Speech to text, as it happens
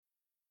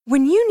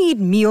When you need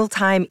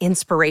mealtime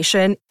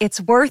inspiration,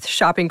 it's worth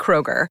shopping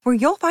Kroger, where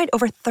you'll find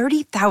over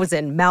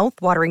 30,000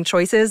 mouth-watering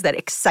choices that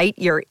excite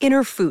your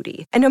inner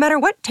foodie. And no matter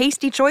what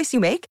tasty choice you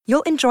make,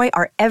 you'll enjoy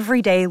our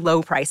everyday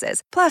low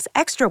prices, plus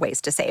extra ways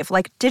to save,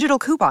 like digital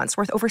coupons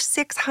worth over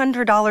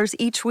 $600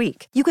 each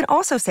week. You can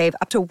also save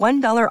up to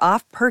 $1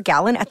 off per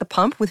gallon at the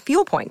pump with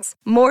fuel points.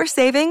 More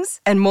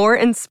savings and more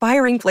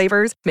inspiring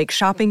flavors make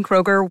shopping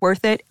Kroger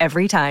worth it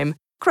every time.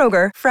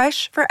 Kroger,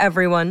 fresh for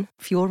everyone.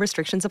 Fuel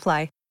restrictions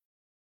apply.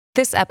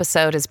 This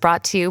episode is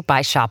brought to you by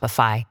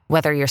Shopify.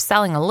 Whether you're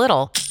selling a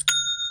little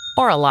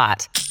or a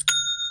lot,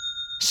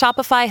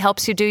 Shopify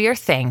helps you do your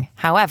thing,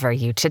 however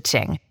you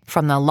cha-ching.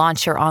 From the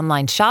launch your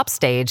online shop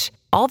stage,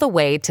 all the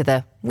way to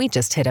the we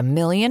just hit 1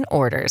 million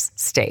orders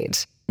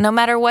stage. No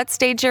matter what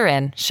stage you're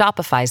in,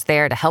 Shopify's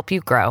there to help you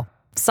grow.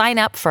 Sign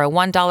up for a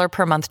 $1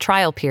 per month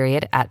trial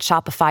period at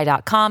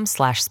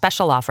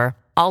shopify.com/special offer,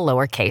 all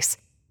lowercase.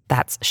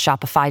 That's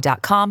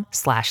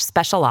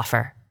shopify.com/special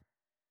offer.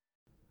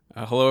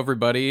 Hello,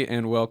 everybody,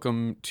 and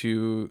welcome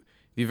to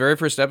the very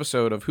first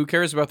episode of Who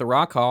Cares About the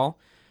Rock Hall?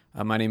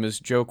 My name is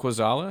Joe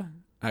Quazala.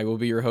 I will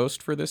be your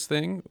host for this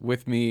thing.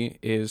 With me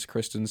is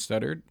Kristen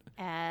Studdard.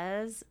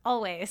 As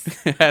always.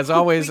 As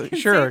always, we can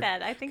sure. say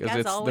that. I think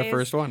as it's always. the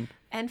first one.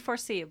 And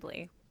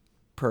foreseeably.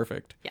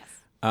 Perfect. Yes.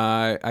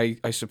 I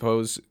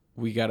suppose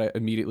we got to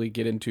immediately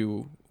get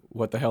into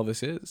what the hell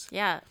this is.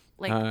 Yeah.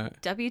 Like,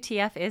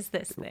 WTF is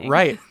this thing?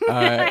 Right.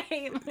 Right.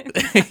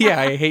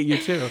 Yeah, I hate you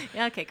too.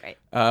 Yeah, okay, great.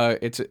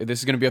 This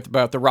is going to be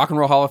about the Rock and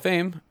Roll Hall of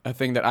Fame, a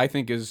thing that I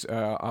think is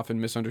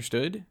often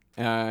misunderstood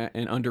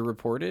and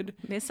underreported.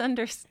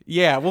 Misunderstood.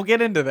 Yeah, we'll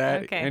get into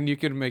that, Okay. and you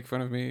can make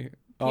fun of me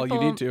all you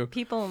need to.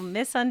 People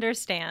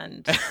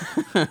misunderstand.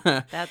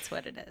 That's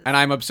what it is. And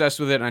I'm obsessed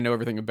with it, and I know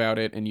everything about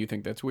it, and you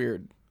think that's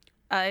weird.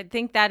 I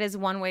think that is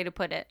one way to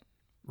put it.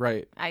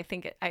 Right. I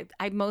think I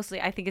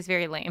think it's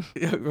very lame.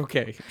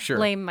 Okay, sure.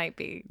 Lame might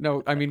be.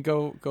 No, I mean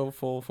go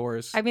full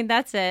force. I mean,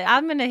 that's it.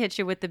 I'm gonna hit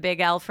you with the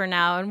big L for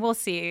now, and we'll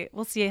see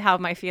how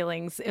my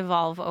feelings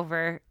evolve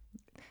over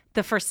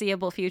the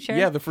foreseeable future.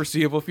 Yeah, the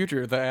foreseeable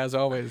future, as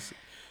always.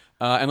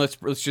 And let's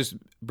just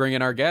bring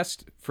in our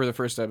guest for the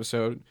first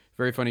episode.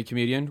 Very funny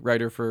comedian,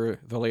 writer for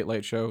The Late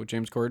Late Show,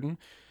 James Corden,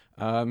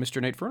 Mr.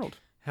 Nate Fernald.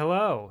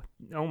 Hello.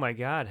 Oh my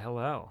God.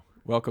 Hello.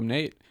 Welcome,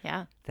 Nate.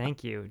 Yeah.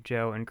 Thank you,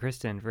 Joe and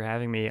Kristen, for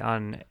having me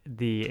on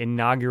the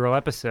inaugural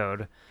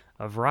episode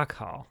of Rock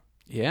Hall.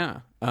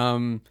 Yeah.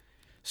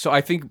 So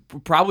I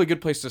think probably a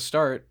good place to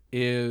start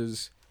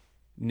is,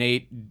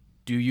 Nate,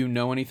 do you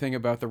know anything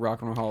about the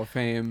Rock and Roll Hall of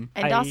Fame?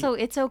 And also,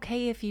 it's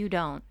okay if you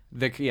don't.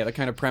 The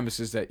kind of premise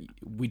is that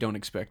we don't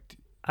expect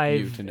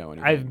you to know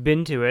anything. I've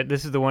been to it.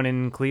 This is the one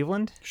in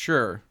Cleveland?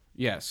 Sure.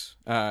 Yes.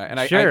 And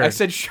Sure. I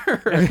said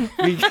sure.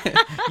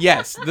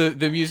 Yes.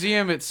 The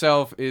museum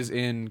itself is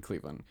in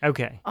Cleveland.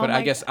 Okay. But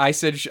I guess I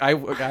said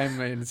I'm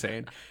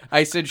insane.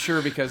 I said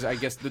sure because I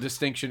guess the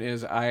distinction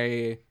is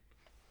I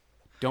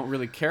don't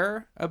really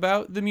care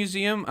about the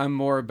museum. I'm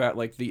more about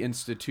like the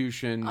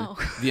institution,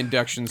 the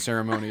induction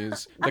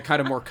ceremonies, the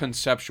kind of more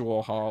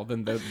conceptual hall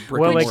than the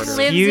brick and Which mortar.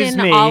 lives Excuse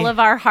in me. all of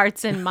our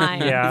hearts and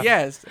minds. Yeah.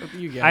 Yes,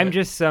 you get I'm it.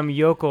 just some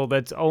yokel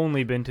that's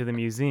only been to the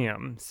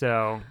museum.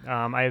 So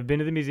I have been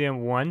to the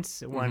museum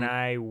once when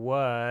I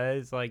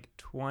was like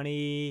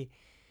 20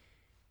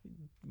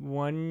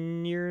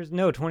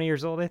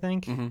 years old, I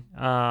think. And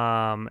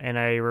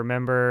I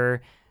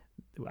remember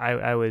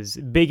I was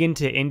big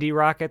into indie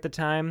rock at the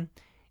time.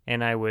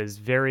 And I was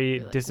very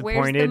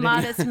disappointed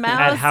Modest at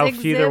Mouse how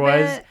few there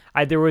was.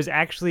 exhibit? There was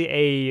actually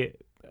a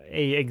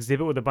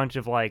exhibit with a bunch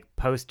of like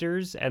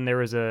posters, and there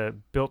was a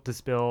Built to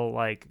Spill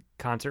like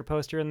concert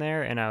poster in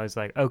there, and I was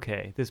like,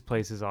 okay, this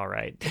place is all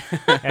right.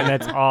 And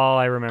that's all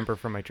I remember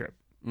from my trip.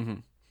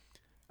 Mm-hmm.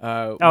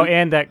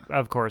 And that,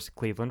 of course,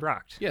 Cleveland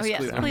rocked. Yes, Oh,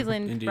 yes,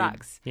 Cleveland indeed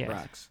rocks. Yes.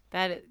 rocks.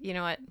 That, you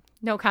know what?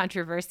 No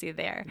controversy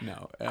there.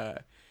 No.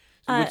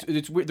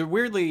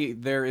 Weirdly,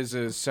 there is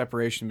a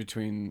separation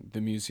between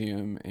the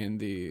museum and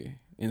the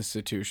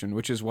institution,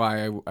 which is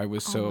why I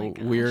was so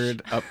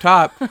weird up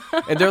top.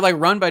 And they're like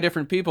run by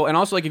different people. And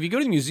also, like, if you go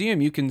to the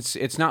museum, you can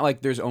it's not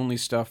like there's only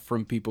stuff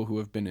from people who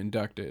have been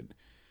inducted.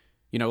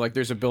 You know, like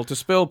there's a Built to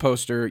Spill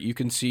poster. You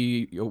can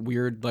see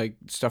weird like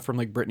stuff from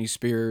like Britney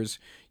Spears.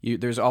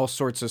 There's all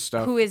sorts of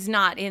stuff. Who is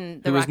not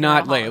in the Who Rock is and not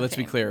Roll Hall late? of Let's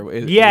be Fame. clear.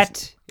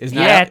 Yet. Is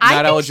Yet.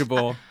 not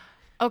eligible.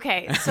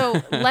 Okay,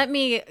 so let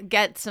me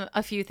get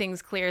a few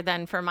things clear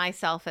then for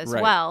myself as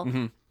Right. well.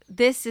 Mm-hmm.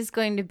 This is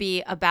going to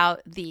be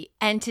about the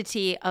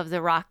entity of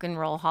the Rock and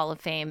Roll Hall of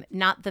Fame,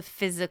 not the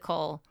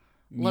physical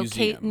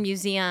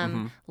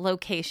museum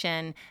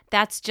location.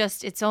 That's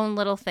just its own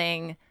little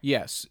thing.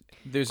 Yes.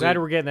 Glad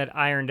we're getting that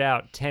ironed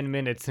out 10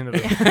 minutes into the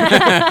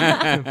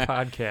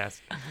podcast.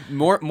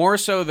 More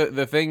so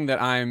the thing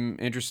that I'm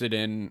interested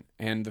in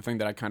and the thing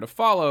that I kind of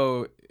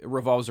follow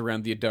revolves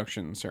around the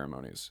induction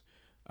ceremonies,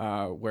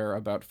 where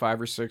about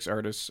 5 or 6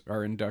 artists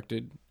are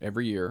inducted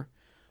every year.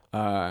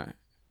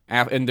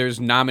 And there's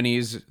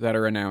nominees that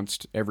are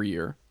announced every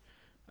year.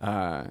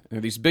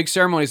 These big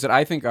ceremonies that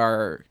I think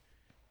are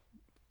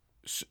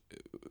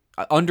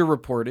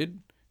underreported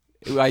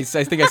I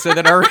think I said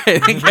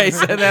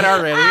that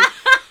already.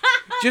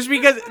 Just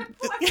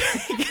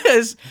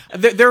because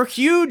they're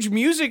huge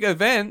music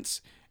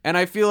events, and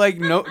I feel like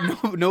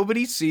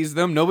nobody sees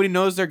them. Nobody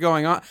knows they're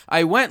going on.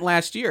 I went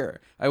last year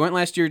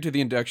to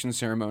the induction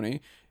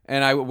ceremony,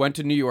 and I went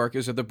to New York. It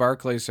was at the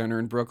Barclays Center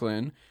in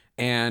Brooklyn,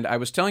 and I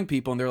was telling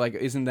people, and they're like,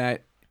 "Isn't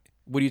that?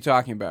 What are you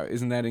talking about?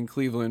 Isn't that in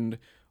Cleveland?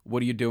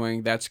 What are you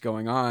doing? That's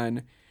going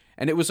on."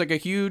 And it was like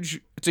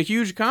it's a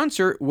huge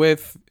concert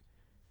with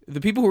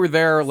the people who were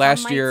there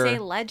last year. Some might say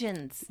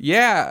legends.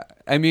 Yeah.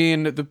 I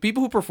mean, the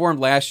people who performed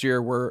last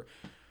year were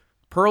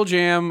Pearl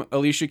Jam,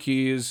 Alicia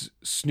Keys,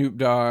 Snoop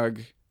Dogg,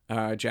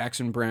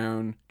 Jackson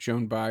Browne,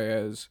 Joan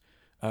Baez,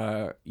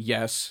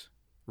 Yes,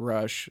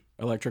 Rush,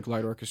 Electric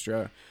Light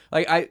Orchestra.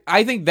 Like,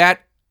 I think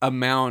that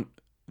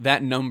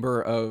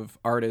number of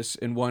artists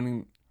in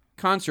one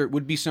concert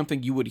would be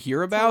something you would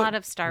hear about. It's a lot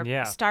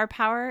of star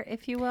power,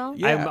 if you will.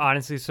 Yeah. I'm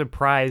honestly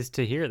surprised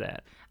to hear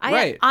that.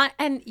 Right.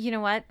 And you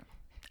know what?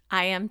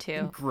 I am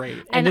too.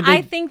 Great. And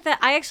I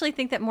actually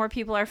think that more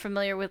people are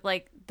familiar with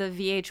like the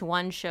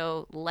VH1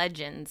 show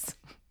Legends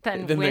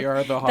than they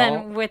are the Hall.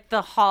 Than with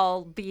the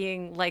Hall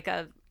being like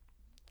a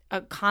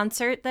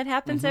concert that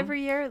happens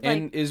every year. Like,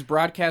 and is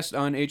broadcast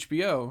on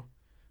HBO.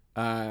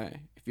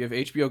 If you have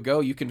HBO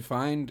Go, you can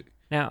find.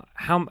 Now,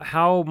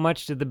 how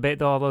much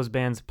did all those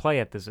bands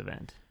play at this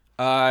event?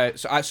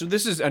 So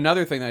this is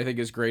another thing that I think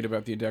is great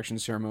about the induction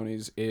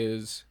ceremonies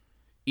is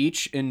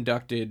each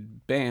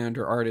inducted band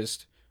or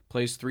artist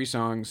plays 3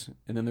 songs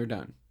and then they're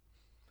done.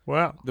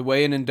 Wow. The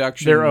way an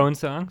induction... Their own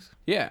songs?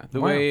 Yeah.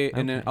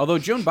 Okay. Although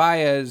Joan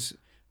Baez,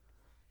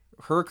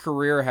 her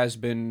career has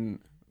been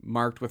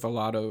marked with a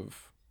lot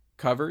of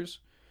covers.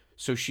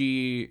 So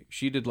she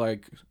did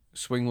like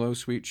Swing Low,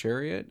 Sweet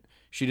Chariot.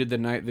 She did The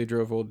Night They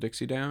Drove Old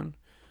Dixie Down.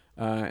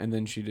 And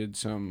then she did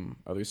some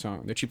other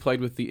song that she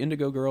played with the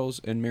Indigo Girls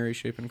and Mary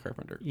Chapin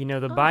Carpenter. You know,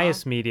 the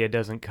Bias media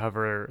doesn't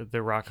cover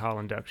the Rock Hall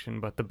induction,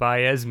 but the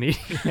Baez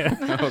media...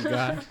 Oh,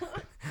 God.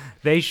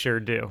 They sure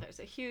do. There's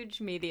a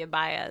huge media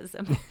bias.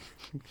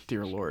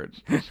 Dear Lord.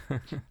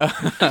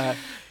 But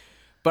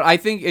I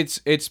think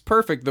it's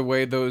perfect the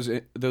way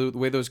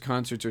those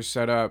concerts are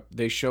set up.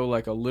 They show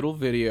like a little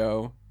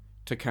video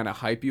to kind of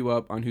hype you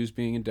up on who's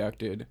being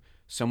inducted.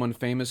 Someone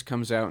famous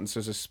comes out and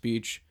says a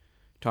speech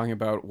talking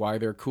about why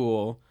they're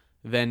cool.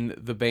 Then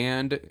the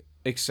band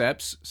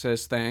accepts,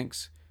 says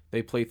thanks.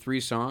 They play 3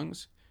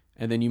 songs,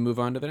 and then you move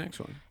on to the next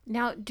one.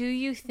 Now, do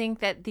you think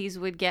that these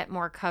would get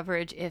more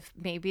coverage if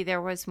maybe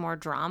there was more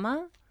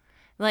drama?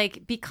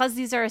 Like, because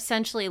these are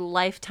essentially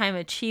Lifetime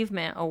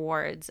Achievement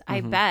Awards, I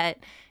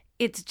bet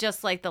it's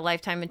just like the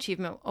Lifetime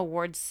Achievement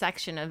Awards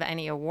section of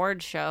any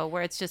award show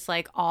where it's just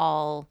like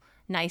all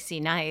nicey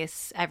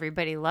nice,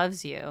 everybody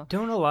loves you.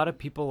 Don't a lot of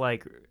people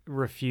like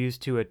refuse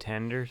to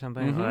attend or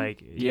something?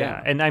 Like,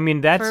 Yeah. And I mean,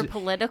 that's for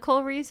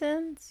political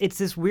reasons. it's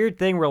this weird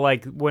thing where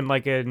like when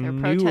like a newer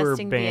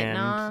protesting band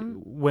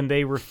Vietnam. when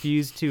they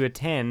refuse to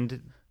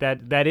attend,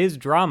 that is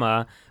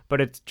drama,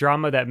 but it's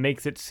drama that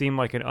makes it seem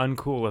like an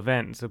uncool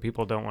event, so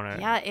people don't want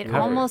to. Yeah, it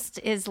almost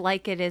is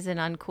like it is an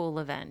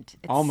uncool event.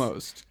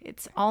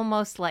 It's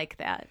almost like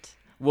that.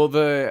 Well,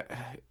 the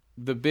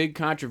big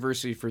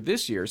controversy for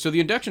this year. So the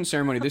induction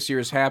ceremony this year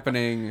is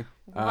happening.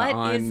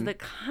 What is the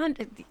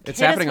It's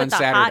happening on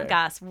Saturday. Hot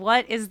goss.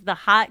 What is the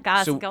hot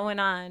goss going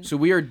on? So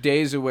we are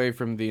days away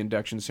from the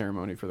induction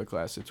ceremony for the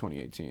class of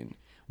 2018.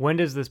 When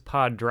does this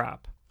pod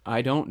drop?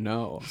 I don't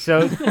know.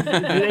 So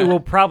it will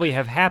probably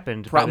have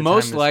happened. By the time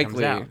Most this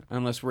likely, comes out.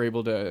 unless we're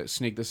able to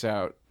sneak this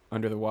out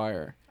under the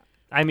wire.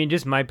 I mean,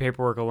 just my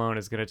paperwork alone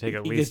is going to take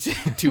at least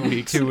 2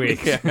 weeks. 2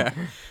 weeks.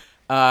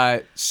 Yeah.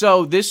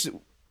 So this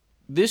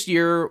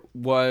year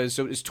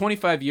it's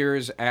 25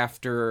 years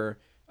after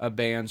a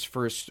band's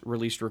first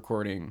released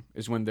recording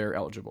is when they're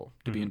eligible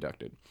to be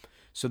inducted.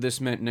 So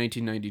this meant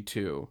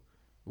 1992,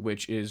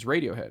 which is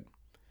Radiohead.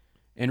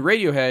 And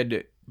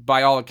Radiohead,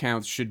 by all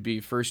accounts, should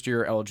be first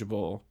year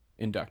eligible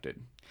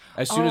inducted.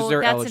 As soon as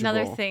they're eligible. That's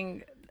another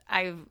thing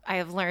I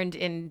have learned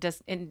in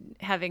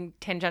having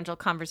tangential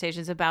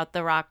conversations about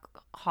the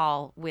Rock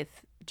Hall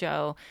with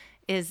Joe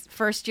is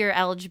first year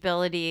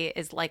eligibility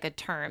is like a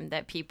term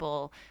that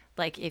people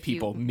like if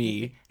people, you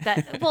me.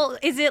 that well,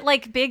 is it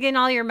like big in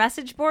all your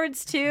message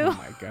boards too? Oh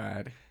my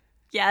God.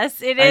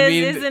 Yes, it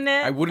is, isn't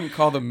it? I wouldn't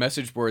call them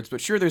message boards,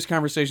 but sure, there's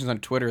conversations on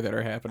Twitter that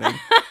are happening.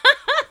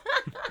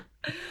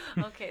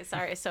 Okay,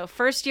 sorry. So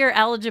first year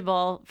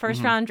eligible,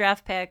 first round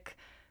draft pick,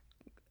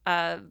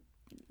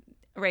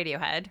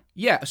 Radiohead.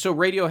 Yeah, so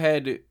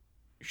Radiohead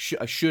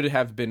should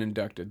have been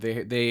inducted.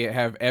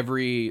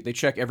 They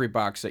check every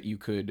box that you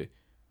could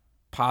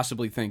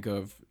possibly think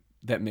of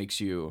that makes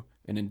you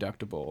an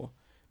inductable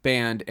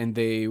band, and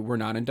they were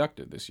not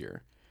inducted this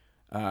year.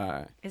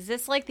 Is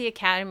this like the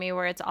Academy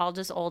where it's all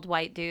just old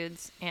white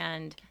dudes,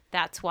 and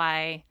that's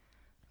why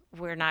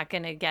we're not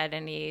going to get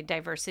any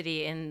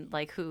diversity in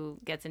like who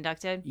gets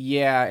inducted?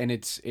 Yeah, and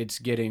it's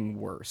getting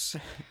worse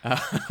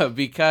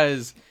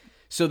because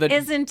So that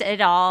isn't it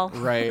all?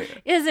 right.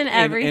 Isn't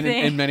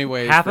everything? In many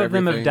ways. Half for of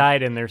them have everything.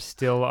 died, and they're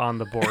still on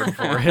the board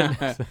for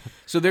it.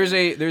 So there's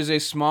a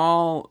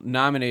small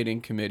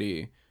nominating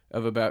committee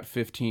of about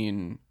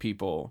 15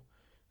 people.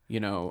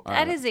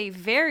 That is a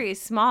very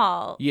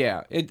small.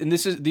 Yeah, and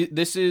this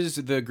is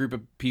the group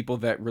of people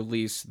that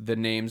release the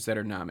names that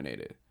are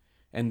nominated,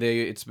 and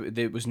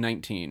it was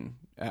 19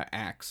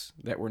 acts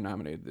that were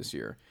nominated this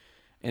year,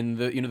 and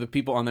the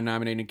people on the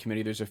nominating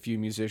committee. There's a few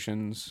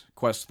musicians: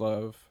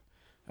 Questlove,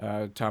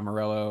 Tom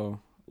Morello,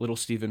 Little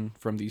Steven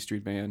from the E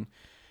Street Band,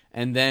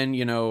 and then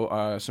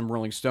some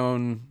Rolling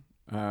Stone,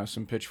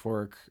 some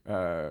Pitchfork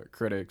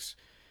critics.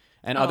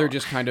 And other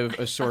just kind of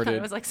assorted.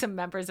 It was like some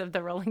members of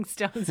the Rolling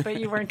Stones, but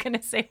you weren't going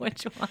to say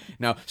which one.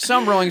 No,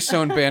 some Rolling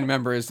Stone band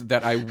members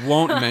that I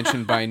won't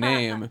mention by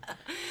name.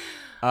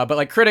 But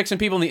like critics and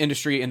people in the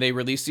industry, and they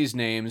release these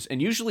names,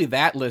 and usually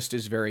that list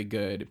is very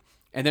good.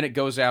 And then it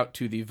goes out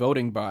to the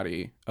voting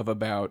body of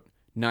about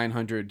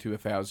 900 to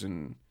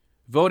 1,000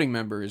 voting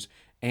members.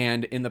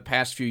 And in the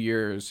past few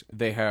years,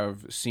 they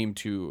have seemed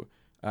to,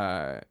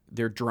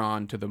 they're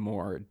drawn to the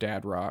more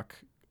dad rock,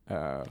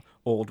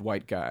 old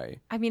white guy.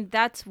 I mean,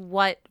 that's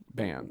what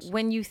bands.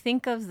 When you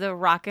think of the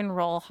Rock and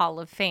Roll Hall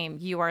of Fame,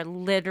 you are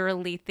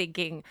literally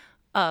thinking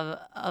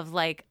of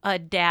like a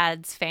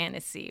dad's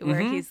fantasy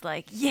where he's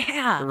like,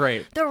 yeah,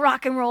 right, the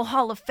Rock and Roll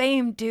Hall of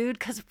Fame, dude,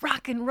 because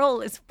rock and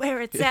roll is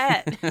where it's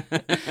at.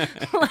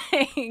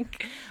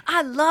 Like,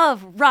 I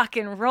love rock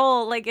and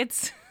roll. Like,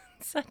 it's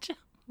such a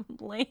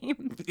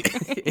lame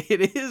thing.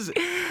 It is.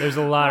 There's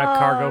a lot of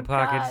cargo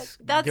pockets.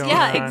 That's going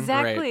yeah, on.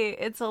 exactly. Right.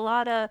 It's a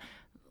lot of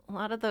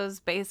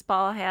those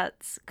baseball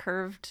hats,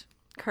 curved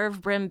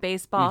brim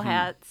baseball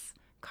hats,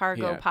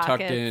 cargo pockets,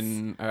 tucked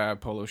in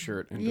polo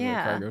shirt into the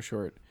cargo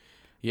short.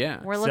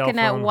 Yeah, we're looking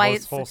at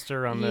white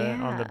holster on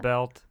the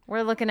belt.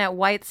 We're looking at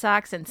white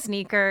socks and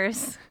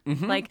sneakers,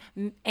 like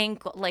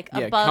ankle, like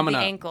above the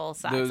ankle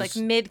socks, those like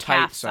mid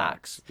calf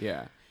socks.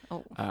 Yeah.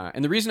 Oh.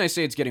 And the reason I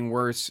say it's getting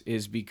worse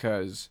is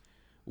because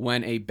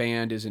when a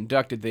band is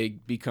inducted, they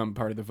become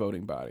part of the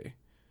voting body.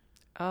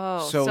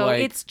 Oh, so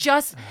like, it's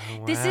just,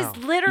 this is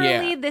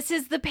literally, this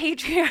is the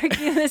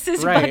patriarchy. This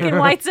is fucking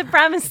white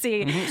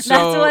supremacy. That's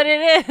what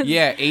it is.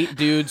 Yeah, 8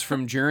 dudes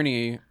from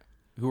Journey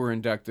who were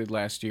inducted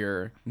last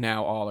year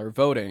now all are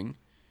voting.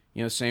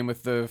 Same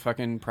with the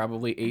fucking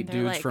probably 8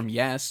 dudes from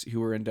Yes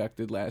who were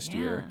inducted last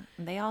year.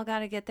 They all got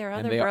to get their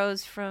other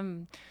bros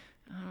from,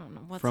 I don't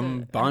know, what's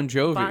from Bon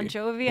Jovi. Bon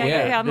Jovi?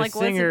 Yeah. I'm the like,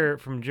 singer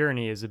from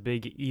Journey is a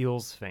big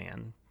Eels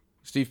fan.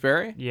 Steve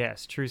Perry?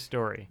 Yes, true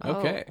story.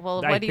 Okay.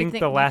 Well, I what do you think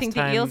think? the last you think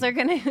time- the Eels are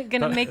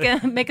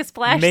gonna make a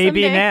splash?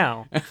 Maybe someday?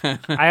 now.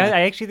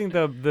 I actually think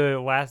the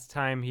last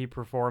time he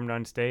performed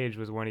on stage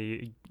was when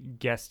he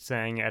guest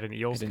sang at an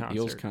Eels concert.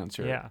 Eels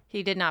concert. Yeah.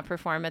 He did not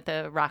perform at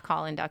the Rock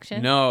Hall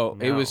induction. No,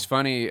 it was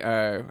funny.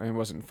 It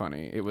wasn't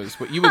funny. It was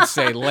what you would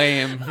say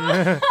lame.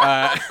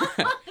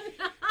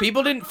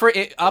 People didn't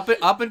up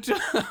until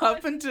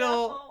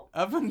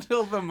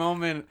the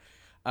moment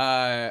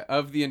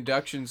of the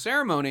induction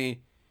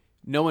ceremony.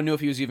 No one knew if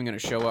he was even going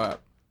to show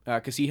up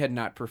because he had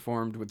not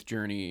performed with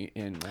Journey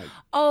in like.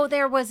 Oh,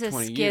 there was a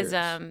 20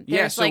 schism.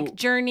 years. There's like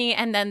Journey,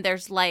 and then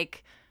there's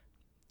like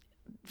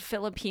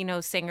Filipino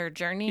singer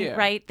Journey,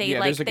 right?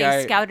 They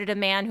scouted a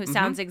man who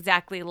sounds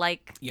exactly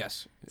like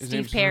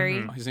Steve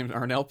Perry. His name's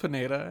Arnel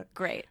Pineda.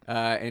 Great.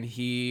 And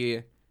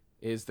he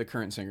is the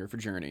current singer for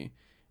Journey.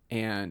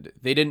 And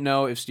they didn't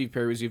know if Steve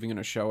Perry was even going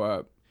to show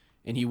up,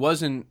 and he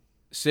wasn't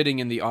sitting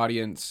in the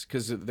audience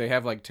because they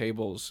have like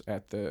tables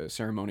at the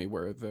ceremony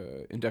where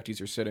the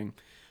inductees are sitting,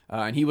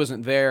 and he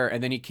wasn't there.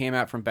 And then he came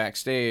out from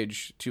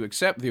backstage to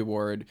accept the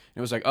award, and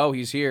it was like, oh,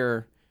 he's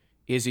here,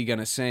 is he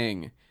gonna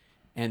sing?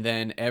 And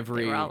then They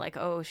were all like,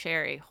 oh,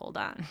 Sherry, hold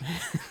on.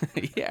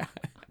 yeah,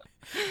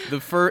 the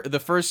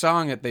first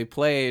song that they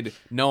played,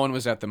 no one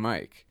was at the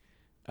mic.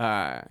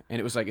 And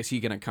it was like, is he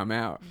gonna come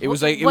out? It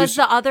was like, was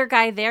the other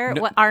guy there?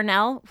 No, what,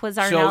 Arnell? Was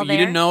Arnell so there? you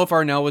didn't know if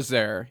Arnell was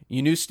there.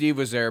 You knew Steve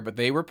was there, but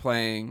they were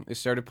playing. They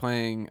started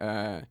playing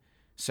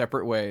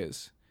Separate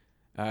Ways.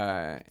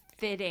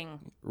 Fitting.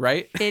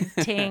 Right?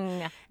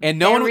 Fitting. And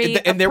no one.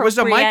 And there was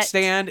a mic appropriate.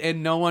 stand,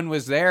 and no one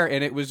was there,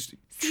 and it was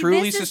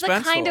truly this is suspenseful.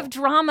 the kind of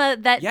drama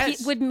that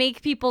Yes. would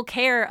make people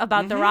care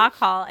about the Rock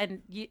Hall.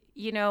 And,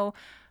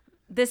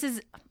 this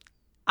is,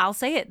 I'll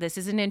say it, this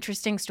is an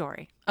interesting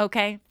story,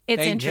 okay?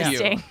 It's Thank you.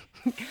 interesting.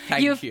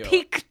 Thank You've you.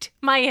 piqued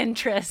my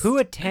interest. Who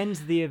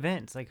attends the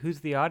events? Like,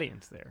 who's the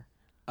audience there?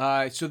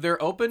 So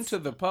they're open to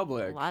the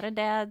public. A lot of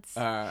dads.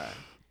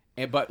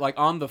 But like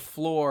on the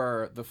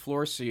floor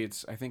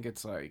seats, I think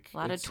it's like A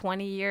lot of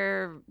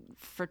 20-year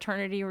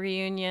fraternity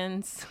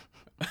reunions.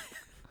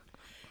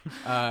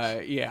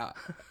 yeah.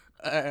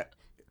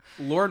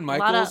 Lord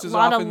Michaels is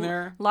often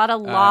there. A lot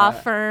of law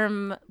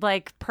firm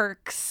like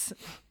perk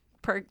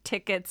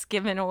tickets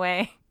given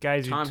away.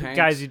 Guys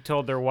who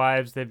told their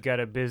wives they've got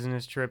a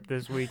business trip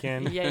this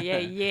weekend.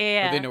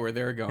 Yeah. But they know where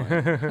they're going.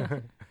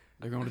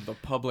 They're going to the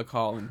public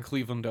hall in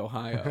Cleveland,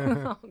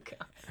 Ohio. Oh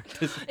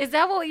God. Is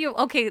that what you?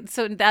 Okay,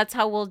 so that's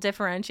how we'll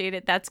differentiate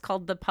it. That's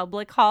called the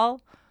public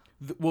hall.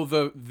 Well,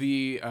 no,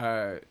 the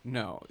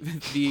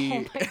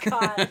Oh my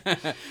god,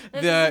 this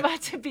is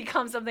about to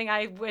become something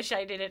I wish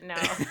I didn't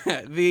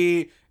know.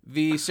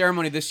 the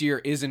ceremony this year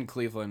is in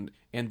Cleveland,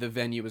 and the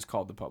venue is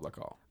called the Public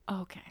Hall.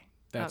 Okay,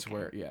 That's okay.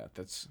 where,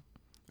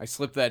 I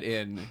slipped that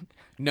in,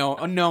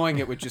 knowing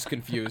it would just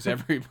confuse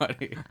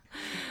everybody.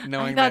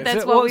 I thought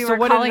that's what we were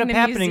what calling ended the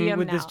up happening museum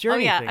with now. this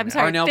journey Oh yeah, thing I'm now?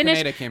 sorry. Arnel Finish,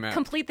 Pineda came out.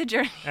 Complete the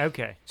journey.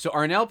 Okay. So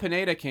Arnel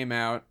Pineda came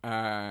out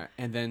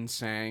and then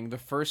sang the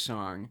first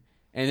song,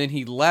 and then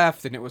he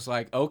left, and it was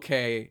like,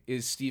 okay,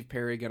 is Steve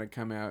Perry going to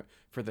come out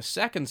for the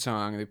second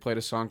song? They played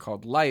a song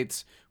called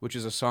Lights, which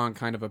is a song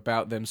kind of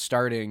about them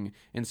starting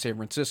in San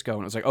Francisco,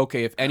 and it was like,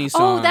 okay, if any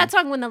song... Oh, that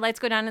song, When the Lights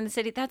Go Down in the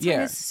City. That song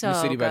is so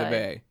The City by the good.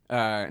 Bay.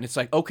 And it's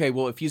like, okay,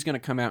 well, if he's going to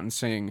come out and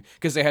sing,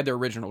 because they had their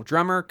original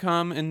drummer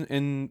come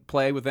and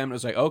play with them, it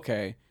was like,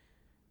 okay,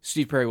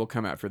 Steve Perry will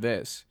come out for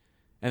this.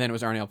 And then it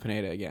was Arnel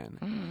Pineda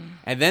again.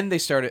 And then then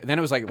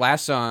it was like,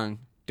 last song,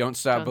 Don't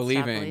Stop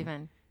Believing.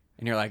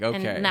 And you're like,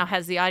 okay. And now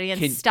has the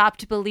audience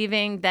stopped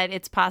believing that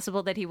it's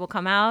possible that he will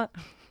come out?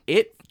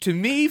 It, to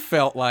me,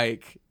 felt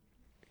like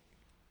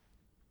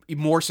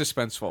more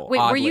suspenseful. Wait,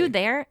 oddly. were you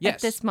there Yes.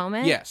 at this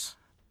moment? Yes.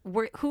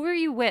 Who are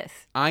you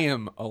with? I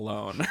am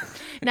alone.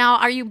 Now,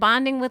 are you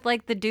bonding with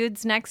like the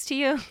dudes next to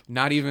you?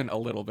 Not even a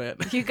little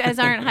bit. You guys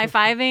aren't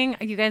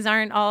high-fiving? You guys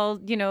aren't all,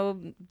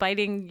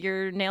 biting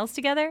your nails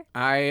together?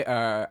 I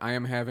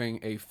am having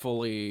a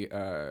fully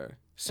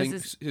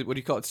what do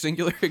you call it?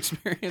 Singular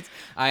experience.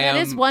 That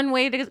is one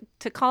way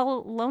to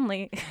call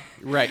lonely.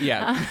 Right.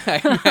 Yeah,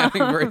 I'm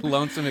having a very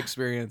lonesome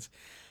experience.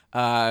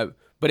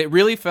 But it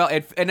really felt,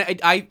 and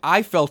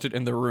I felt it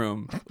in the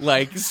room.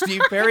 Like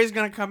Steve Perry's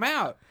gonna come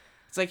out.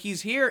 It's like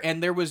he's here,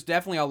 and there was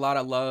definitely a lot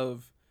of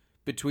love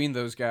between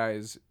those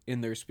guys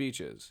in their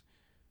speeches.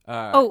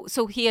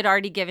 So he had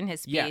already given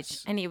his speech,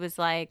 Yes. and he was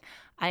like,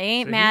 "I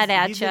ain't So mad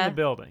at he's you." in the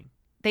building.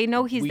 They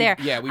know he's We- there.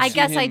 yeah, we've I seen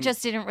guess I him-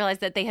 just didn't realize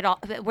that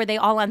were they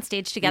all on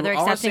stage together We were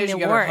all on accepting stage the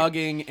together, award?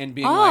 hugging and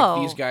being Oh.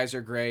 like, "These guys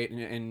are great,"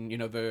 and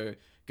the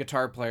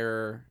guitar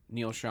player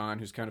Neil Sean,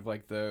 who's kind of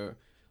like the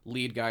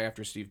lead guy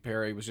after Steve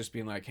Perry, was just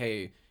being like,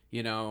 "Hey,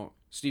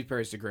 Steve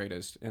Perry's the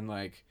greatest, and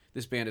like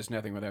this band is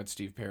nothing without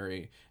Steve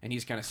Perry," and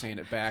he's kind of saying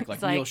it back,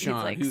 like Neil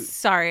Sean, he's like,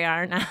 "Sorry,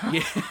 Arna."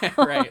 yeah,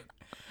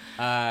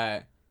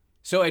 right.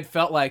 So it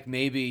felt like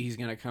maybe he's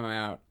gonna come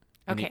out.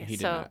 And Okay, he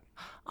did so not.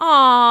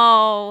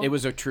 oh, It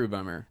was a true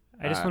bummer.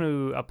 I just want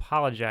to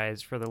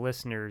apologize for the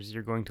listeners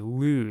you're going to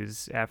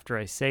lose after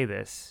I say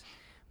this.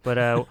 But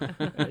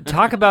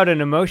talk about an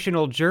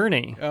emotional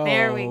journey.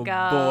 There we Oh,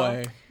 go.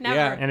 boy. Never.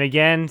 Yeah. And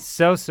again,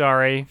 so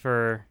sorry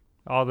for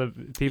all the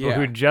people Yeah,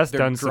 who just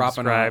they're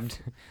dropping unsubscribed.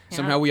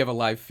 Somehow we have a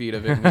live feed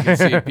of it, and we can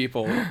see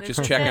people This just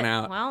is checking it.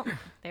 out. Well,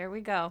 there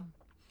we go.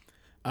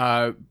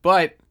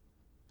 But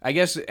I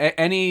guess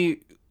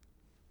any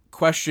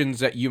questions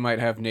that you might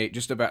have, Nate,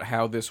 just about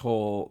how this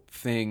whole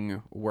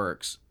thing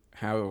works,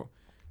 how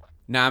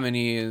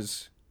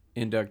nominees,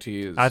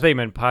 inductees. I thought you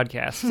meant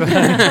podcasts.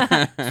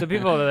 So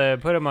people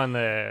put them on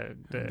the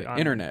on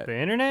internet. The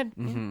internet?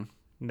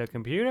 Mm-hmm. The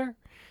computer?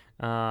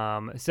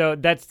 So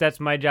that's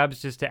my job,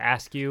 is just to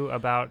ask you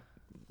about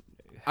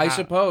I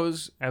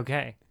suppose,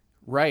 Okay.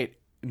 right.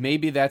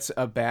 Maybe that's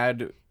a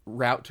bad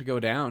route to go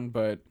down,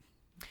 but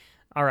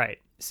All right.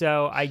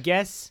 So I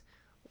guess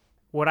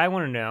what I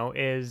want to know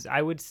is,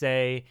 I would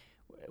say,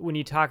 when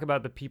you talk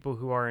about the people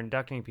who are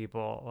inducting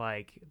people,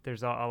 like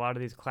there's a lot of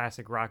these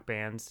classic rock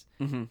bands,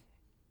 Mhm.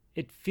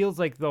 it feels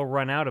like they'll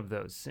run out of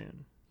those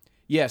soon.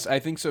 yes, I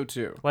think so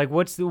too. Like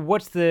what's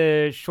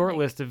the short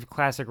list of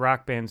classic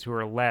rock bands who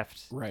are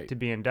left Right. to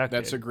be inducted?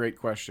 That's a great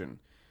question.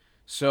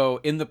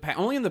 So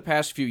only in the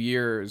past few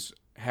years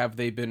have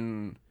they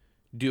been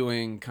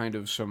doing kind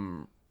of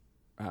some,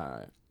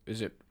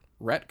 is it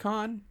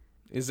retcon?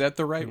 Is that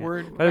the right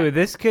word? By the way,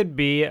 this could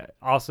be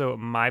also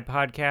my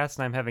podcast,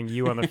 and I'm having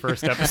you on the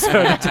first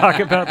episode to talk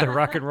about the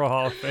Rock and Roll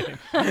Hall of Fame.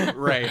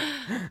 Right.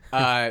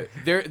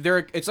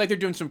 They're it's like they're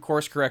doing some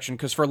course correction,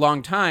 because for a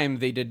long time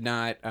they did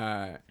not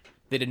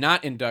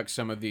induct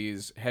some of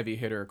these heavy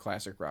hitter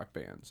classic rock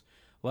bands.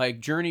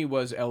 Like Journey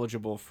was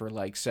eligible for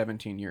like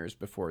 17 years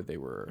before they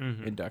were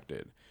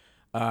inducted.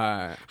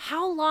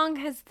 How long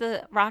has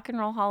the Rock and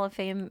Roll Hall of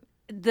Fame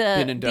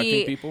Been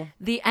inducting people?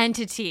 the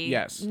entity,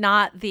 Yes.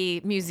 not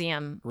the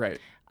museum? Right.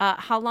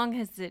 How long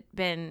has it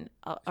been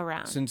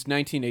around? Since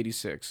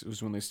 1986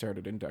 was when they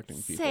started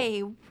inducting people.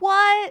 Say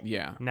what?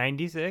 Yeah.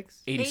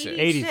 96?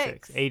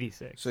 86.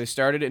 86. So they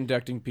started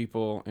inducting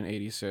people in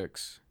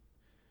 86,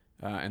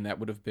 and that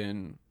would have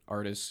been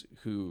artists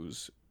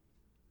whose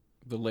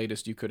the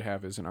latest you could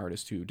have is an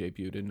artist who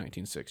debuted in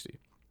 1960.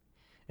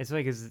 It's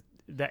like,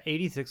 that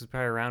 86 was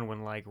probably around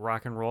when like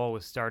rock and roll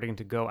was starting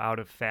to go out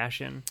of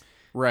fashion.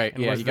 Right.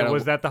 And Yeah.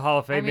 was that the Hall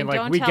of Fame? I mean, being like,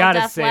 don't we tell gotta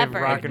Def save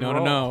Leppard. rock and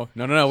roll.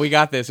 No. We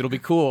got this. It'll be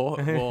cool.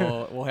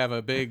 We'll have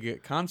a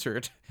big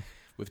concert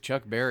with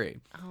Chuck Berry.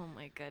 Oh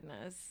my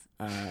goodness.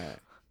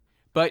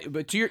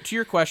 But to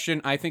your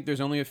question, I think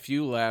there's only a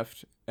few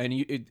left, and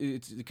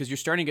it's because you're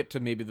starting to get to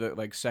maybe the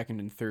like second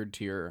and third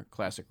tier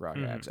classic rock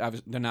acts.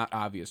 They're not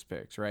obvious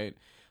picks, right?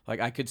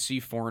 Like I could see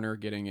Foreigner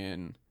getting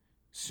in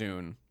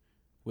soon,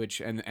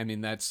 which and I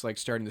mean that's like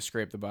starting to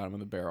scrape the bottom of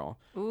the barrel.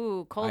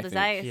 Ooh, cold as think.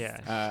 ice.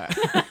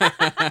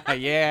 Yeah.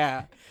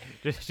 Yeah.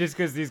 Just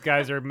because these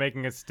guys are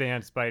making a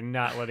stance by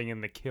not letting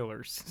in the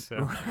killers.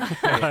 So,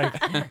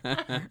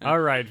 all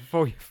right,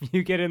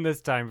 you get in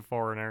this time,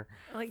 foreigner.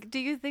 Like, do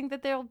you think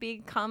that there'll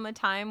come a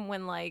time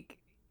when like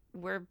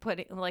we're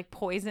putting like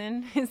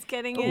poison is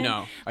getting in?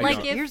 No, I like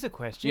don't. if Here's a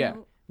question. Yeah.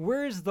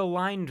 Where is the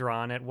line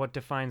drawn at what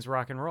defines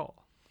rock and roll?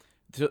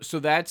 So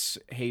that's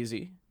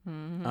hazy.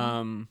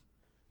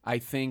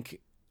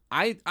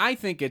 I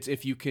think it's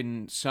if you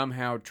can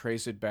somehow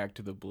trace it back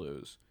to the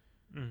blues.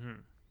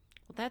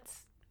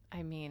 that's,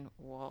 I mean,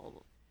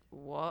 well,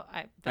 what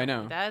I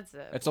know.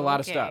 that's a lot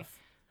of okay. stuff.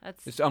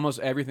 That's It's almost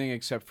everything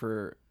except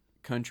for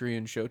country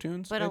and show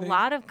tunes. but I a think.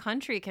 lot of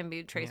country can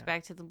be traced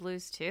back to the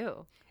blues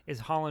too. Is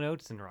Hall &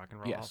 Oates in Rock and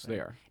Roll? Hall Yes, of Fame? they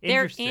are. They're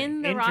Interesting,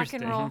 in the Rock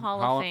and Roll interesting.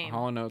 Hall of Fame.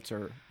 Hall and Oates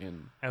are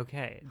in.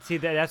 Okay, see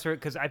that's where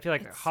because I feel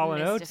like It's Hall &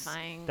 Oates.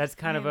 mystifying. That's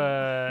kind of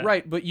a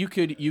Right, but you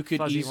could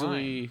fuzzy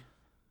easily. line.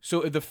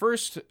 So the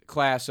first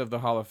class of the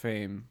Hall of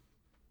Fame,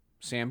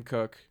 Sam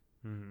Cooke,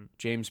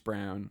 James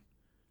Brown,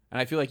 and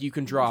I feel like you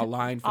can draw a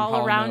line from all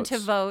Hall around and to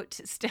Oates.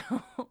 vote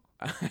still.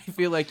 I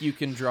feel like you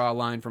can draw a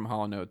line from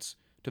Hall and Oates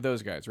to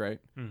those guys, right?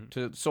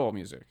 To soul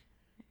music.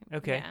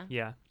 Okay,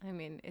 yeah. I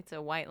mean, it's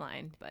a white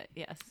line, but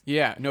yes.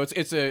 Yeah, no,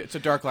 it's a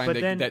dark line But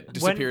then that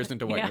disappears when-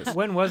 into whiteness.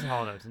 When was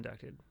Hall & Oates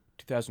inducted?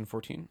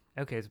 2014.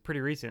 Okay, it's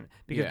pretty recent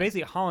because Yeah.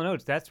 basically Hall &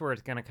 Oates, that's where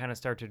it's going to kind of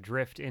start to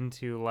drift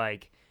into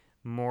like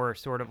more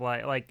sort of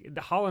like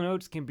the Hall &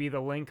 Oates can be the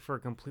link for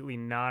completely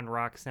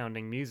non-rock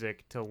sounding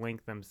music to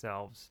link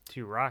themselves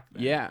to rock.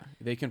 Then. Yeah,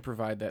 they can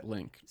provide that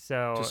link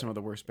So to some of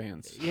the worst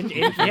bands.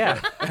 yeah.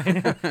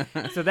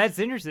 So that's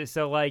interesting.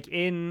 So like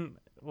in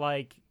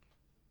like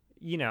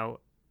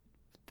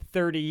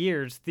 30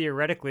 years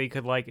theoretically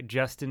could like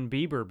Justin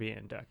Bieber be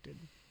inducted?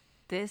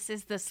 This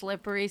is the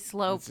slippery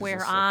slope This is a we're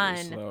slippery on.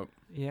 slope.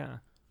 Yeah.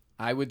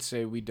 I would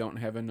say we don't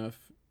have enough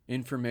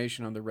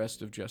information on the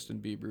rest of Justin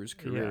Bieber's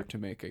career Yeah. to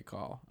make a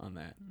call on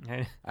that.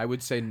 I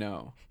would say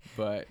no,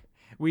 but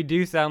We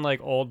do sound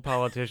like old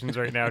politicians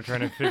right now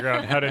trying to figure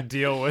out how to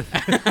deal with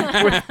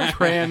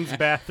trans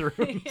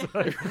bathrooms.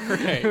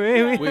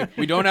 right.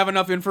 we don't have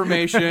enough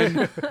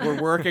information.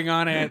 We're working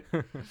on it.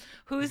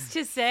 Who's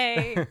to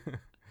say?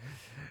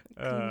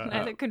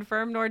 Neither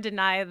confirm nor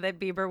deny that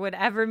Bieber would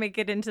ever make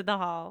it into the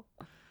hall.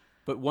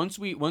 But once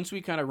we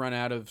kind of run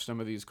out of some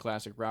of these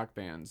classic rock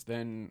bands,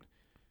 then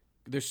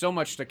there's so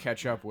much to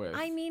catch up with.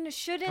 I mean,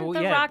 shouldn't Oh,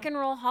 the yeah. Rock and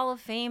Roll Hall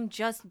of Fame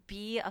just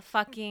be a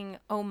fucking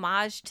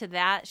homage to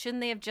that?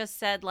 Shouldn't they have just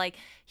said, like,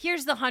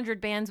 here's the 100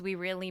 bands we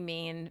really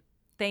mean.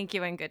 Thank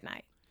you and good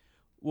night.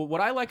 Well, what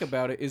I like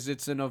about it is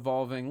it's an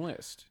evolving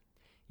list.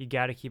 You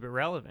got to keep it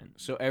relevant.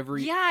 So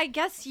every Yeah, I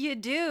guess you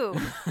do.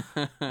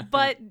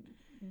 But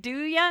do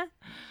ya?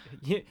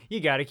 You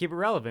got to keep it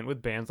relevant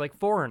with bands like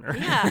Foreigner.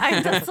 Yeah,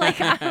 I'm just like,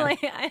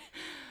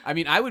 I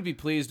mean, I would be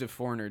pleased if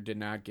Foreigner did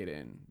not get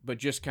in, but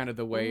just kind of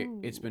the way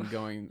it's been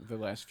going the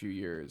last few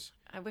years.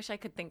 I wish I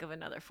could think of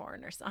another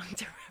Foreigner song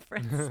to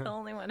reference. The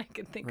only one I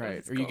could think of Right.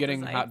 is Are you Cold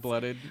getting as Ice.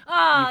 hot-blooded?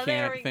 Oh, You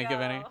there can't we think go.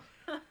 of any?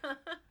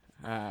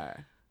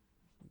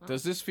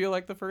 Does this feel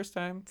like the first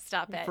time?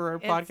 Stop it. For our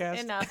It's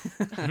podcast?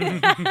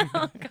 Enough.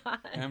 Oh, God.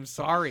 I'm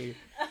sorry.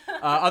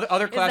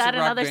 Other Is classic that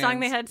rock another song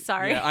they bands- had?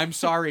 Sorry. Yeah, I'm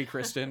sorry,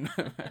 Kristen.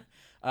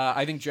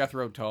 I think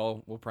Jethro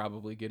Tull will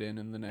probably get in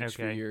the next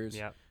few Okay, years.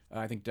 yep.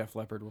 I think Def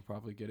Leppard will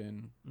probably get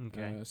in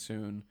Okay.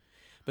 soon.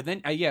 But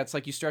then, yeah, it's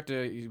like you start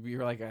to,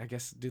 you're like, I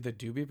guess, do the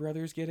Doobie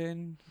Brothers get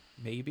in?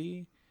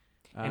 Maybe.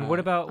 And what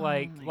about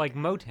like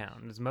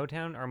Motown? Is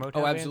Motown are Motown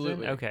Oh, bands in?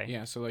 absolutely. Okay.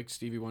 Yeah, so like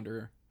Stevie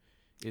Wonder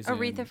is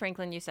Aretha in.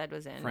 Franklin, you said,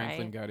 was in,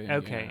 Franklin right? got in.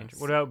 Okay. yeah.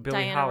 What about Billie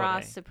Diana Holiday?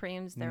 Ross,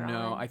 Supremes, they're No,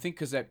 all in. I think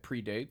because that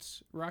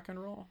predates rock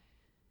and roll.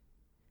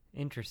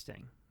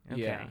 Interesting.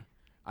 Okay. Yeah.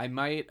 I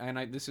might,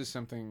 and this is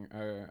something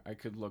I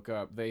could look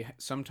up. They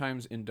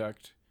sometimes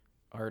induct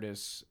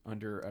artists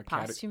under a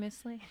category.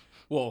 Posthumously?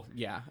 Well,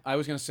 yeah, I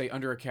was going to say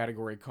under a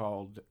category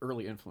called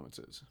early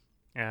influences.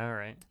 All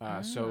right.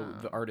 So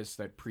the artists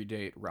that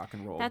predate rock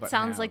and roll. That but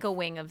sounds have- like a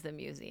wing of the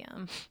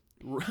museum.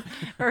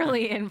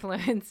 Early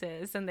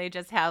influences, and they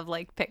just have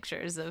like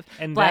pictures of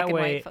And black that and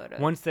way, white photos.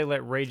 once they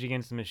let Rage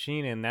Against the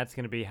Machine in, that's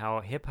going to be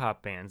how hip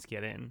hop bands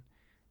get in,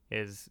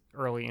 is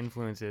early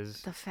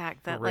influences. the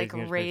fact that for like Rage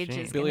Against the Rage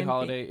Machine. is Billie gonna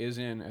Holiday is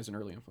in as an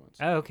early influence,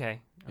 Oh,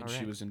 okay. and All she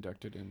right. was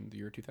inducted in the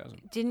year 2000.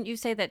 Didn't you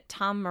say that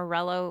Tom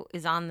Morello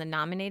is on the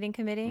nominating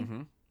committee?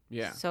 Mm-hmm.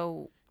 Yeah,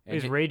 So and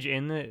Is Rage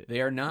in the?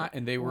 they are not,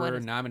 and they What were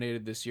is-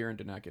 nominated this year and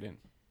did not get in.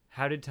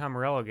 How did Tom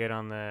Morello get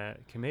on the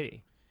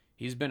committee?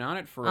 He's been on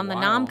it for on a the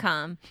while.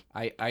 nomcom.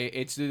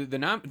 It's the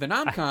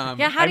nomcom.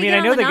 Yeah, how I do mean, you I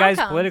get know on the guy's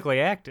nomcom?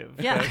 politically active.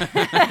 Yeah.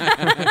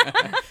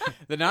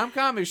 The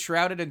nomcom is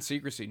shrouded in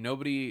secrecy.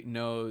 Nobody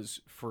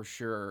knows for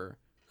sure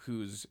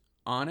who's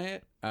on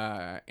it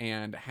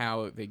and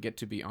how they get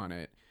to be on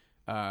it.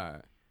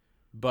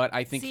 But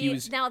I think See, he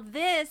was. now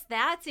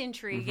that's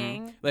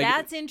intriguing. Like-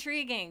 That's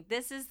intriguing.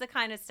 This is the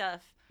kind of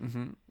stuff.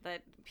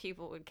 that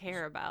people would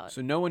care about.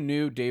 So no one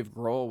knew Dave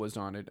Grohl was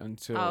on it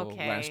until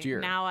last year.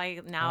 Now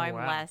I'm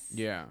wow. less.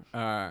 Yeah.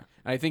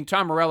 I think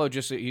Tom Morello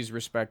he's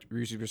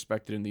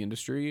respected in the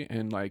industry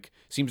and like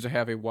seems to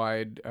have a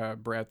wide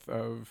breadth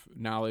of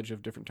knowledge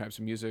of different types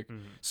of music.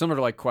 Similar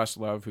to like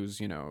Questlove,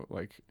 who's,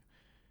 like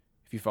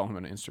if you follow him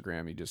on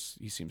Instagram,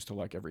 he seems to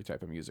like every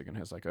type of music and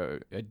has like a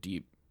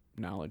deep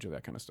knowledge of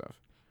that kind of stuff.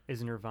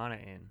 Is Nirvana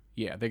in?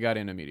 Yeah, they got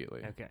in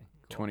immediately. Okay.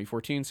 Cool.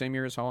 2014, same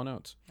year as Hall &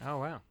 Oates. Oh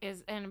wow.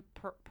 And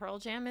Pearl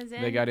Jam is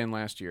in? They got in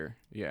last year.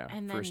 Yeah,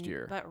 and first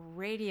year. But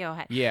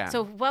Radiohead. Yeah.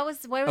 So what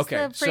was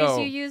Okay, the phrase so-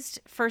 you used?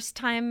 First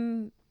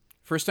time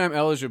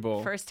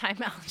eligible. First time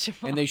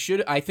eligible. And they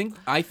should. I think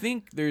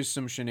there's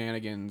some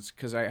shenanigans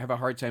because I have a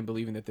hard time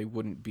believing that they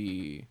wouldn't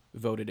be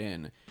voted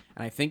in,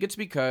 and I think it's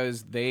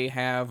because they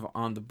have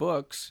on the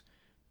books.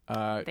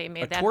 They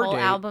made a that tour whole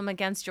date. album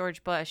against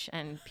George Bush,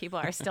 and people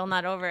are still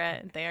not over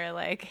it. They're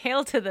like,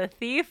 "Hail to the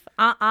thief!"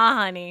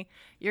 Honey,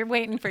 you're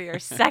waiting for your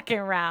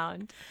second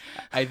round.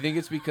 I think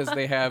it's because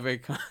they have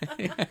a.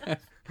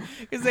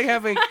 Because they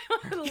have a. I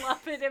would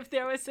love it if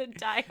there was a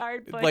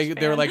diehard Bush Like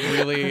they're fan. like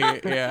really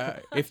yeah.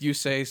 If you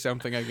say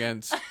something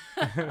against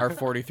our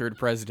 43rd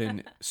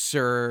president,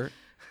 sir.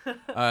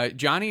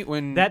 Johnny,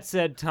 when That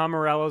said, Tom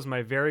Morello's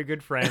my very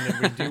good friend, and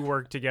we do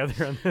work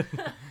together on this.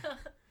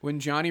 when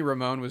Johnny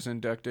Ramone was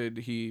inducted,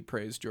 he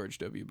praised George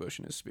W. Bush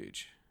in his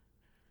speech.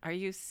 Are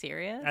you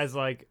serious? As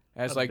like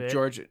bit?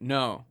 George.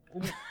 No.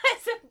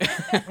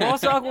 Well,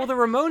 the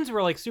Ramones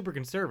were like super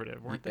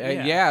conservative, weren't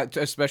they? Yeah,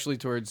 especially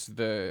towards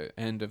the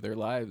end of their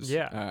lives.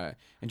 Yeah.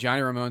 And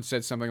Johnny Ramone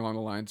said something along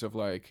the lines of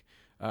like,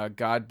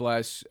 God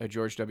bless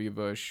George W.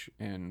 Bush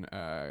and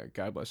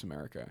God bless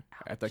America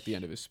at like the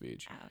end of his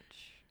speech.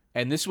 Ouch.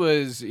 And this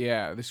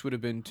would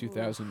have been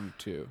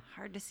 2002.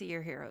 Hard to see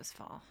your heroes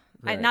fall.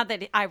 Right. Not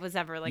that I was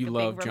ever like You a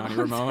love big Johnny Ramones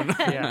Ramone.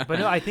 fan. Yeah, but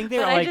no, I think they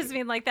But were I like just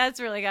mean like that's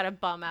really got to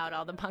bum out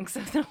all the punks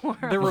of the world.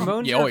 the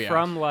Ramones Yeah, oh, are yeah.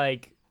 from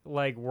like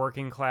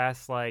working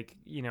class, like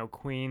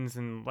Queens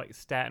and like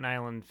Staten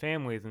Island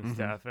families and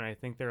stuff, and I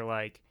think they're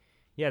like,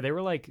 they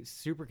were like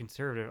super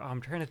conservative. Oh, I'm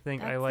trying to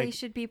think. They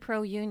should be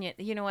pro-union.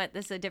 You know what?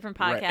 This is a different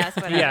Right.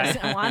 podcast, but Yeah.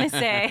 I want to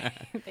say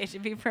they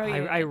should be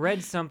pro-union. I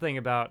read something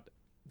about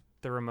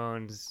the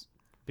Ramones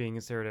being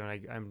conservative,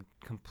 and I'm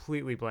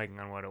completely blanking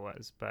on what it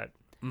was, but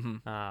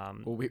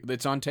Well,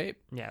 it's on tape.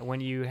 yeah,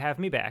 when you have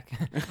me back,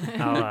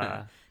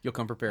 You'll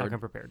come prepared. I'll come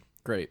prepared.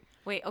 Great.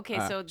 Wait, okay,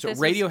 so so this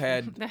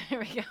Radiohead- there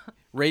we go.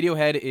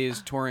 Radiohead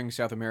is touring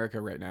South America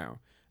right now,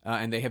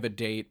 and they have a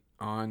date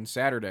on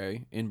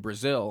Saturday in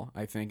Brazil,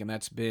 I think, and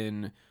that's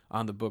been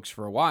on the books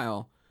for a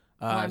while.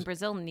 And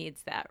Brazil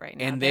needs that right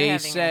now. And They're they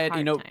having a said,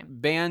 hard time.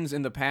 bands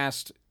in the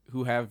past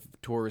who have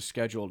tours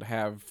scheduled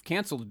have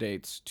canceled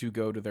dates to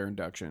go to their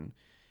induction.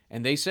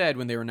 And they said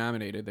when they were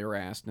nominated, they were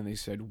asked, and they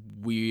said,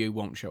 we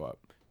won't show up.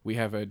 We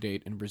have a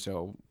date in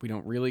Brazil. We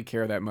don't really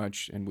care that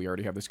much, and we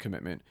already have this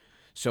commitment.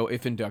 So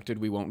if inducted,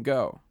 we won't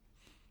go.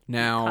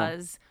 Now,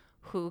 Because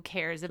who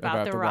cares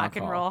about the Rock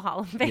and Roll Hall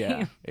of Fame?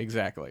 Yeah,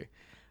 exactly.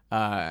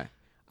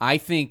 I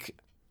think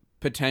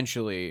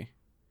potentially...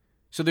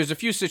 So there's a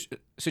few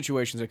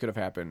situations that could have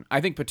happened.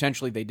 I think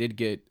potentially they did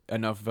get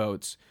enough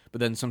votes, but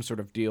then some sort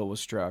of deal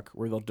was struck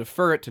where they'll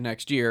defer it to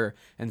next year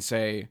and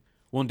say,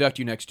 we'll induct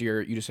you next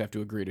year. You just have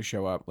to agree to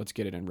show up. Let's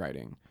get it in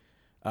writing.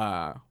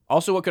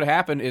 Also, what could have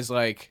happened is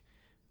like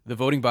the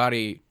voting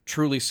body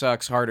truly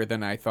sucks harder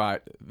than I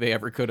thought they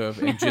ever could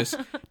have and just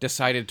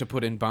decided to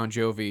put in Bon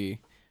Jovi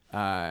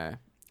and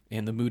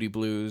the Moody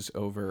Blues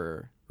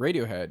over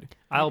Radiohead.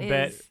 I'll It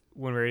bet is-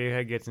 when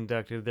Radiohead gets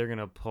inducted, they're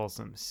gonna pull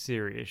some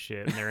serious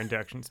shit in their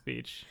induction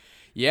speech.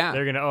 Yeah.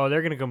 They're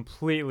gonna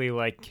completely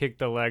like kick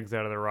the legs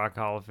out of the Rock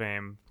Hall of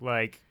Fame.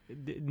 Like,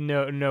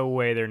 no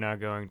way they're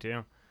not going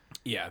to.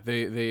 Yeah,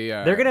 they're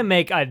They're gonna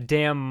make a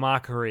damn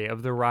mockery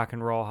of the Rock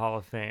and Roll Hall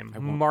of Fame.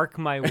 Mark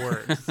my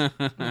words.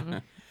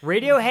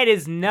 Radiohead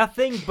is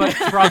nothing but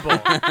trouble.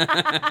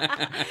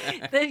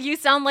 You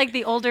sound like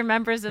the older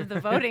members of the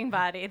voting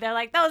body. They're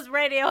like, those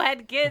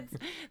Radiohead kids,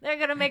 they're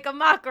going to make a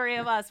mockery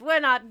of us. We're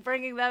not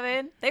bringing them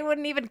in. They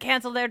wouldn't even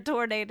cancel their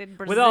tour date in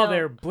Brazil. With all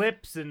their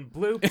blips and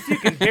bloops, you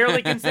can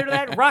barely consider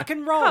that rock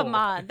and roll. Come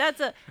on.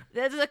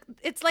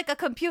 It's like a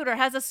computer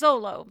has a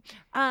solo.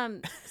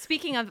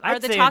 Speaking of, are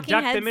I'd the say Talking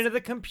induct Heads... them into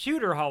the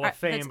Computer Hall of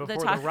Fame the before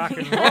the Talking- Rock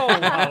and Roll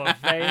Hall of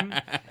Fame.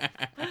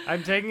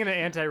 I'm taking an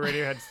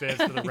anti-Radiohead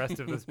stance for the rest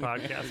of this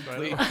podcast, by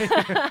the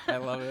way. I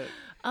love it.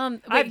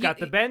 Wait, I've got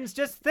the bends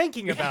just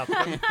thinking about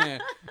them.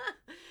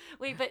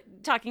 Wait, but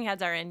Talking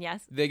Heads are in,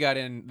 yes? They got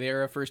in.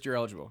 They're first year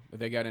eligible.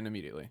 They got in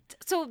immediately.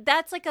 So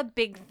that's like a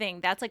big thing.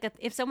 That's like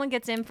if someone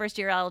gets in first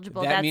year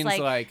eligible, That that's means,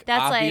 like,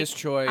 that's obvious like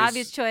choice.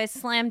 obvious choice,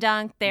 slam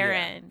dunk, they're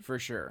Yeah, in. for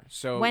sure.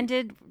 So When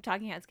did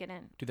Talking Heads get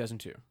in?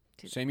 2002,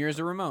 same year as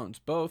the Ramones,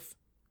 both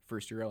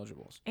first year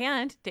eligibles.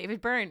 And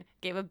David Byrne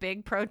gave a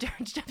big pro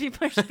George W.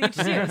 Bush speech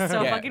too. It's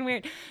so Yeah. fucking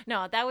weird.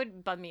 No, that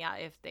would bum me out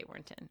if they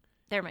weren't in.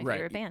 They're my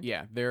favorite band.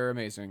 Yeah, they're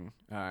amazing.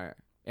 And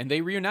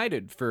they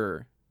reunited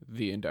for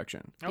the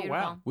induction. Oh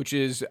wow. Which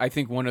is, I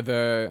think, one of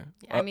the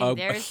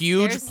a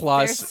huge there's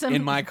plus some,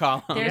 in my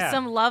column. There's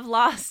some love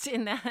lost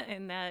in that.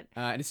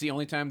 And it's the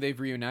only time they've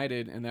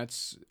reunited, and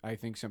that's, I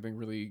think, something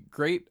really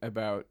great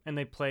about. And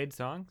they played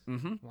songs?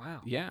 Mm-hmm.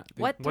 Wow. Yeah.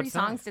 What three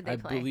songs did they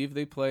play? I believe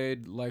they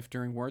played Life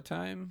During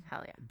Wartime.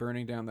 Hell yeah.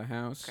 Burning Down the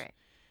House. Great.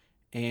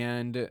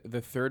 And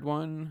the third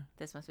one.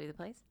 This Must Be the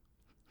Place?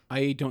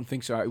 I don't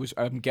think so.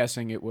 I'm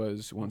guessing it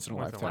was Once in a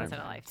Lifetime. Once in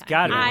a Lifetime. It's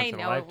gotta be I Once in a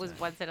know Lifetime. it was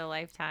Once in a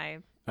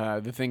Lifetime.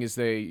 The thing is,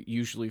 they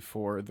usually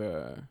for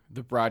the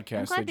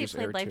broadcast. I'm glad they they just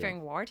played air Life two.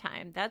 During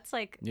Wartime. That's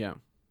like, Yeah.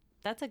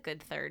 that's a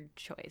good third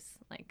choice.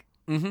 Like,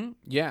 Mm-hmm.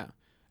 Yeah.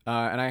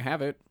 And I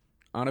have it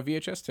on a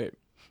VHS tape.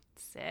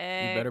 sick.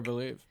 You better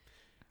believe.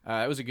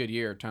 It was a good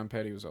year. Tom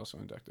Petty was also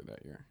inducted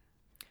that year.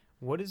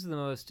 What is the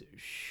most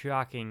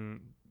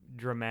shocking,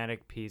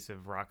 dramatic piece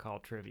of Rock Hall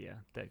trivia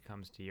that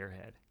comes to your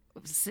head?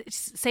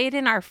 Say it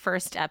in our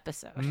first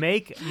episode.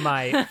 Make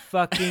my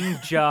fucking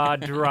jaw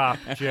drop,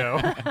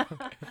 Joe.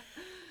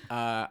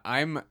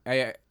 I'm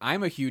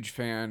a huge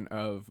fan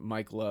of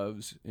Mike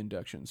Love's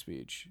induction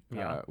speech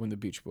Yeah. when the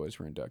Beach Boys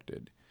were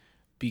inducted,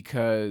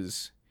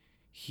 because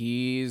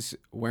he's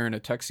wearing a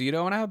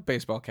tuxedo and a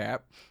baseball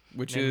cap,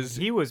 which And is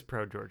he was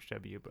pro George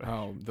W. Bush.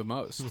 the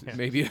most.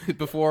 Maybe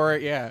before,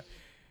 yeah.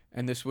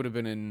 And this would have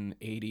been in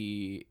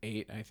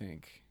 '88, I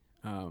think.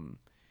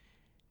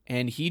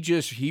 And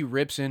he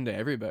rips into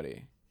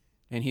everybody.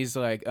 And he's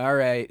like, all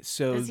right,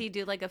 so... Does he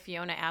do like a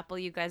Fiona Apple?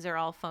 You guys are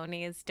all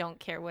phonies. Don't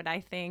care what I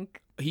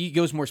think. He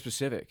goes more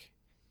specific.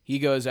 He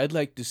goes, I'd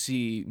like to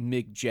see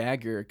Mick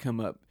Jagger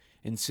come up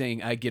and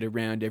saying, I get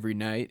around every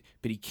night,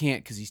 but he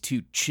can't because he's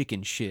too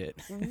chicken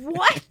shit.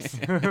 What?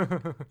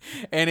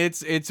 And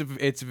it's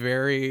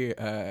very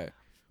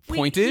pointed.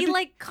 Wait, he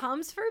like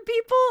comes for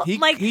people?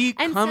 He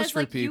and comes says, for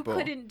like, people. You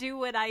couldn't do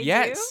what I do?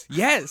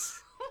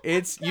 Yes.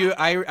 It's you.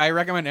 I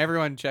recommend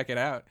everyone check it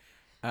out.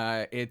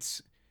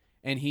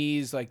 And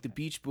he's like, the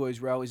Beach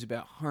Boys were always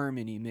about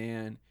harmony,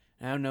 man.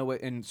 I don't know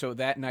what. And so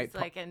that night, It's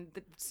like, and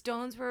the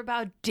Stones were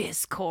about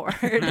discord.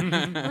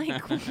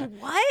 Like,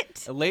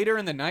 what? later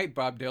in the night,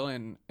 Bob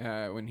Dylan,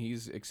 when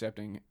he's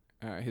accepting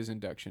his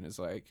induction, is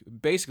like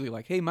basically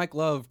like, "Hey, Mike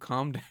Love,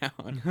 calm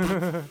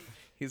down."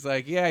 He's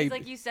like, "Yeah." He's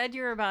like, you said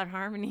you were about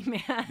harmony,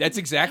 man. That's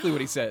exactly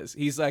what he says.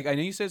 He's like, "I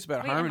know you said it's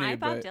about Wait, harmony, am I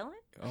Bob but Dylan?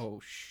 oh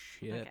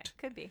shit." Okay,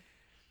 could be.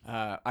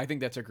 I think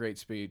that's a great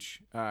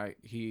speech.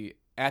 He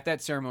at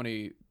that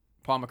ceremony,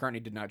 Paul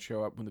McCartney did not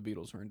show up when the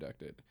Beatles were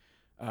inducted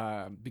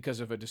because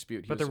of a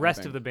dispute. But the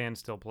rest of the band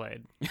still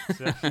played.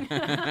 So.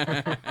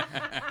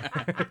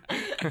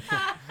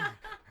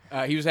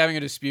 He was having a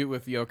dispute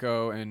with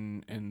Yoko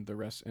and the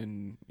rest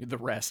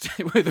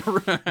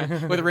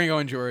with Ringo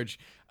and George.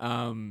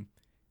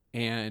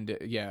 And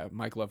yeah,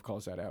 Mike Love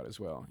calls that out as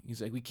well.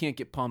 He's like, we can't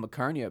get Paul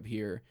McCartney up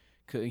here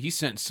because he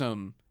sent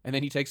some, and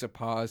then he takes a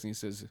pause and he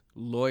says,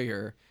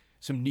 lawyer.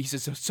 He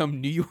says some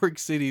New York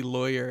City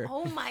lawyer.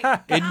 Oh my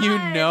God. And you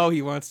know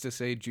he wants to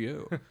say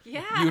Jew.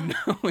 Yeah. You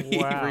know he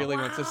Wow. really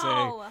wants to say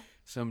Wow.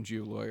 some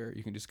Jew lawyer.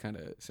 You can just kind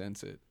of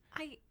sense it.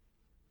 I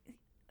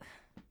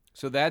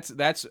So that's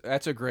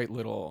a great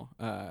little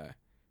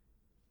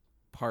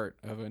part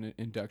of an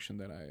induction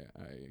that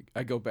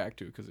I go back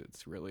to because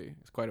it's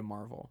quite a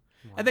marvel.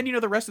 Wow. And then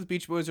the rest of the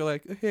Beach Boys are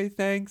like, hey,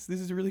 thanks,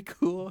 this is really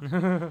cool.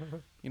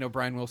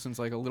 Brian Wilson's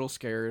like a little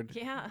scared,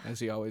 Yeah.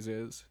 as he always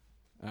is.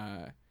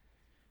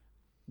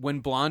 When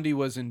Blondie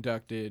was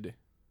inducted,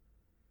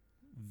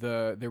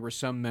 there were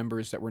some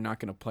members that were not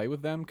going to play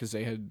with them because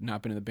they had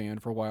not been in the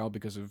band for a while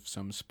because of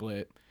some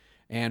split.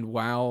 And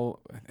while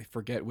I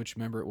forget which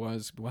member it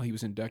was, while he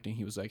was inducting,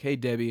 he was like, "Hey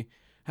Debbie,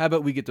 how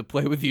about we get to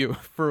play with you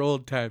for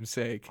old time's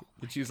sake?"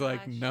 And she's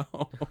like, "No,"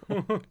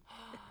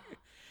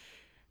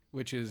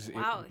 which is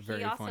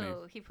very funny.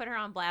 He put her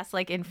on blast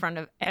like in front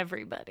of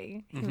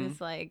everybody. He Mm-hmm.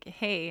 was like,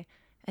 "Hey,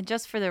 and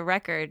just for the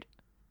record,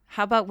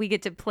 how about we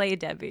get to play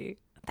Debbie?"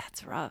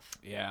 That's rough.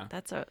 Yeah,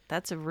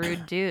 That's a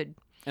rude dude.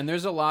 and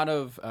there's a lot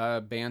of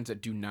bands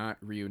that do not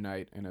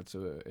reunite, and it's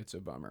a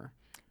bummer.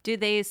 Do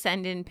they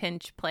send in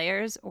pinch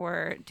players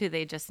or do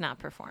they just not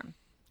perform?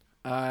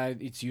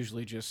 It's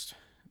usually just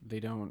they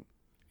don't.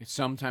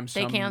 Sometimes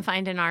They can't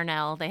find an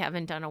Arnell. They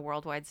haven't done a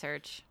worldwide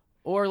search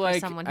or for like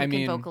someone who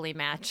can vocally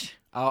match.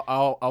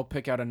 I'll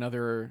pick out a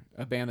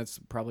band that's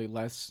probably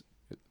less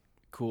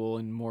cool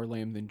and more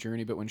lame than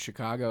Journey. But when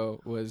Chicago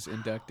was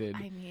inducted,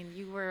 I mean,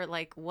 you were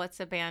like, "What's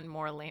a band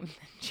more lame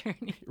than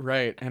Journey?"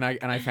 right? And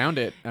I found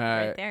it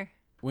Right there.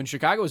 when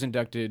Chicago was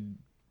inducted.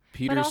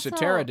 Peter also-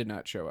 Cetera did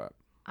not show up.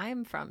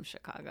 I'm from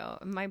Chicago.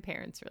 My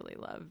parents really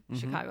love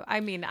Chicago. I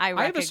mean, I I have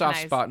recognize a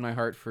soft spot in my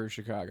heart for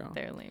Chicago.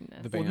 their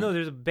lameness. The Well, band. no,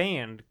 there's a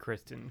band,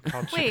 Kristen,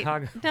 called Wait,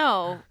 Chicago.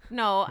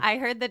 no. I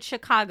heard that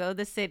Chicago,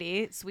 the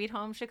city, Sweet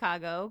Home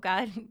Chicago,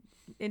 got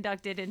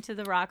inducted into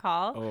the Rock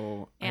Hall.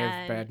 Oh, I have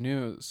And- bad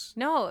news.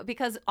 No,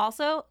 because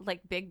also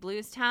like big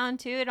blues town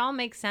too. It all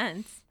makes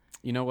sense.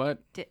 You know what?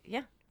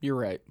 Yeah, You're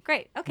right.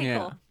 great. Okay, yeah,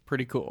 cool.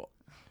 pretty cool.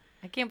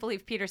 I can't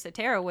believe Peter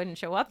Cetera wouldn't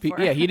show up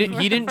for Yeah, he didn't.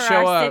 He didn't for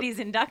show our up. city's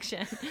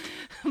induction,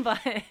 but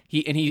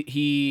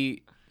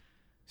He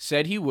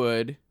said he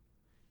would.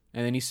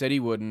 and then he said he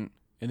wouldn't,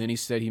 and then he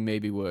said he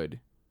maybe would,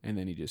 and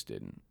then he just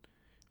didn't.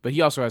 But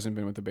he also hasn't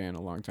been with the band in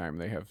a long time.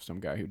 They have some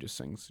guy who just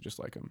sings just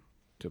like him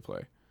to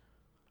play.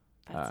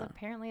 That's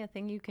apparently a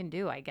thing you can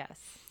do, I guess.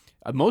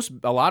 A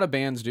lot of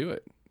bands do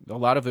it. A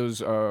lot of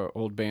those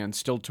old bands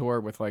still tour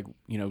with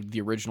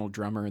the original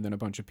drummer and then a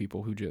bunch of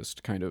people who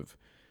just kind of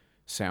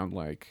sound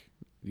like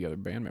the other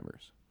band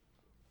members.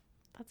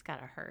 That's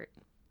gotta hurt.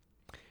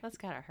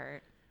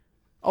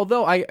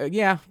 Although I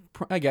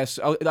guess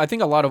I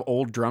think a lot of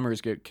old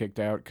drummers get kicked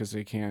out because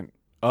they can't.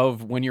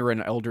 When you're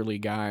an elderly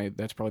guy,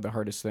 that's probably the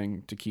hardest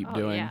thing to keep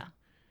doing. Yeah.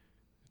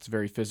 It's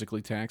very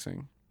physically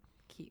taxing.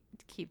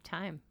 Keep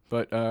time.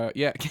 But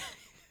yeah,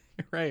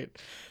 right.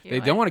 They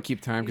don't want to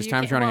keep time because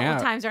time's running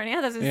out. Time's running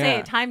out. I was going to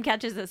say, time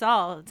catches us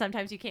all.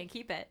 Sometimes you can't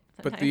keep it.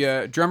 But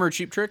the drummer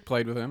Cheap Trick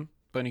played with him,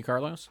 Benny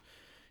Carlos.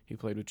 He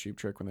played with Cheap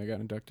Trick when they got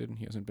inducted, and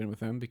he hasn't been with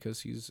them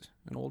because he's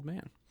an old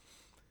man.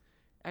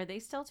 Are they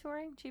still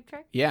touring, Cheap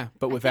Trick? Yeah,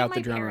 but without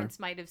the drummer. My parents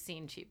might have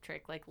seen Cheap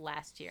Trick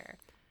last year.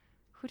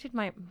 Who did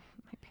my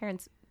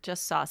parents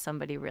just saw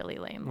somebody really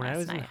lame when last I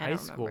was night. in high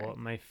school,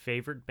 my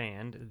favorite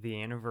band,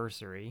 The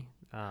Anniversary,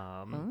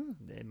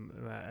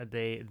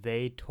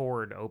 they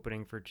toured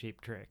opening for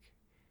Cheap Trick,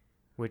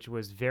 which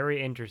was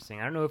very interesting.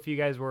 I don't know if you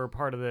guys were a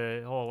part of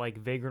the whole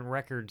Vagrant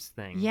Records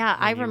thing. Yeah,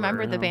 I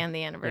remember the band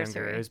The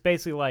Anniversary. Younger. It was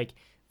basically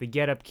the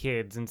Get Up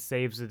Kids and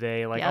Saves the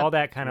Day, all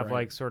that kind of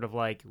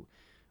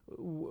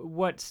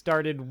what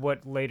started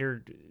what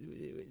later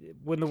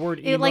when the word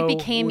emo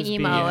became was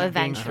emo being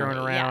eventually thrown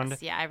around.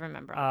 Yes, yeah, I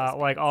remember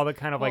all the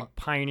kind of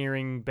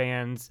pioneering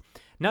bands,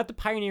 not the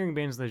pioneering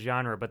bands of the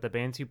genre, but the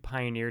bands who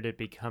pioneered it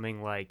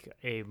becoming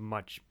a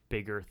much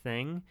bigger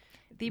thing,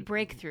 the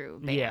breakthrough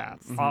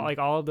bands. Yeah,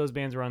 all of those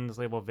bands were on this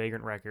label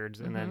Vagrant Records,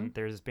 and then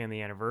there's this band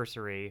The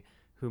Anniversary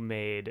who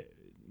made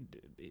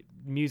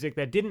music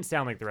that didn't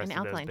sound like the rest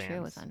of those bands. Alkaline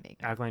Trio was on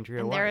Vagrant. Alkaline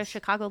Trio and they're a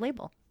Chicago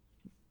label.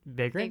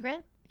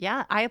 Vagrant?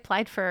 Yeah, I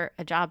applied for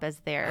a job as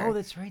their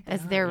that's right.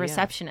 as their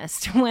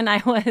receptionist when I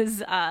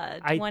was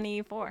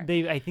 24.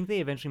 I think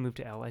they eventually moved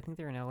to LA. I think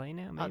they're in LA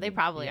now. Maybe? Oh, they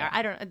probably are.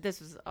 I don't. This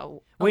was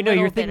wait. No,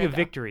 you're thinking of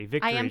Victory.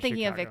 I am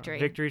thinking Chicago. of Victory.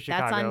 Victory,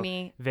 Chicago. That's on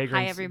me.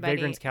 Vagrant's, Hi, everybody.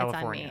 Vagrant's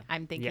California. It's on me.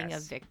 I'm thinking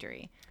of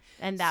Victory,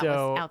 and that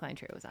was Alkaline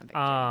Trio was on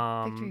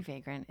Victory. Victory,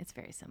 Vagrant. It's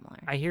very similar.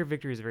 I hear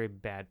Victory is a very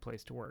bad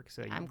place to work,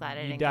 so I'm glad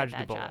I didn't dodged get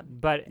that the bullet. job.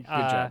 But good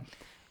job.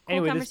 Cool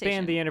anyway, this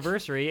band, The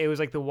Anniversary, it was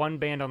the one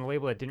band on the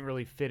label that didn't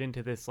really fit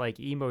into this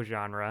emo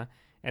genre.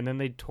 And then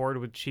they toured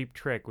with Cheap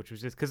Trick, which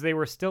was just because they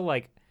were still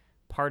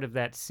part of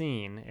that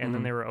scene, and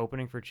then they were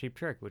opening for Cheap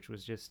Trick, which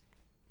was just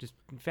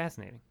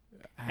fascinating.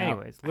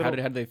 Anyways, how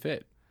did they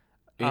fit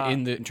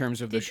in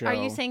terms of the show? Are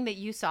you saying that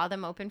you saw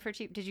them open for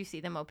Cheap? Did you see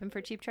them open for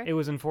Cheap Trick? It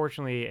was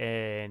unfortunately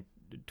a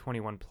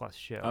 21+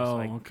 show, so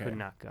I could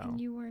not go. And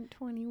you weren't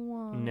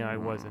 21. No, I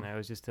wasn't. I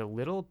was just a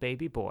little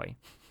baby boy.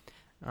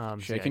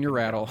 Shaking your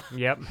rattle.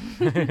 Yep.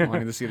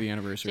 Wanting to see The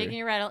Anniversary. Shaking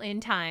your rattle in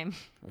time.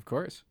 Of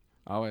course.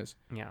 Always.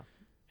 Yeah.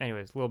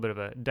 Anyways, a little bit of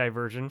a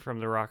diversion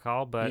from the Rock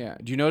Hall, but yeah.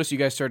 Do you notice you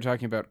guys started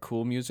talking about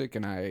cool music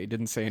and I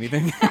didn't say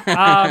anything?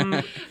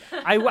 I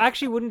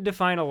actually wouldn't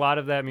define a lot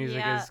of that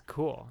music as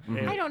cool.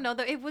 Mm-hmm. I don't know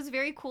though. It was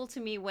very cool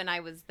to me when I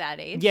was that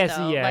age. Yes,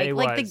 though. yeah, it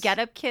was. The Get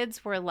Up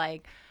Kids were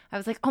I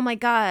was like, oh my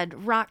God,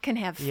 rock can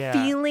have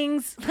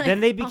feelings.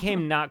 Then they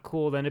became not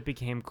cool. Then it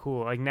became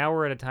cool. Now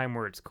we're at a time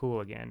where it's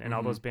cool again, and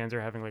all those bands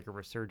are having a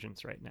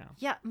resurgence right now.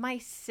 Yeah, my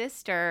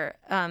sister,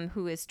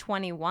 who is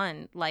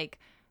 21,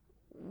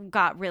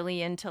 got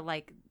really into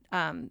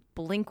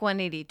Blink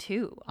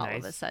 182 all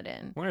of a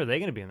sudden. When are they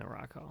going to be in the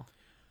Rock Hall?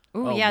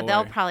 Ooh, yeah, boy.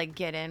 They'll probably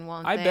get in,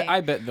 won't they? I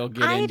bet they'll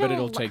get in, but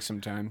it'll take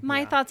some time.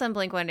 My thoughts on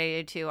Blink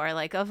 182 are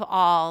of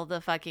all the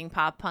fucking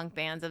pop punk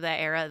bands of that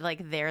era,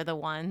 they're the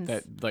ones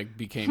that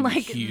became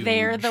huge.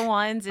 They're the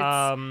ones.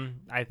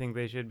 I think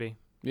they should be.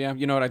 Yeah,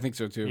 you know what? I think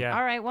so too. Yeah.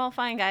 All right, well,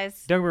 fine,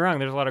 guys. Don't get me wrong.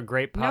 There's a lot of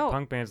great pop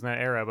punk bands in that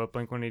era, but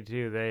Blink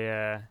 182,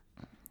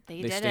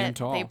 They did stand it.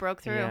 tall. They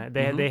broke through. Yeah,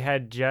 they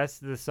had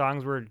just the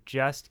songs were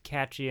just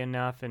catchy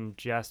enough and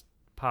just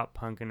pop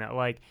punk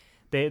enough.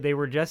 They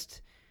were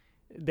just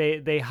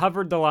they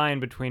hovered the line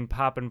between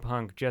pop and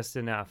punk just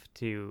enough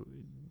to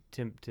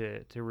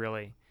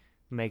really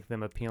make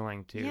them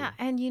appealing to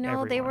and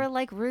everyone. They were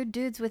rude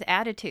dudes with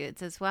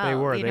attitudes as well. They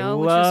were. They which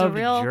was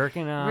a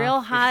jerking off.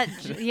 real hot.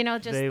 Just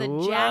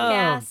the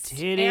jackass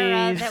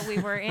era that we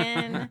were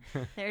in.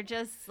 They're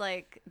just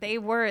they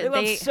were. They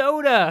love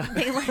soda.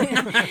 They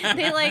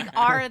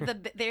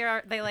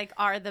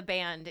are the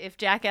band. If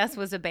Jackass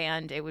was a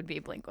band, it would be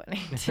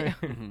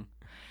Blink-182.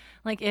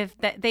 If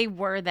they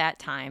were that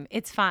time,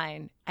 it's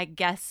fine. I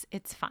guess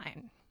it's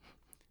fine.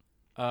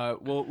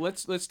 Well,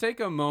 let's take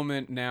a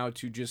moment now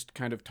to just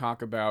kind of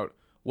talk about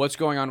what's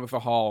going on with the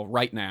Hall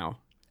right now.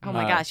 Oh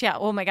my gosh, yeah.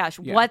 Oh my gosh.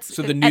 Yeah. What's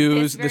so the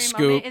news, the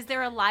scoop? Moment, is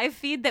there a live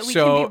feed that we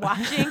can be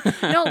watching?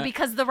 No,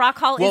 because the Rock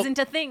Hall isn't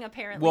a thing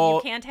apparently.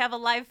 You can't have a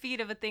live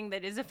feed of a thing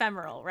that is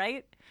ephemeral,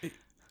 right?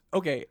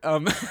 Okay.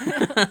 Am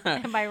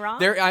I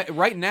wrong?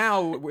 Right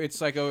now,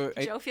 it's like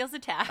Joe feels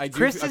attacked. I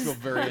feel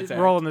very attacked.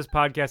 role in this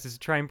podcast is to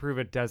try and prove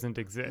it doesn't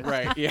exist.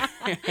 Right. Yeah.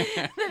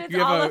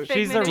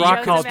 She's a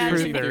rock called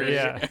truther.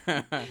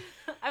 Yeah.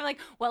 I'm like,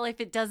 well,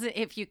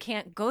 if you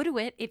can't go to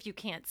it, if you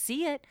can't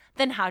see it,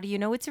 then how do you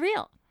know it's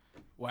real?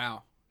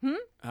 Wow.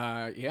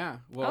 Yeah.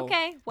 Well.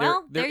 Okay.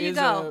 Well, there you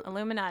go.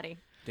 Illuminati.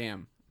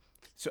 Damn.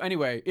 So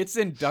anyway, it's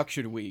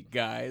induction week,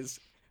 guys.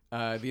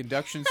 The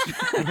induction.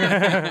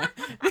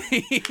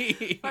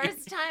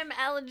 First time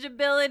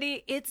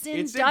eligibility. It's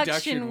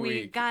induction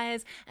week,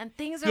 guys, and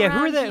things around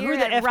who are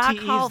the at FTEs Rock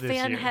Hall this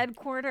fan year?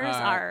 headquarters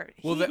are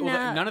heating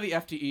up. None of the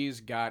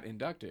FTEs got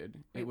inducted.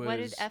 Wait, what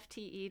did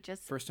FTE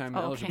just? First time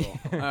okay. eligible.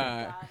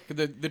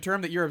 The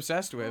term that you're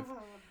obsessed with.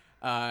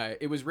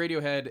 It was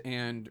Radiohead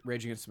and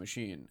Rage Against the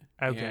Machine,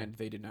 and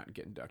they did not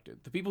get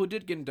inducted. The people who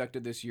did get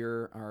inducted this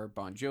year are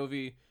Bon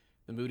Jovi,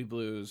 the Moody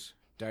Blues,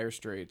 Dire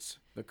Straits,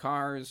 The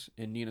Cars,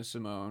 and Nina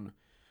Simone,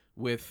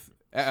 with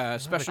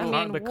special.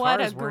 The what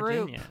Cars a weren't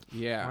group! in yet.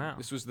 Yeah, Wow.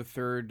 This was the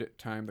third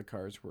time The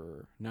Cars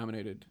were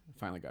nominated.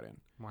 Finally got in.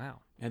 Wow.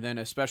 And then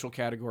a special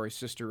category,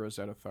 Sister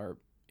Rosetta Tharpe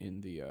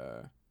in the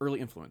early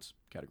influence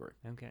category.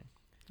 Okay.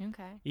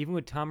 Okay. Even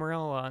with Tom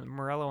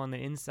Morello on the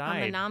inside,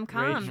 On the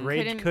nom-com,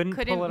 Rage couldn't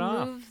pull it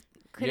off.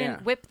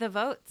 Couldn't whip the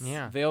votes.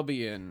 Yeah. They'll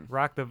be in.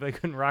 They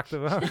couldn't rock the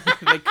vote.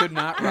 They could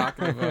not rock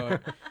the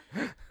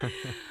vote.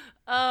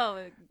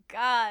 Oh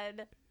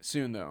God.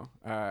 Soon though,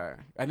 I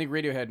think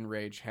Radiohead and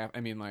Rage have.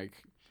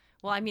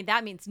 Well,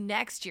 that means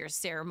next year's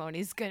ceremony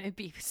is going to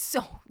be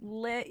so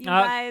lit, you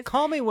guys.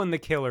 Call me when the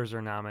Killers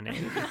are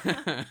nominated.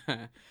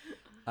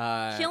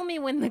 Kill me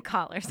when the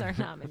Callers are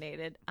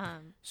nominated.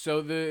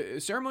 So the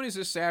ceremony is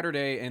this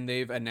Saturday, and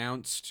they've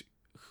announced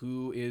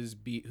who is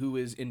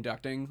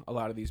inducting a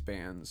lot of these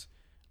bands,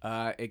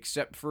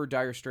 except for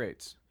Dire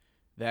Straits.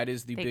 That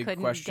is the big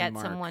question mark. They couldn't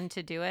get someone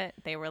to do it.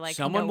 They were like,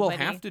 someone nobody.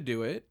 will have to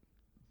do it,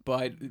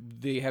 but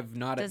they have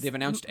not. They've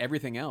announced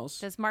everything else.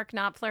 Does Mark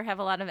Knopfler have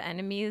a lot of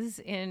enemies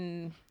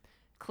in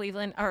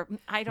Cleveland? Or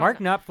I don't. Mark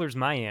know. Knopfler's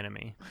my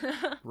enemy.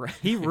 Right.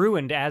 He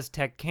ruined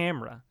Aztec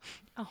Camera.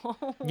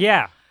 Oh.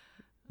 Yeah.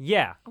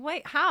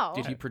 Wait, how?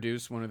 Did he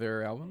produce one of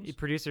their albums? He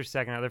produced their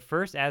second album. Their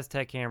first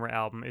Aztec Camera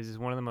album is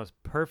one of the most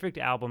perfect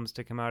albums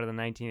to come out of the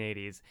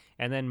 1980s.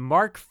 And then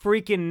Mark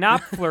freaking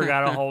Knopfler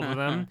got a hold of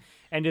them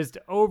and just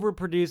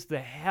overproduced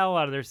the hell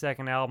out of their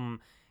second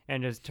album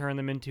and just turned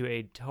them into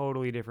a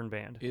totally different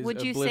band. Is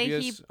Would you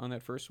Oblivious say on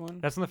that first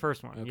one? That's on the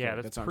first one. Okay, Yeah,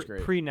 that's that sounds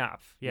great.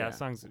 Pre-Knopf. Yeah, Yeah. that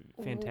song's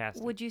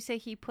fantastic. Would you say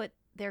he put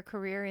their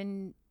career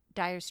in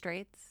dire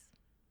straits?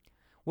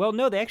 Well,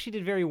 no, they actually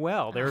did very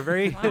well. They were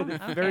very,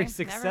 very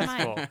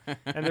successful,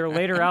 and their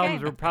later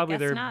albums were probably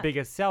their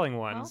biggest selling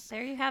ones. Well,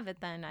 there you have it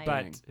then.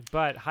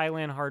 But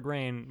Highland Hard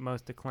Rain,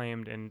 most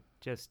acclaimed, and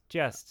just,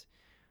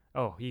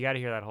 oh, you got to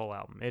hear that whole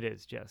album. It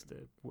is just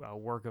a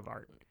work of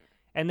art.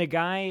 And the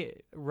guy,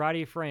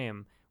 Roddy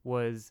Frame,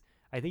 I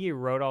think he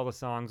wrote all the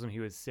songs when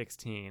he was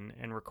 16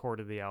 and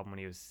recorded the album when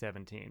he was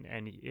 17,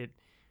 and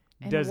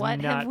what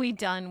have we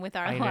done with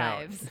our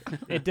lives?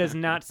 It does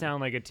not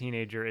sound like a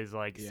teenager is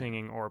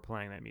singing or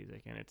playing that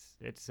music, and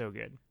it's so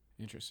good.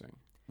 Interesting.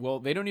 Well,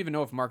 they don't even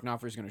know if Mark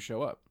Knopfler is going to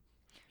show up.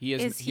 He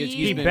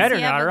better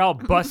not, or I'll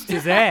bust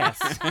his ass.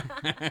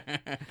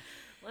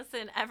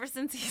 Listen, ever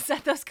since he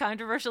said those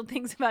controversial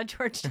things about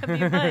George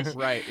W. Bush.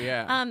 Right,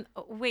 yeah.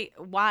 Wait,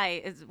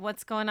 why?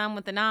 What's going on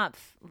with the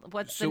Knopf?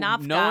 What's the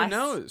Knopf No goss? one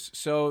knows.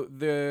 So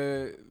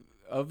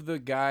of the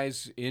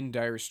guys in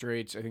Dire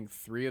Straits, I think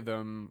 3 of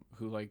them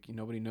who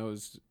nobody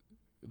knows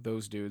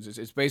those dudes.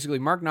 It's basically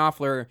Mark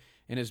Knopfler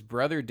and his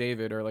brother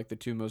David are the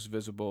 2 most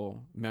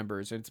visible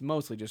members. And it's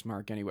mostly just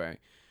Mark anyway.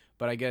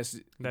 But I guess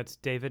that's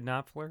David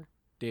Knopfler.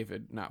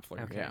 David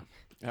Knopfler. Okay.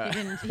 Yeah.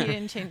 He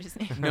didn't change his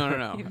name.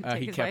 No. He didn't take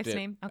he his kept wife's it.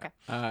 name.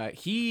 Okay.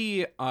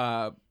 He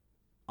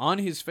on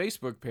his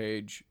Facebook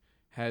page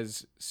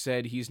has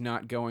said he's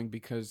not going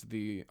because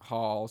the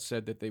hall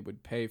said that they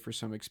would pay for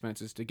some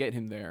expenses to get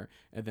him there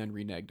and then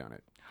reneged on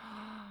it.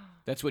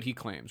 That's what he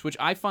claims, which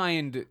I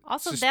find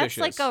also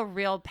suspicious. That's a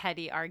real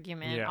petty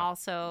argument. Yeah.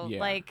 Also,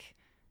 Yeah.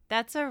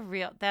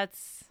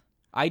 that's.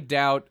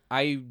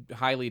 I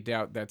highly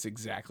doubt that's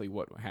exactly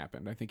what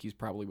happened. I think he's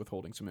probably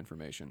withholding some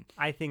information.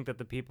 I think that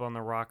the people on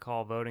the Rock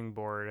Hall voting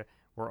board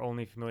were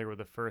only familiar with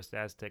the first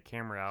Aztec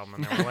Camera album,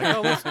 and they were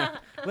like, "Oh,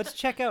 let's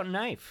check out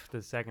Knife,"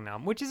 the second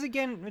album, which is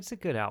it's a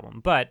good album,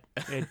 but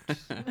it.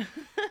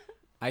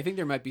 I think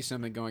there might be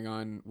something going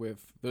on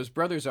with those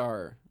brothers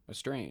are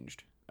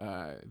estranged.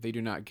 They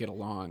do not get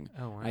along.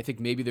 Oh, wow. I think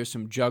maybe there's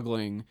some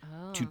juggling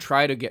to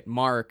try to get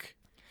Mark.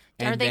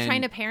 Are they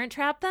trying to parent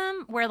trap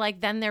them? Where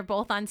then they're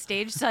both on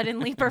stage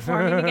suddenly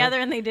performing together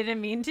and they didn't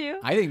mean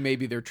to? I think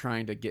maybe they're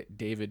trying to get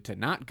David to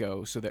not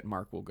go so that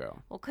Mark will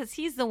go. Well, because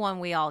he's the one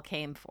we all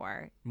came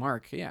for.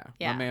 Mark, yeah.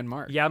 My man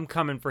Mark. Yeah, I'm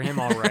coming for him,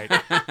 all right.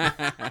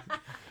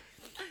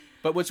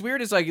 But what's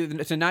weird is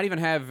to not even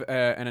have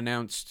an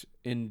announced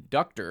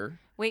inductor.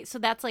 Wait, so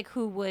that's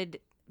who would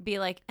be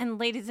and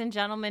ladies and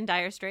gentlemen,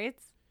 Dire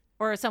Straits?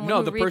 Or someone No,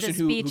 who the reads person a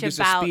who speech gives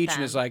a about speech them.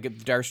 and is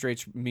like, Dire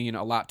Straits mean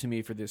a lot to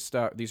me for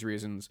these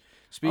reasons.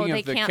 Speaking they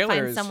of the can't Killers,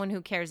 find someone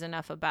who cares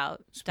enough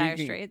about Dire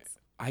Straits.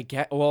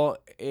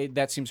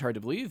 That seems hard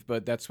to believe,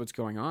 but that's what's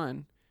going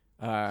on.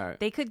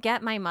 They could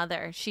get my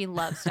mother. She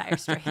loves Dire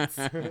Straits.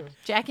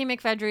 Jackie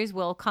McFedries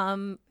will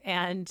come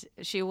and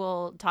she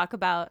will talk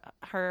about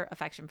her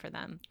affection for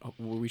them. Oh,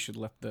 well, we should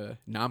let the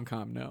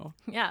Nomcom know.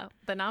 Yeah,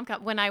 the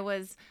Nomcom. When I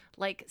was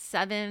like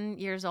 7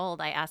 years old,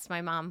 I asked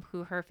my mom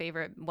what her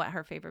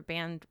favorite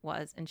band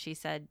was, and she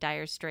said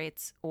Dire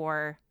Straits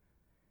or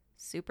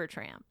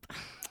Supertramp.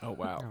 Oh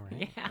wow!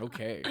 Yeah.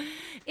 Okay.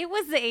 It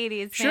was the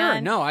 80s. Sure.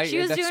 Man. No, she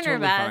was that's doing totally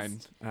her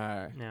best.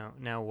 fine.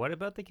 Now, what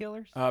about the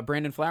Killers?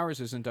 Brandon Flowers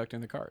is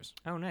inducting the Cars.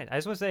 Oh, nice. I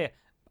just want to say,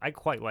 I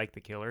quite like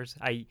the Killers.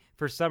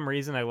 For some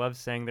reason, I love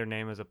saying their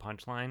name as a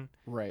punchline.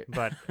 Right.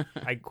 But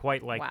I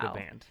quite like the Wow.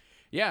 band.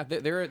 Yeah,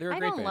 they're a great I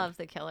band. don't love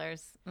the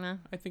Killers. Nah.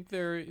 I think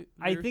they're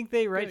I think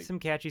they write good. some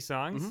catchy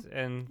songs,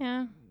 and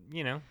Yeah.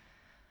 you know,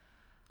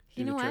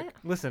 You the know trick. what?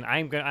 listen, I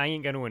ain't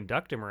gonna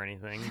induct him or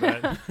anything,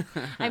 but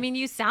I mean,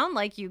 you sound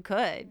like you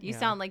could. You Yeah.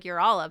 sound like you're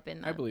all up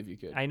in the. I believe you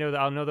could.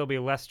 I'll know there'll be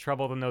less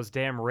trouble than those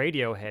damn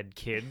Radiohead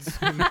kids.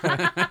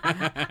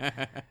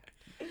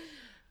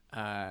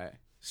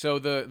 So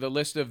the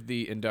list of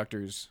the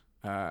inductors.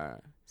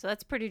 So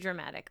that's pretty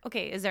dramatic.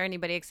 Okay, is there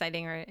anybody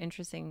exciting or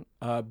interesting?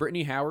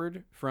 Brittany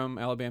Howard from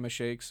Alabama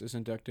Shakes is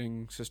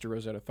inducting Sister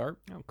Rosetta Tharpe,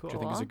 Oh, cool. which I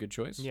think is a Cool. good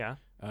choice. Yeah.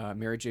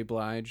 Mary J.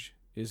 Blige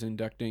is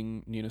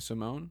inducting Nina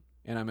Simone,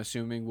 and I'm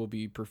assuming will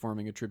be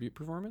performing a tribute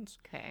performance.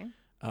 Okay.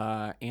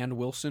 Ann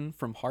Wilson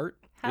from Heart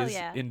Hell is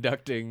yeah.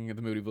 inducting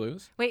the Moody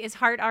Blues. Wait, is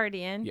Heart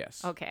already in?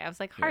 Yes. Okay, I was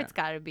like, Yeah. Heart's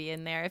got to be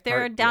in there. If they're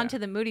Heart- down yeah. to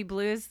the Moody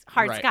Blues,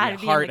 Heart's Right, got to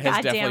yeah, be Heart in the has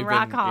goddamn definitely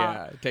Rock been, Hall.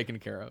 Yeah, taken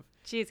care of.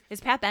 Jeez,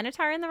 is Pat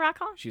Benatar in the Rock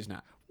Hall? She's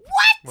not.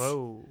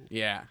 Whoa.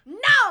 Yeah.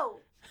 No.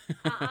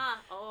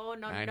 Oh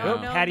no I no know.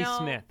 Oh, no Patty no.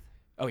 Smith.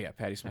 Oh yeah,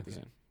 Patti Smith is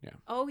in. Yeah.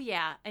 Oh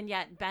yeah, and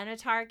yet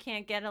Benatar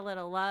can't get a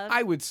little love.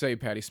 I would say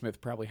Patti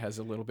Smith probably has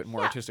a little bit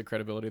more Yeah. artistic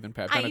credibility than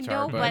Pat I Benatar.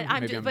 know, but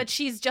maybe but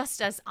she's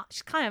just as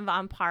she's kind of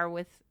on par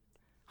with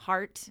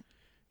Heart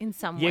in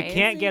some You ways.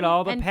 can't get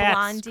all the And Pats,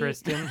 Blondie.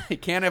 Kristen. you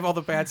can't have all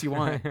the Pats you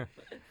want.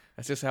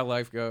 That's just how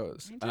life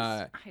goes.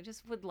 I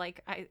just would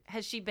like.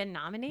 Has she been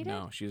nominated?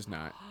 No, she's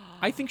not.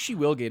 I think she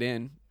will get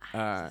in.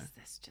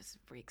 This just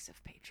reeks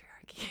of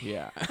patriarchy.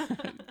 Yeah,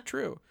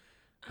 true.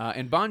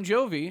 And Bon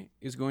Jovi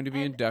is going to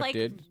be And,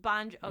 inducted. Like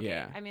Bon. Okay,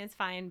 Yeah. I mean it's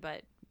fine,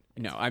 but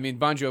No, I mean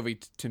Bon Jovi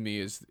to me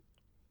is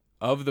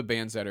of the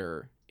bands that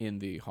are in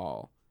the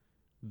hall.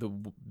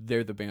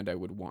 They're the band I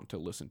would want to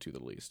listen to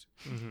the least.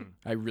 Mhm.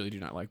 I really do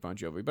not like Bon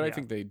Jovi, but I Yeah.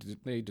 think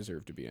they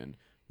deserve to be in.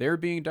 They're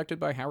being inducted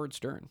by Howard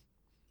Stern.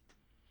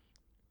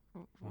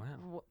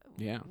 Wow.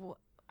 Yeah.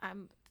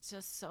 I'm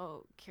just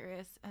so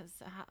curious as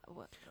to how.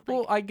 What, like,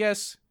 Well, I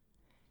guess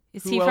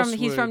is who he else from?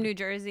 He's from would- New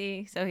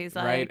Jersey, so he's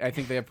like. right. I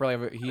think they probably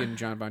have. He and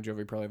John Bon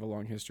Jovi probably have a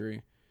long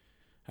history.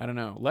 I don't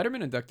know.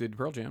 Letterman inducted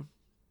Pearl Jam.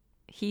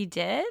 He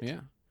did. Yeah.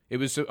 It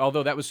was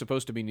although that was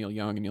supposed to be Neil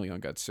Young, and Neil Young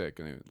got sick,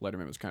 and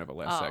Letterman was kind of a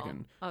last Oh,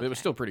 second. But it was okay.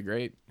 still pretty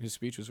great. His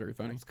speech was very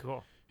funny. That's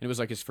cool. And it was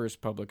like his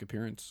first public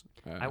appearance.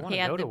 I want He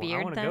to had go the to one. I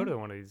beard want to go then? to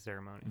one of these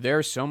ceremonies.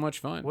 They're so much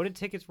fun. What did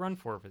tickets run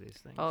for these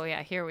things? Oh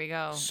yeah, here we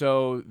go.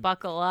 So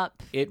Buckle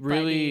up. it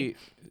really,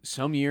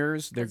 some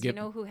years they're 'Cause you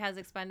giving. know who has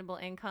expendable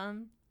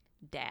income?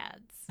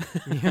 Dads.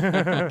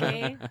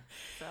 Okay.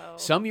 So.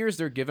 Some years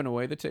they're giving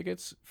away the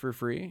tickets for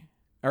free,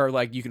 or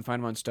like you can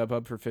find them on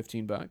StubHub for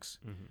 $15.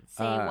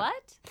 Say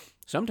what?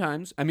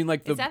 Sometimes, I mean,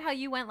 like the Is that how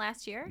you went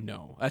last year?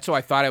 no, that's how I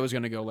thought I was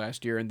going to go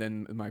last year, and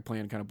then my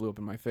plan kind of blew up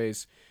in my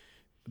face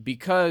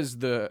because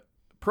the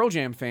Pearl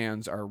Jam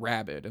fans are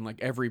rabid, and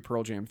like every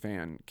Pearl Jam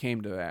fan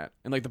came to that,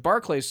 and like the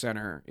Barclays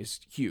Center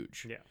is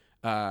huge.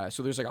 Yeah.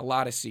 So there's like a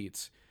lot of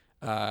seats,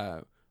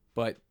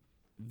 but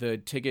the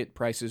ticket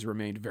prices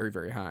remained very,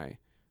 very high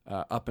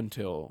up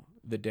until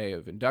the day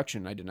of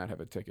induction. I did not have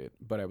a ticket,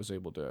 but I was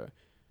able to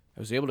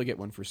get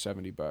one for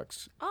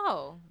 $70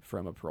 Oh,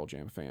 from a Pearl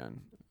Jam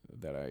fan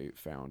that I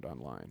found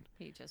online.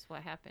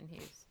 what happened?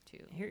 He's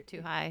Here-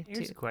 too high. Here's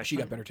a She question.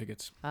 got better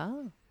tickets.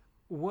 Oh.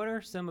 What are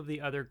some of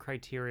the other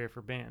criteria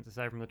for bands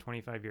aside from the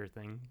 25-year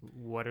thing?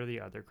 What are the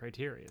other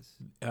criterias?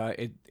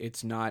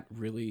 It's not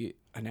really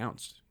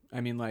announced. I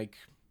mean, like,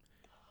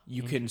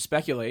 you can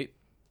speculate.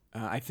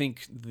 I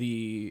think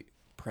the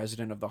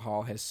president of the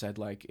hall has said,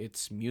 like,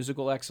 it's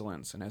musical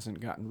excellence and hasn't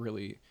gotten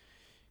really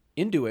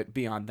into it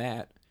beyond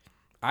that.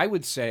 I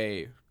would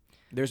say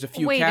there's a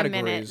few Wait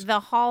categories. a minute. The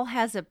hall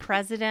has a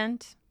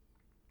president.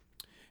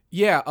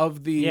 Yeah,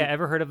 of the... Yeah,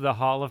 ever heard of the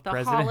Hall of The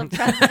Presidents?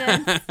 Hall of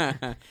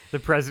Presidents. The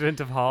President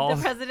of Halls?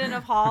 The president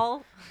of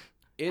Hall.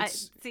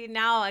 it's... See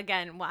now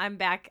again. I'm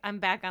back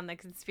on the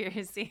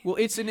conspiracy. Well,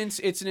 it's an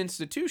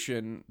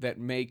institution that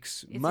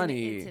makes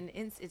money.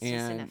 It's just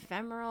an and-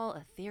 ephemeral,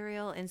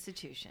 ethereal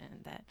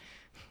institution that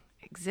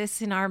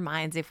exists in our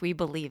minds if we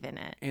believe in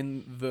it.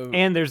 And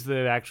And there's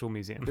the actual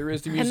museum. there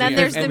is the And museum. then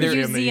there's the there-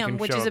 museum, can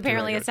which show is up to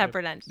apparently it, a okay.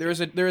 separate entity.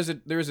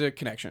 There is a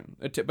connection,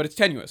 but it's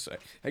tenuous.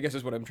 I guess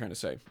is what I'm trying to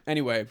say.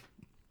 Anyway,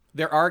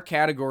 there are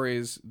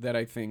categories that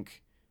I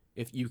think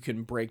if you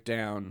can break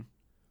down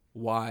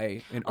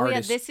why an Oh,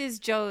 artist. yeah, this is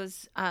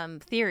Joe's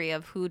theory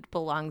of who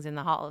belongs in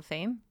the Hall of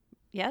Fame.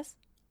 Yes?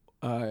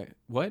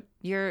 What?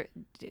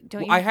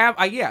 Don't you? I have.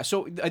 Yeah.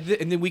 So,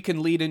 and then we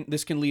can lead in.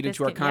 This can lead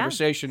into our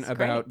conversation it's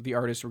about great. the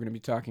artists we're going to be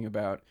talking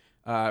about.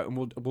 And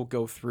we'll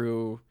go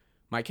through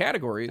my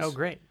categories. Oh,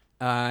 great.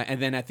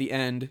 And then at the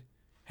end,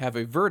 have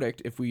a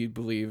verdict if we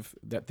believe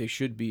that they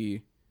should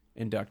be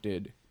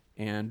inducted,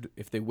 and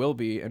if they will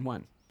be, and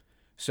when.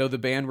 So the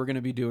band we're going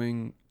to be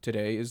doing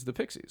today is the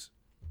Pixies.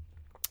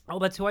 Oh,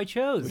 that's who I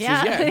chose. Which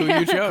Yeah. is, who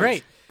you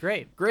chose.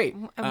 Great.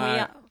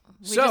 And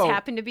we so- just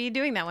happen to be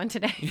doing that one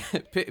today.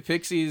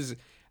 Pixies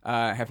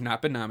have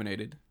not been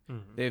nominated.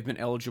 Mm-hmm. They've been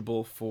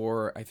eligible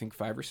for, I think,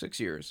 5 or 6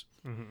 years.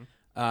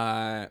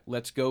 Mm-hmm.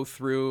 Let's go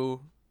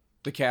through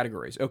the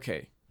categories.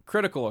 Okay.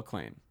 Critical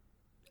acclaim.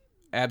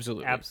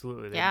 Absolutely.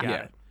 Absolutely. They Yeah. got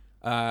Yeah. it.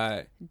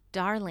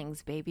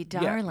 Darlings, baby, Yeah,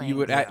 darlings. you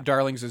would.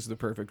 Darlings is the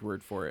perfect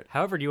word for it.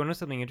 However, do you want to know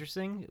something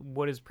interesting?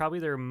 What is probably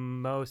their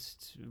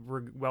most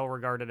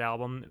well-regarded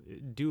album,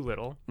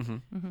 Doolittle,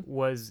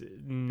 was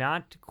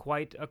not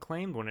quite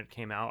acclaimed when it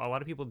came out. A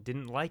lot of people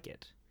didn't like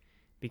it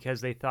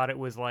because they thought it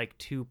was like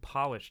too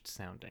polished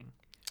sounding.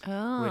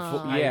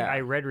 Oh. Which yeah. I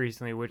read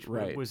recently, which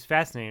Right. was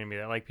fascinating to me.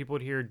 That like people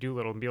would hear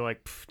Doolittle and be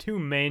like, too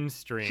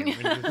mainstream.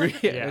 And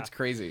just- Yeah, it's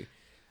crazy.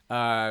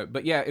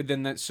 But yeah,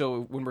 then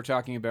so when we're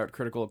talking about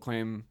critical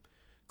acclaim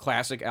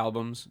classic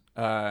albums,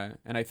 and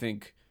I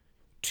think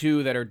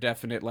 2 that are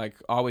definite, like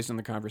always in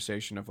the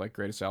conversation of like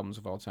greatest albums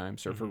of all time,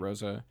 Surfer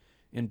Rosa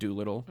and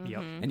Doolittle.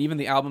 Yep. And even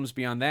the albums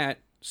beyond that,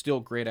 still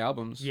great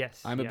albums.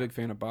 Yes, I'm a yeah. big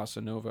fan of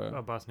Bossa Nova.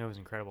 Oh, Bossa Nova is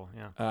incredible.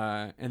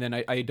 Yeah, And then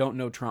I don't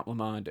know Trompe Le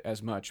Monde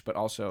as much, but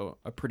also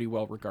a pretty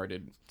well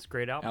regarded it's a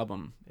great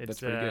album. That's It's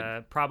pretty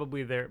good.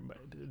 probably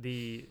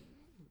the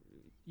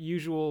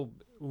usual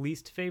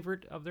least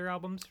favorite of their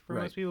albums for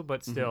Right. most people,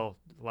 but still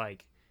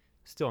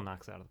still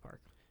knocks it out of the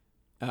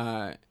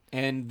park.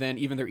 And then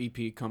even their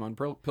EP, Come On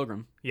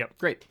Pilgrim. Yep.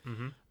 Great.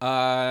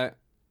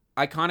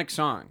 Iconic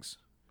songs.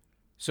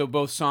 So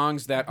both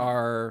songs that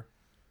are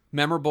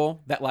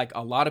memorable, that like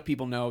a lot of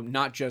people know,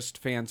 not just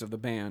fans of the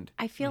band.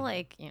 I feel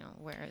like,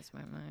 Where Is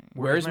My Mind?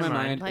 Where's My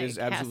Mind Like, is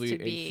has absolutely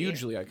to a be,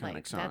 hugely iconic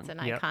like, song. That's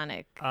an Yep.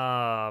 iconic.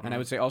 And I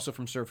would say also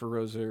from Surfer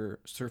Rosa.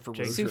 Super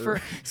Also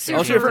from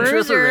Surfer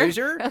Roser.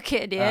 Razor.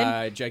 Okay,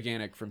 dude.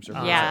 Gigantic from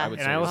Surfer Yeah. Rosa, I would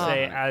and say. I will is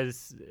say, iconic.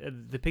 as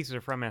the Pixies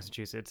are from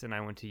Massachusetts, and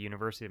I went to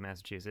University of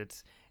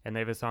Massachusetts, and they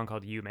have a song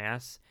called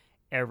UMass.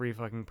 Every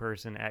fucking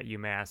person at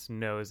UMass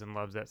knows and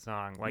loves that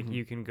song. Like,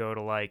 you can go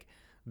to, like,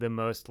 the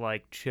most,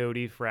 like,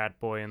 chody frat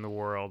boy in the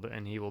world,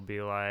 and he will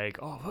be like,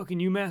 oh, fucking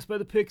UMass by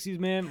the Pixies,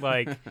 man.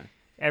 Like,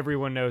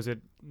 everyone knows it.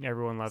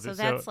 Everyone loves So it.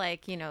 that's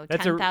like,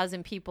 that's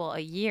 10,000 people a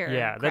year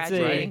Yeah, that's a-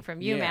 graduating from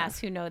UMass Yeah.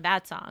 who know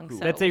that song. So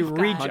That's a, we've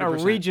got-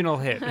 100%. regional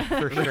hit,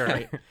 for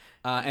sure.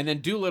 And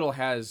then Doolittle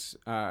has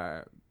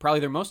probably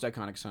their most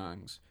iconic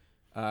songs.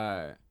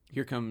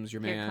 Here Comes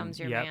Your Man. Here Comes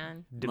Your Yep.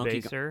 Man.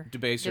 Debaser.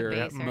 Debaser,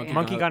 yeah.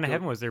 Monkey Gone to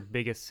Heaven was their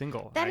biggest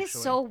single. That is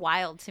actually. so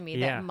wild to me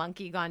Yeah. that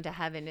Monkey Gone to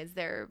Heaven is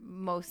their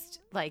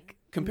most, like,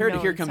 Compared to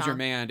Here known Comes Your song.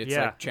 Man, it's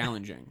Yeah. like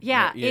challenging.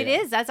 Yeah, Right? it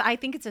is. I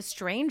think it's a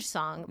strange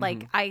song.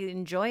 Like, I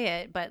enjoy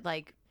it, but,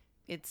 like,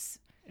 it's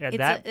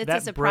a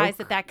surprise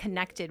broke, that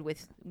connected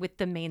with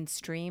the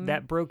mainstream.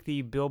 that broke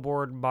the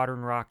Billboard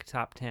Modern Rock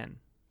Top 10.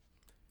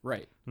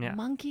 Right. Yeah.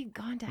 Monkey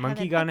Gone to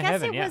Monkey Heaven. Gone to I guess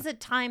Heaven, it yeah. was a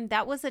time.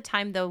 That was a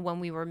time though when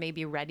we were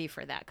maybe ready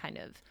for that kind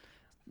of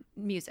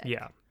music.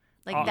 Yeah.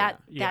 Like Oh, that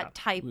yeah.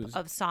 type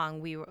of song.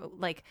 We were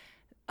like,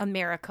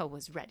 America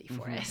was ready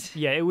for it.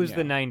 Yeah, it was Yeah.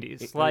 the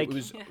 90s. It Like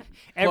was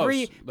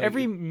every close. Like,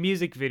 every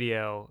music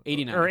video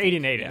 89, or I think.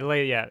 89,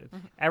 Yeah. yeah.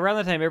 Around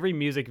that time every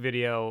music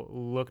video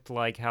looked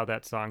like how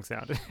that song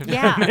sounded. if that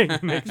Yeah,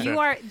 makes you sense.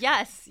 are.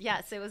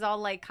 Yes. It was all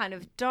like kind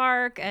of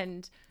dark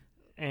and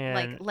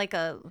and like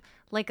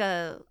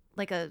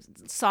a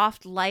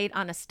soft light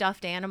on a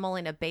stuffed animal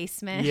in a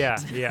basement. yeah.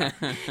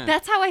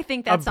 That's how I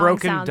think that A song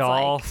broken sounds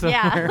doll like.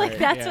 Yeah, somewhere. like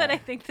that's Yeah. what I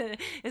think that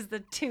is the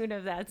tune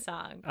of that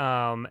song.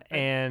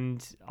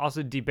 And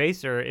also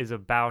Debaser is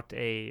about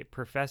a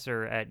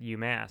professor at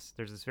UMass.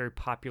 There's this very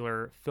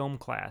popular film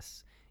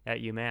class at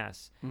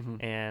UMass,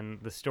 and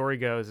the story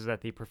goes is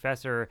that the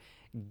professor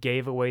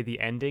gave away the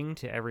ending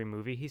to every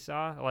movie he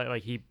saw.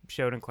 Like he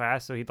showed in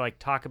class, so he'd like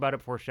talk about it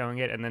before showing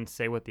it, and then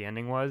say what the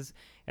ending was.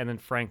 And then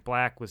Frank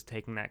Black was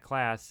taking that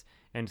class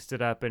and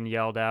stood up and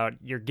yelled out,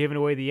 "You're giving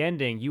away the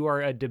ending! You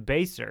are a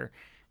debaser!"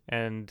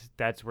 And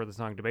that's where the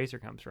song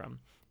 "Debaser" comes from.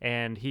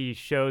 And he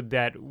showed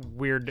that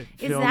weird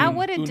Is film. that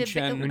what a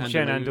Unchen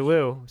Unchen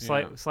Andalou.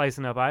 Andalou, Yeah.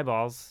 slicing up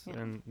eyeballs,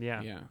 and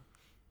Yeah.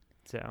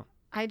 so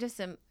I just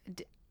am.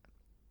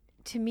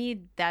 To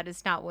me, that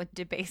is not what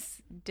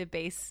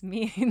debase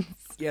means.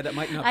 Yeah, that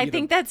might not be I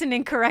think that's an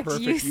incorrect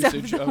perfect use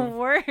usage of the of-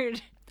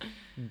 word.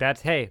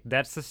 that's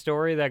the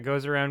story that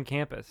goes around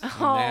campus.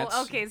 Oh,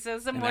 that's- okay. So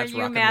some and more that's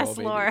rock and UMass roll,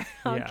 baby. lore.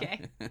 Yeah.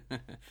 Okay.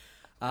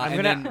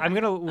 I'm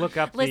gonna look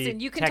up. Listen,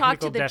 the you can talk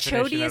to technical the definition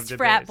of chodiest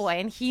frat debase. boy,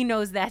 and he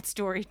knows that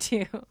story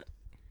too.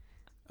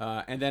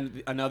 And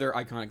then another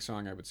iconic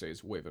song I would say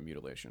is "Wave of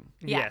Mutilation,"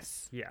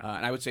 Yes, yeah.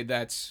 and I would say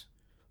that's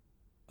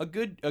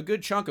a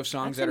good chunk of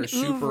songs That's that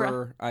are an oeuvre.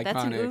 super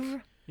That's an iconic.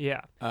 oeuvre.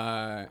 Yeah.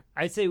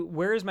 I'd say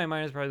Where Is My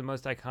Mind is probably the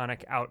most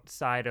iconic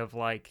outside of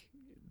like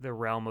the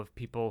realm of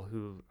people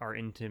who are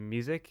into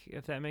music,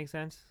 if that makes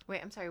sense.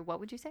 Wait, I'm sorry. What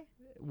would you say?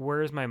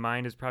 Where Is My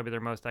Mind is probably their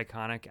most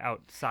iconic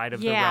outside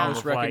of Yeah. the realm Most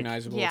of like,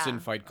 recognizable. It's Yeah. in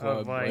Fight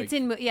Club. like- It's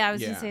in. Yeah, I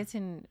was yeah. gonna say it's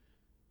in.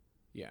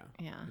 Yeah.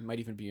 Yeah. It might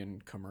even be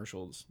in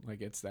commercials.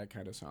 Like it's that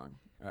kind of song.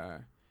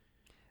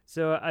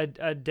 So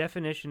a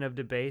definition of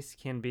debase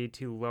can be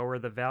to lower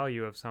the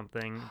value of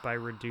something by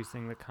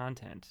reducing the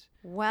content.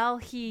 Well,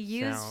 he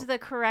used So, the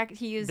correct.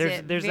 He used There's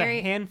it there's very.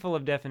 a handful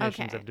of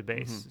definitions Okay. of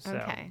debase. So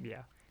Okay.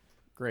 yeah.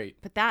 Great.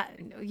 But that,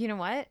 you know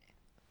what?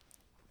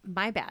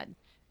 My bad.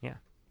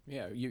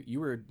 Yeah. You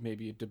were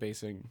maybe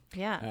debasing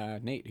Yeah.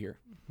 Nate here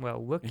Well,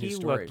 in looky his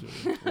story.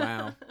 looky.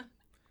 Wow.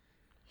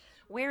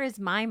 Where is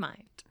my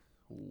mind?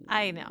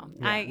 I know.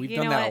 Yeah, we've you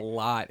done know that what? a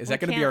lot. Is We that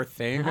going to be can't- our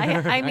thing?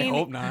 I mean,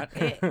 hope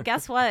not.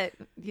 Guess what?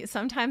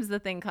 Sometimes the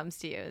thing comes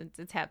to you.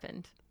 It's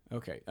happened.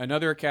 Okay.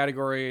 Another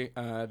category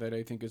that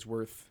I think is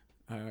worth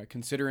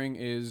considering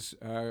is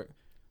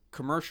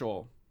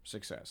commercial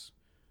success,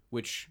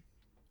 which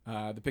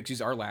the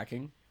Pixies are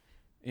lacking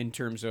in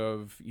terms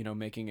of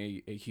making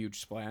a huge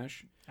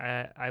splash.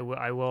 I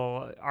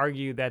will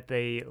argue that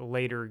they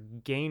later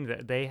gained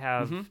that. They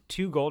have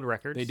 2 gold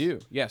records. They do.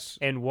 Yes.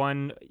 And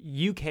 1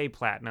 UK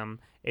platinum.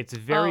 It's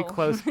very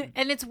close.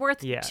 And it's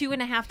worth Yeah.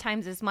 2.5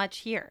 times as much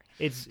here.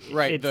 It's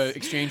Right. It's, The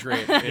exchange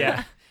rate.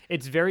 yeah.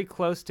 It's very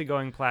close to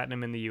going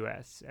platinum in the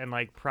US and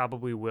like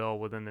probably will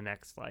within the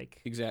next like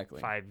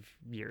Exactly. 5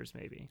 years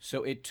maybe.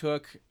 So it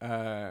took,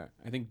 I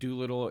think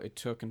Doolittle, it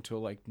took until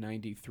like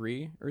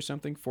 93 or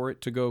something for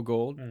it to go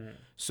gold.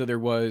 So there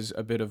was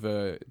a bit of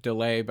a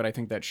delay, but I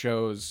think that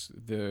shows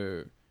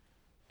the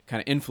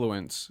kind of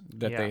influence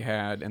that they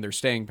had and their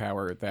staying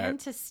power. That And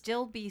to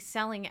still be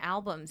selling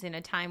albums in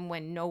a time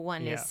when no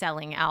one Yeah. is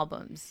selling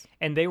albums.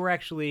 And they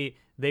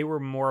were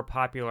more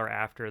popular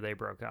after they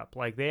broke up.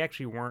 Like they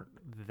actually weren't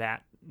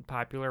that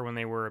popular when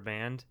they were a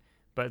band,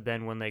 but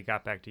then when they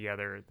got back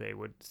together, they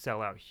would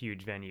sell out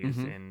huge venues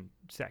in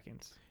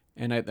seconds.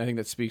 And I think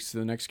that speaks to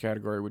the next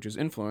category, which is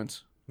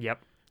influence.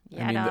 Yep.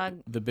 Yeah, I mean,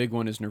 dog. the big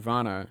one is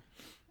Nirvana.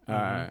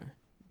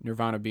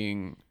 Nirvana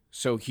being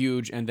so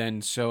huge and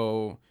then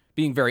so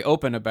being very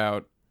open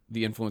about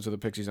the influence of the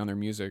Pixies on their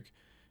music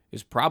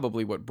is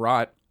probably what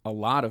brought a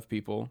lot of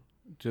people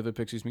to the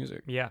Pixies'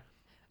 music. Yeah.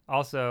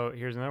 Also,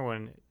 here's another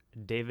one,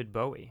 David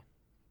Bowie.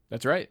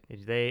 That's right.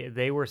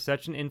 They were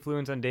such an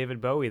influence on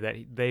David Bowie that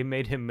they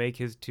made him make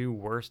his 2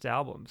 worst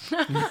albums.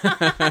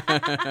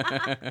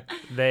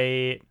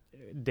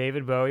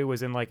 David Bowie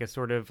was in like a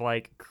sort of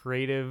like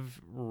creative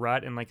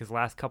rut, and like his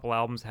last couple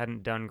albums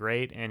hadn't done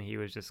great, and he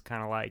was just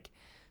kind of like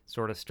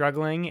sort of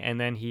struggling. And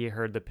then he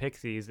heard the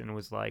Pixies and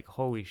was like,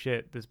 "Holy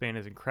shit, this band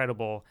is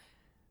incredible!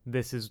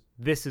 This is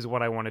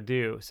what I want to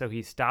do." So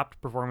he stopped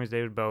performing as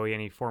David Bowie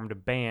and he formed a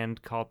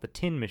band called the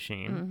Tin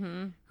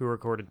Machine, who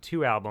recorded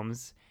 2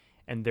 albums.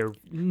 And they're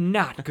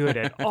not good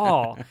at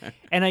all.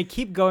 And I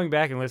keep going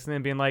back and listening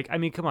and being like, I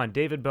mean, come on,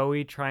 David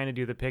Bowie trying to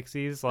do the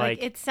Pixies.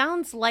 Like it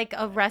sounds like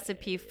a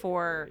recipe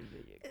for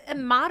a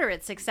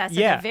moderate success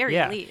yeah, at the very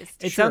yeah.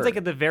 least. It sounds like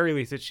at the very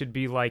least it should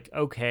be like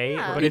okay,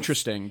 Yeah. but it's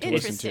Interesting to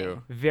listen to.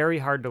 Interesting. very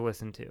hard to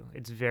listen to.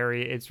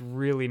 It's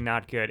really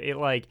not good.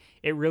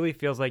 It really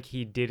feels like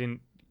he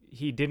didn't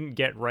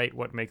get right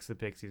what makes the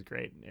Pixies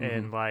great.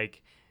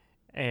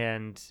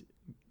 And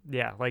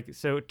yeah, like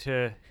so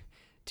to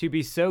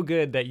be so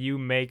good that you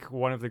make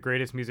one of the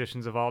greatest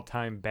musicians of all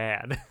time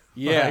bad.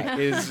 Yeah,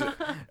 is a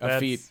That's-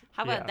 feat.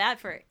 How about yeah. that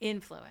for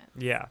influence?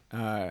 Yeah.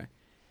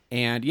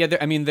 And yeah,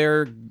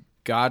 they're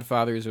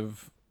godfathers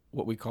of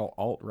what we call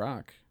alt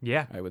rock.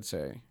 Yeah. I would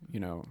say.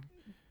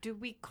 Do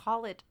we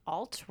call it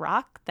alt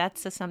rock?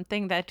 That's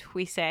something that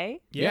we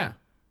say? Yeah.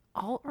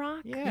 Alt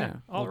rock? Yeah.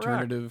 alt rock.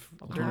 Alternative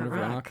rock.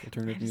 rock,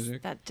 alternative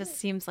music. That just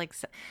seems like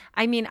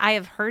I mean, I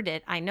have heard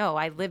it. I know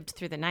I lived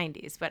through the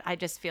 90s, but I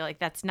just feel like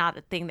that's not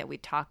a thing that we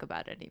talk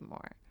about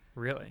anymore.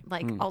 Really.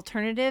 Like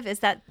alternative,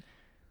 is that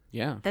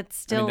Yeah. that's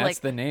still that's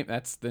like the name.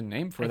 That's the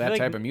name for I that feel like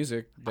type of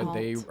music that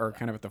they alt are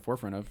kind of at the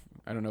forefront of.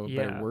 I don't know a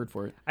Yeah. better word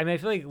for it. I mean, I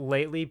feel like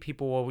lately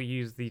people will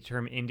use the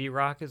term indie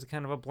rock as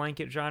kind of a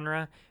blanket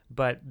genre,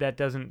 but that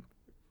doesn't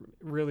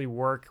really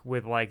work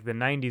with like the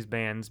 90s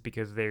bands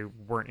because they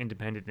weren't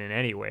independent in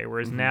any way.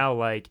 Whereas now,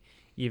 like,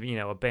 even,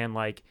 a band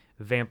like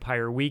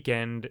Vampire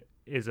Weekend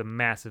is a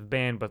massive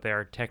band, but they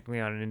are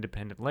technically on an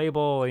independent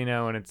label,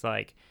 and it's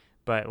like,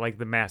 but like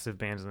the massive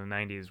bands in the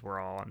 90s were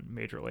all on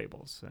major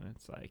labels, and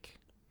it's like,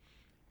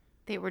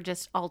 they were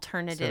just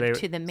alternative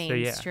to the yeah.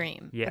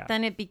 mainstream. Yeah. But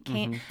then it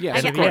became Yeah,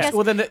 I so gue- of I course. guess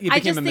Well, then it I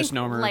became just a think,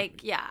 misnomer.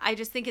 Like, yeah, I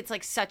just think it's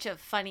like such a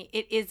funny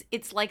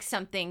it's like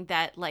something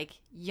that like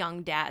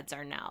young dads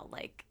are now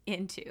like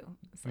into.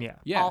 It's like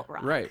Yeah. alt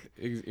rock. Right.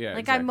 Yeah. Like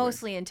exactly. I'm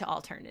mostly into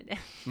alternative.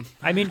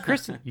 I mean,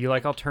 Kristen, you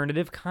like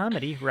alternative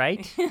comedy,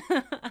 right?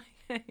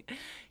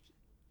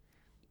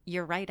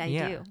 You're right, I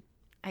Yeah. do.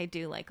 I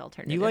do like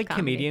alternative. You like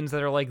comedy. comedians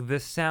that are like the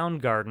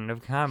Soundgarden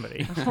of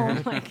comedy.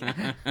 Oh my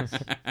god.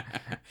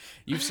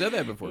 You've said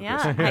that before, Yeah,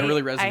 Kristen. That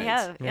really resonates. I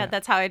have. Yeah,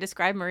 that's how I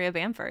describe Maria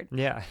Bamford.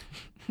 Yeah.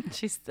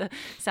 She's the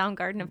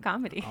Soundgarden of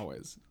comedy.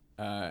 Always.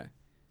 And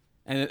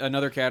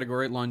another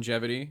category,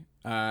 longevity.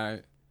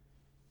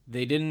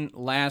 They didn't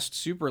last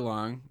super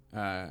long.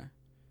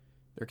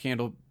 Their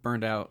candle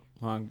burned out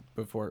long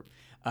before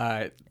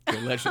the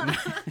legend.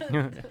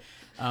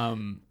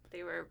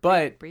 They were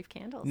but brief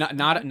candles.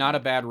 Not a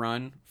bad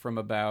run from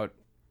about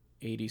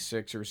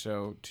 86 or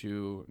so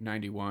to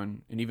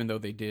 91. And even though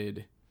they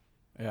did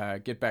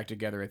get back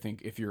together, I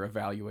think if you're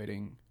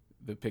evaluating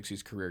the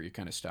Pixies' career, you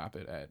kind of stop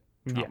it at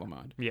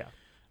Troublemond.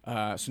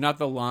 Yeah. So not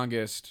the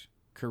longest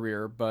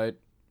career, but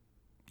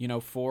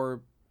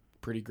 4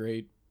 pretty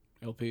great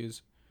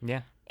LPs.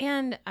 Yeah.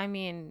 And I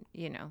mean,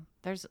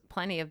 there's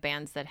plenty of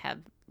bands that have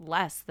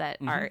less that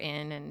are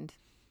in and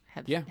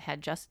have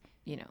had just,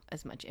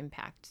 as much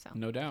impact. So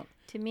No doubt.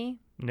 to me,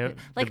 No.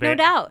 no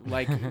doubt.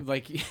 Like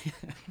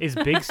Is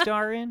Big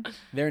Star in?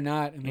 they're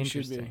not, and they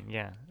should Interesting. be.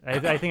 Yeah.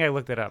 I think I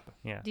looked it up.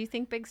 Yeah. Do you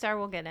think Big Star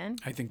will get in?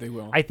 I think they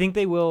will. I think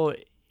they will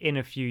in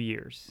a few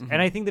years.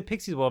 And I think the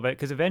Pixies will,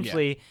 because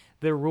eventually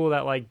the rule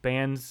that like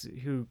bands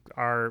who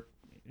are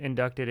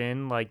inducted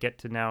in like get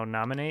to now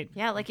nominate.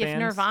 Yeah, like bands. if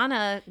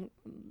Nirvana,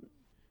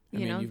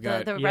 you've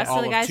got the Yeah. rest all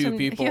of the of guys two from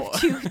people. you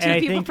have two And I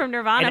people think- from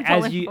Nirvana and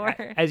pulling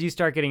for. as you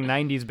start getting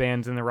 90s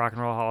bands in the Rock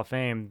and Roll Hall of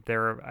Fame,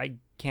 I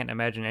can't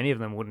imagine any of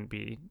them wouldn't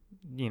be,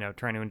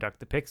 trying to induct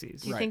the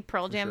Pixies. Do you Right, think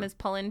Pearl for Jam sure. is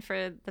pulling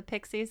for the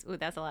Pixies? Ooh,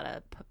 that's a lot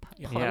of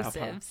Yeah.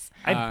 plosives.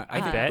 I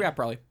think, bet. yeah,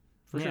 probably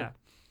for Yeah. sure.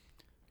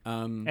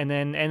 And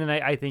then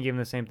I think even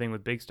the same thing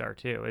with Big Star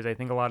too. Is I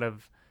think a lot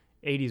of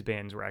 80s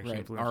bands were actually Right,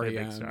 influenced by Big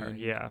R.E.M. Star. and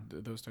Yeah.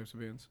 those types of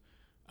bands.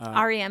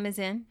 REM is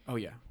in. Oh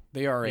yeah,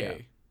 they are Yeah.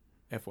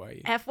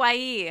 FYE.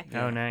 FYE,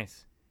 Yeah. Oh,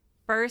 nice.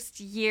 first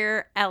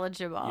year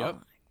eligible. Yep.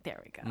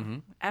 There we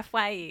go.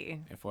 FYE.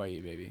 FYE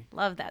baby.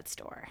 Love that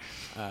store.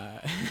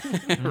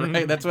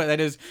 Right, that's what that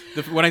is.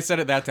 When I said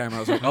it that time, I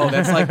was like, oh,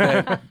 that's like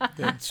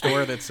the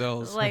store that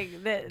sells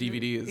Like the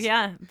DVDs.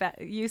 Yeah,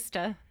 used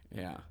to.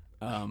 Yeah.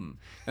 And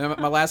then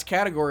my last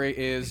category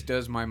is,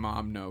 does my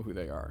mom know who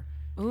they are?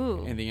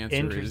 Ooh. And the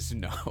answer is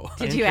no.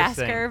 Did you ask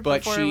Interesting. her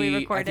But before we I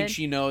recorded? think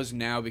she knows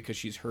now because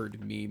she's heard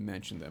me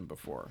mention them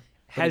before.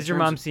 But Has in your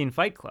terms mom of- seen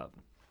Fight Club?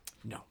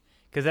 No.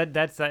 Because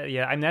that's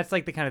yeah. I mean, that's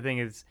like the kind of thing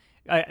is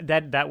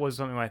that was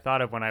something I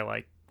thought of when I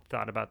like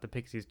thought about the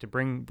Pixies to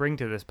bring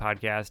to this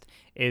podcast.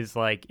 Is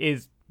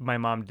my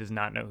mom does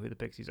not know who the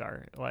Pixies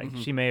are. Like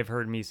she may have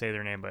heard me say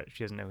their name, but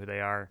she doesn't know who they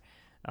are.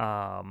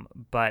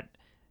 But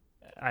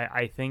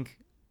I think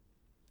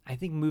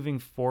moving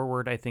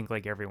forward, I think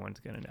like everyone's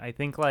gonna. I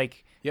think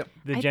like Yep.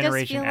 the I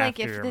generation just feel like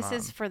after if your this mom.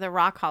 is for the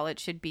Rock Hall, it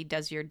should be,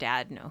 does your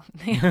dad know?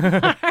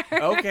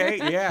 Okay,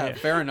 yeah,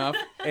 fair enough.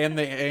 And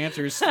the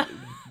answer's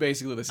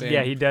basically the same.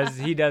 Yeah, he does.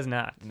 He does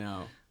not.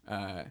 No,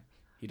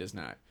 he does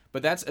not.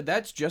 But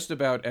that's just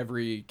about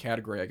every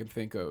category I can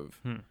think of.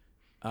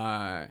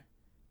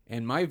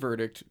 And my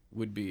verdict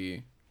would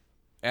be,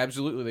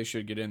 absolutely they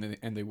should get in,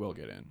 and they will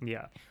get in.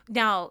 Yeah.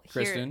 Now,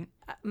 Kristen?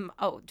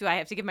 do I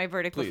have to give my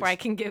verdict Please.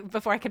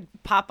 before I can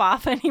pop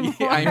off anymore?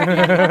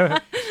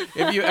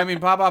 I mean,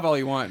 pop off all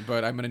you want,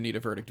 but I'm gonna need a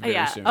verdict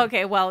very soon.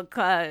 Okay. Well,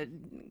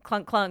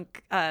 clunk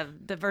clunk.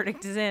 The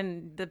verdict is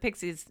in. The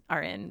Pixies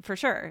are in for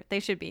sure. They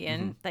should be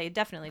in. They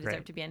definitely deserve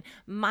Great. to be in.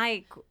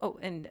 Mike. Oh,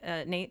 and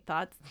Nate,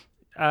 thoughts?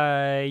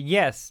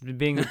 Yes,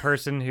 being the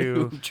person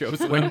who Chose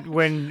them.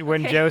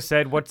 when Joe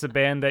said, "What's a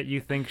band that you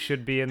think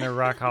should be in the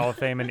Rock Hall of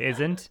Fame and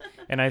isn't?"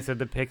 and I said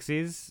the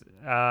Pixies,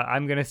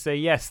 I'm gonna say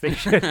yes, they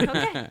should.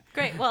 Okay,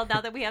 great. Well,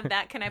 now that we have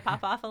that, can I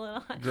pop off a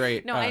little?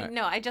 Great. No,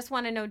 I just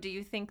want to know. Do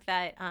you think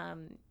that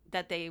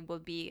that they will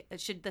be?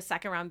 Should the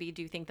second round be?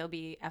 Do you think they'll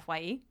be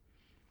FYE?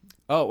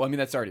 Oh, well, I mean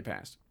that's already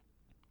passed.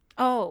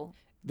 Oh,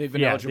 They've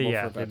been Yeah, eligible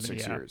yeah, for about they've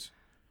 6 been- yeah. years,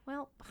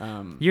 well.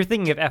 You're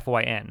thinking of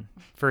FYN,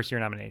 first year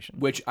nomination.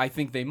 which I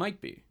think they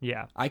might be.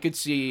 Yeah, I could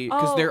see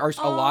because there are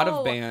a lot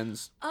of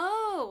bands.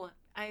 Oh,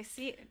 I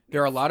see.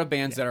 There are a lot of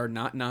bands that are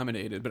not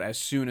nominated, but as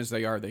soon as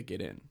they are, they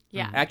get in.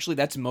 Yeah. Actually,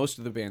 that's most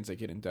of the bands that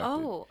get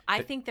inducted. Oh,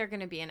 I think they're going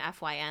to be an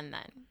FYN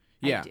then.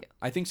 yeah, I do.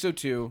 I think so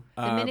too.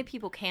 The minute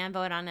people can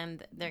vote on them,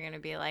 they're going to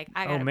be like,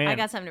 I man.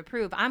 got something to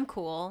prove. I'm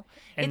cool.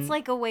 And- it's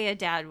like a way a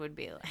dad would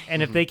be like,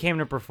 and if they came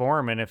to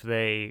perform, and if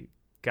they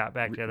got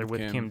back together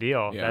with Kim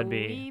Deal, yeah.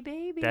 "Wee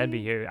baby." that'd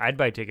be huge. I'd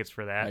buy tickets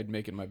for that. I'd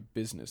make it my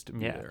business to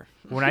be Yeah. there.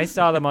 When I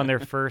saw them on their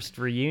first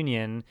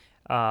reunion,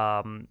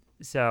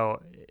 so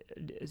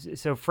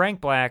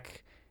Frank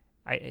Black,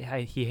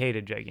 he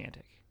hated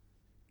Gigantic.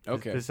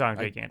 Okay, the song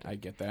I- Gigantic. I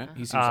get that.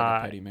 He seems like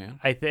a petty man.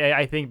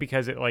 I think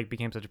because it like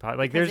became such a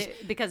popular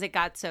because it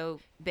got so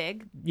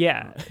big.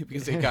 yeah.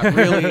 Because it got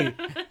really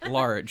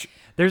large.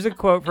 There's a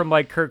quote from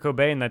like Kurt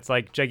Cobain that's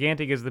like,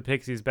 "Gigantic is the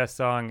Pixies' best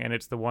song, and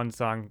it's the one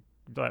song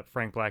that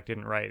Frank Black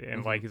didn't write,"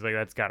 and like he's like,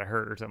 "That's gotta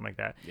hurt" or something like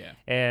that. Yeah.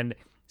 And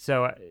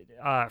so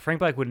Frank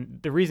Black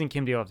wouldn't. The reason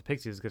Kim Deal left the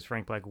Pixies is because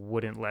Frank Black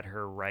wouldn't let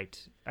her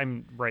write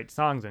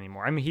songs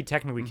anymore. I mean, he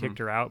technically kicked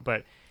her out,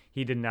 but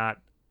he did not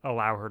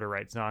allow her to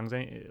write songs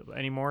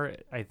anymore.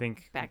 I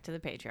think Back to the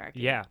patriarchy.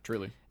 yeah,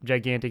 Truly.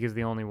 Gigantic is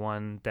the only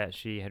one that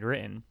she had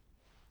written.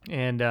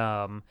 And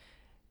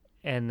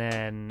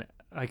then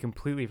I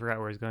completely forgot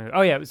where I was going.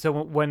 Oh yeah, so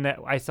when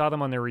I saw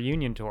them on their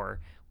reunion tour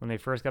when they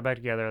first got back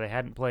together. They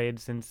hadn't played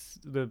since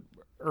the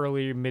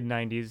early mid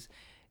 90s,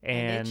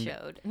 and it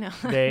showed. No.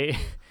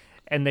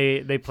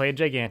 they played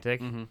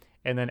Gigantic, Mm-hmm.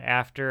 and then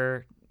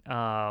after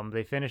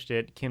they finished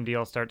it, Kim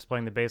Deal starts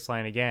playing the bass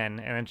line again,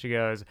 and then she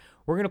goes,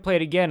 "We're gonna play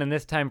it again, and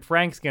this time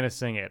Frank's gonna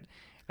sing it."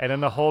 And then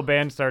the whole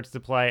band starts to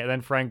play, and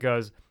then Frank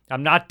goes,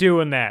 "I'm not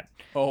doing that."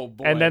 Oh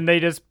boy. And then they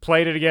just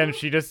played it again.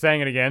 She just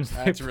sang it again. So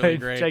That's they really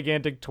played great.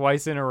 Gigantic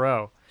twice in a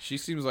row. She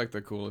seems like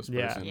the coolest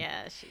Yeah. person.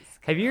 Yeah, she's.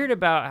 Have you heard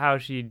about how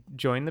she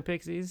joined the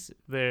Pixies?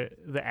 The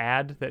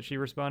ad that she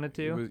responded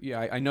to? It was,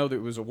 yeah, I know that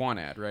it was a one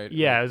ad, right?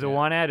 Yeah, it was a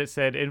one ad. It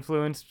said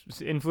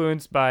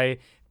influenced by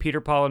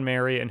Peter, Paul, and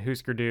Mary and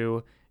Husker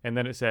Du, and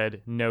then it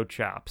said no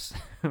chops.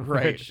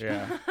 Right. Which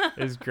Yeah.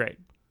 is great.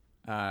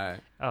 Uh,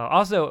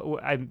 Also,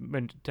 I'm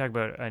going to talk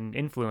about an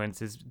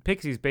influence. Is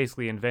Pixies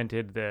basically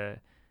invented the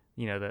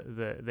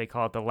they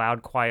call it the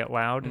loud, quiet,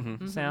 loud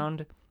Mm-hmm.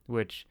 sound,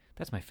 which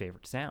that's my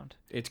favorite sound.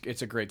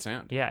 it's a great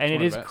sound. Yeah, It's and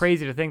one it of is the best.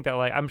 crazy to think that,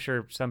 like, I'm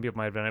sure some people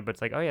might have done it, but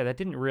it's like, oh yeah, that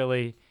didn't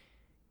really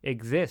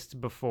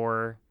exist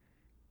before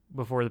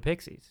the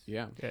Pixies.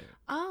 Yeah.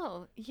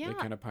 Oh, yeah. They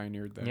kind of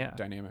pioneered that Yeah.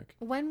 dynamic.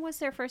 When was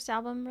their first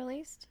album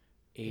released?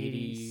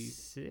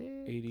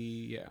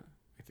 80, yeah,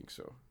 I think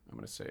so. I'm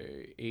going to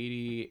say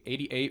 80,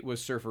 88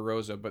 was Surfer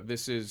Rosa, but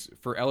this is,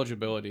 for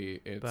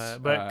eligibility, it's...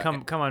 But come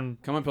on,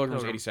 Come on Pilgrim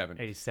was Pilgrim,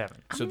 87. 87.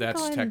 So I'm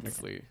that's going-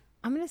 technically...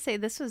 I'm gonna say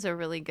this was a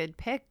really good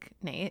pick,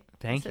 Nate.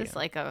 Thank This is you.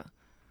 like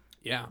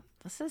Yeah.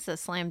 this is a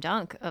slam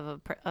dunk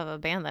of a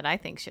band that I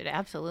think should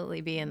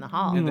absolutely be in the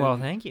hall. And then- Well,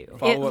 thank you.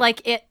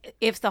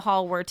 If the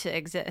hall were to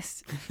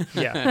exist.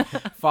 Yeah.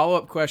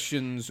 Follow-up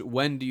questions,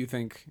 when do you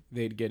think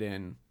they'd get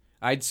in?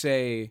 I'd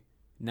say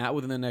not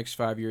within the next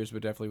 5 years,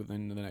 but definitely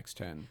within the next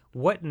 10.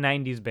 What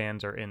 90s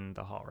bands are in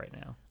the hall right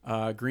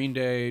now? Green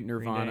Day,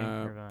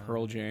 Nirvana, Nirvana,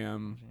 Pearl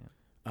Jam,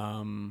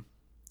 and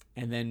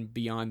then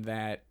beyond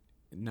that,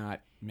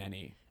 not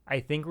many. I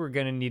think we're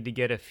going to need to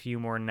get a few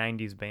more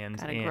 90s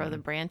bands Gotta in grow the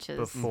branches.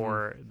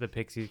 before the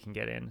Pixies can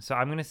get in. So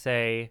I'm going to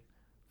say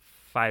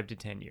 5 to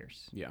 10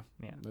 years. Yeah,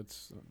 Yeah.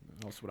 that's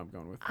what I'm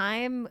going with.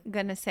 I'm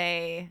gonna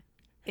say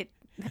it.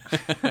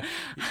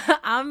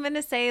 I'm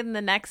gonna say in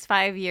the next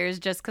 5 years,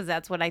 just because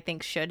that's what I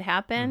think should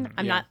happen.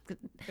 I'm Yeah. not,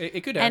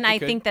 It could and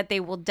happen. I think that they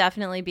will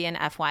definitely be an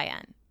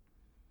FYN.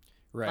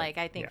 right. Like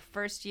I think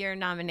first year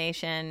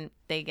nomination,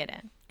 they get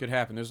in. could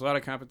happen. There's a lot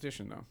of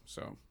competition though,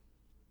 so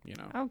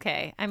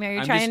Okay. I mean, are you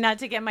I'm trying just- not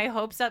to get my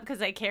hopes up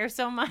because I care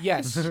so much?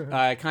 Yes,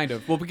 kind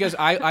of. Well, because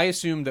I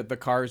assumed that the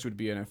Cars would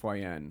be an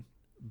FYN,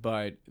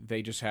 but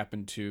they just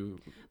happened to.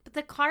 But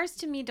the Cars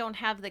to me don't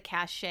have the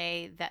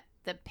cachet that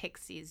the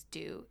Pixies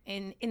do.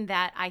 In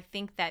that, I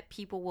think that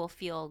people will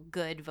feel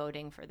good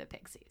voting for the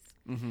Pixies.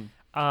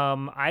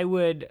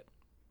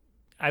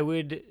 I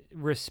would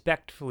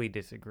respectfully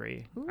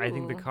disagree. I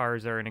think the Ooh.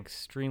 Cars are an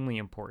extremely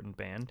important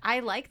band. I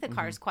like the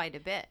Cars quite a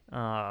bit,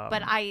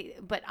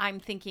 but I'm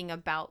thinking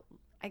about.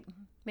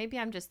 Maybe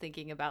I'm just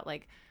thinking about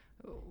like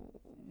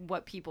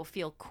what people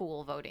feel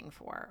cool voting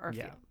for, or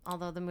Yeah. feel,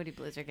 although the Moody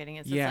Blues are getting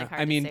it, so Yeah, it's like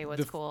hard I mean, to say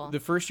what's cool. the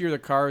first year the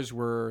Cars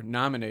were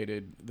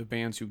nominated, the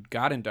bands who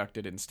got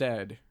inducted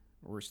instead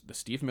were the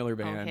Steve Miller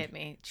Band, oh, hit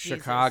me, Jesus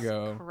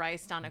Chicago,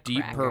 Christ on a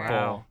Deep cracker. Purple,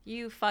 Wow.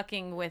 You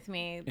fucking with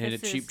me? and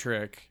This a Cheap is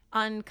Trick.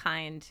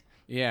 unkind.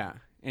 Yeah,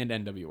 and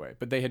NWA,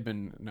 but they had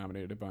been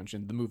nominated a bunch,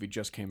 and the movie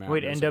just came out.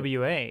 Wait, There's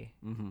NWA.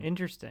 Mhm.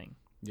 Interesting.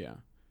 Yeah,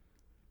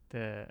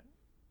 The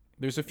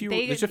there's a few.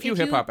 They- There's a few if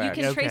you- hip hop You acts.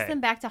 can trace Okay.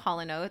 them back to Hall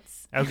 &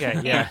 Oates.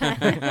 okay, yeah.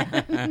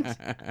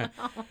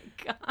 Oh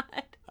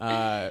my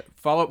god.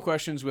 Follow-up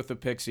questions with the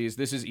Pixies.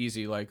 This is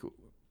easy. Like,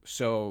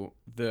 so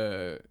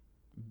the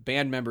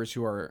band members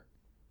who are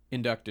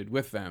inducted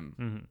with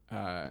them,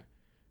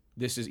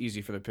 this is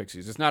easy for the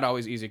Pixies. It's not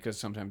always easy because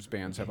sometimes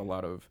bands have a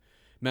lot of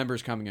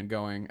members coming and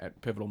going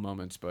at pivotal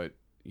moments, but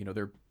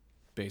they're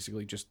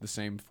basically just the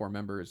same four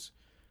members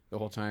the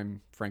whole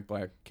time. Frank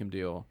Black, Kim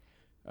Deal.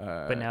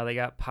 But now they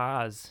got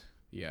Paz.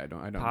 Yeah, I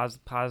don't.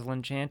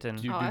 Pazlin Chanton.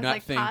 Do you I do was not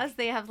like, think pause.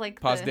 They have like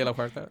Paz the, de la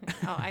Puerta?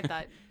 Oh, I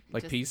thought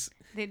Like just- peace?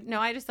 No,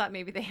 I just thought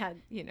maybe they had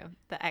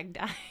the egg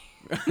dye.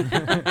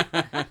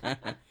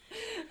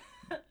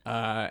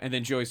 And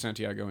then Joey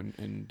Santiago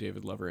and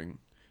David Lovering.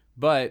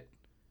 But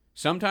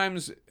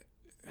sometimes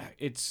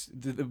it's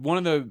one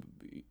of the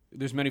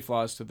there's many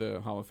flaws to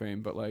the Hall of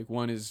Fame, but like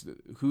one is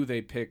who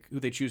they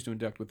choose to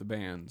induct with the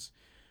bands.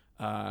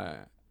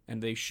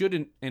 And they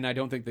shouldn't, and I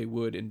don't think they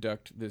would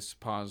induct this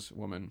Paz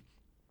woman,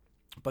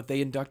 but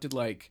they inducted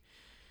like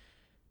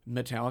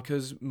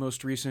Metallica's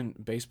most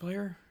recent bass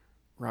player,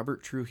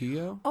 Robert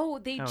Trujillo. Oh,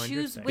 they choose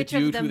interesting. which They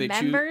choose of the who they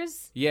choose.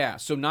 members. Yeah,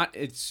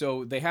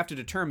 so they have to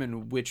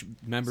determine which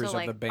members So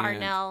like of the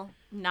band. Arnell,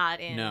 not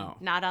in, No.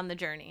 not on the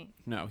journey.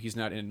 No, he's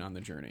not in on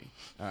the journey.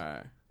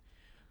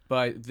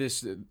 But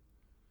this,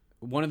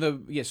 one of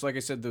the, yes, like I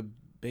said, the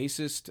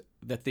bassist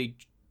that they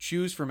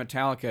choose for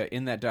Metallica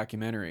in that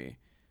documentary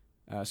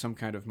some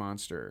kind of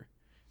monster.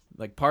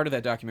 Like part of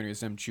that documentary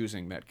is them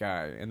choosing that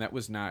guy, and it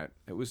was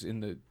in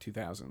the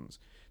 2000s.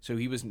 So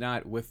he was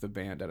not with the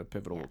band at a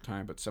pivotal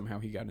time, but somehow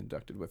he got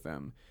inducted with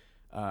them.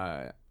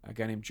 A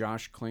guy named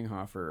Josh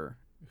Klinghoffer,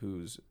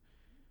 who's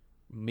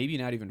maybe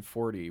not even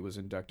 40, was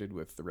inducted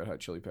with the Red Hot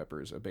Chili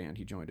Peppers, a band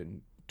he joined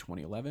in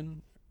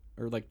 2011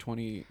 or like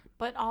 20.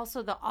 But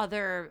also the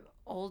other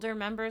older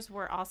members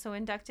were also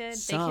inducted.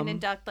 Some. They can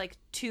induct like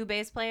 2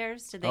 bass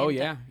players. Did they? Oh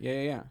yeah.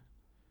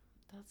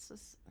 That's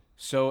just.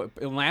 So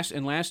in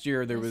last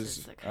year there This was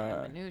is the kind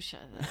of minutia.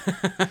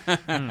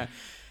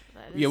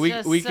 Yeah,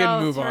 we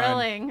can move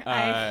thrilling. on.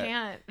 I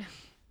can't.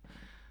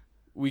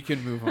 We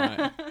can move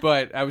on.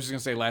 But I was just gonna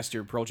say last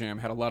year Pearl Jam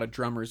had a lot of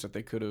drummers that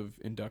they could have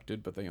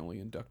inducted, but they only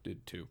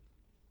inducted 2,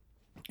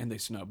 and they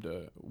snubbed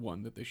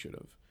one that they should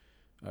have.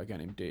 A guy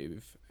named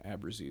Dave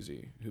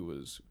Abrazizi, who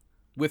was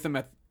with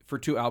them for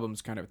 2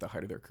 albums, kind of at the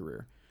height of their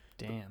career.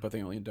 Damn. But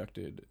they only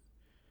inducted.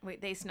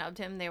 Wait, they snubbed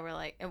him? They were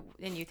like,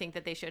 and you think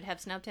that they should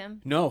have snubbed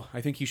him? No, I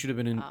think he should have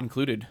been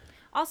included.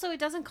 Also, it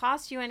doesn't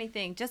cost you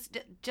anything.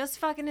 Just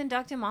fucking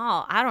induct them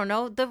all. I don't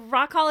know. The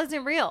Rock Hall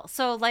isn't real.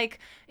 So, like,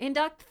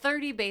 induct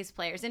 30 bass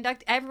players.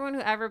 Induct everyone who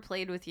ever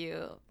played with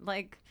you.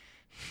 Like,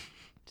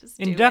 just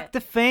do Induct it.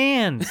 the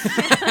fans.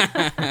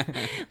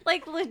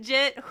 Like,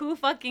 legit, who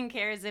fucking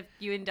cares if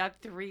you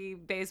induct 3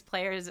 bass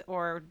players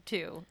or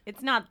 2?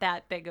 It's not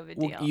that big of a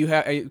deal. Well, you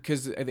have,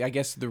 because I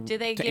guess Do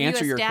they to give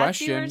answer you a your statue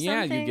question, or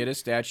yeah, you something? get a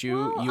statue.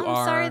 Well,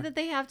 I'm sorry that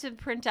they have to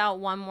print out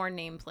one more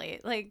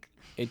nameplate. Like,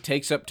 it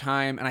takes up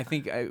time, and I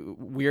think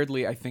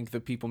weirdly, I think the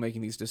people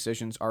making these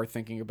decisions are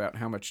thinking about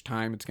how much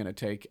time it's going to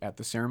take at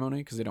the ceremony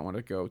because they don't want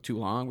to go too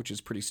long, which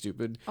is pretty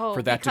stupid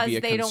for that to be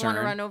a concern. Because they don't want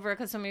to run over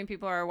because so many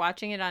people are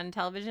watching it on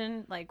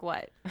television. Like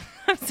what?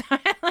 I'm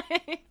sorry.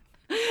 Like...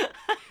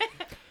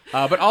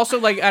 But also,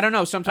 like, I don't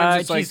know.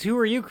 Sometimes it's like, who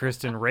are you,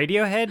 Kristen?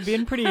 Radiohead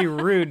being pretty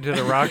rude to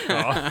the Rock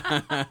Hall.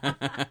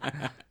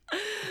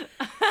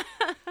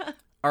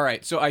 All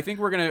right, so I think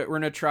we're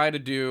gonna try to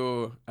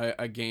do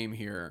a game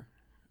here.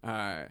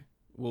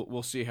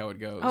 We'll see how it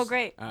goes. Oh,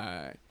 great.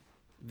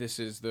 This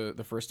is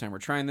the first time we're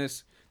trying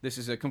this. This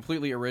is a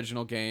completely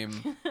original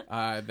game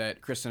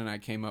that Kristen and I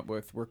came up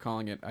with. We're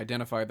calling it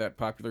Identify That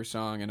Popular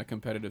Song in a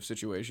Competitive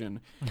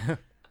Situation.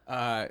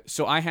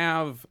 So I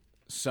have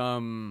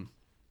some...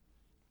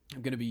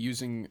 I'm going to be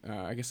using...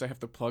 I guess I have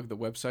to plug the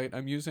website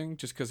I'm using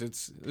just because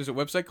there's a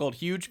website called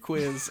Huge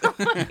Quiz.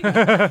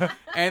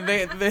 And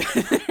their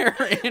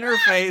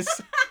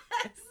interface...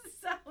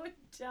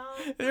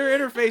 Their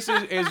interface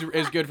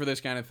is good for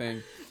this kind of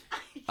thing.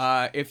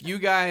 If you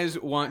guys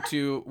want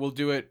to, we'll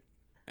do it.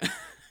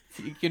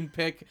 You can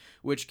pick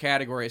which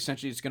category.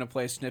 Essentially, it's going to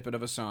play a snippet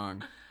of a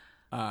song,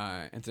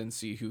 and then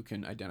see who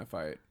can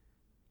identify it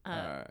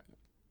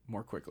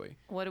more quickly.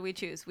 What do we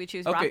choose? We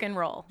choose rock and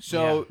roll.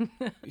 So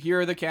here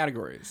are the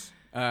categories: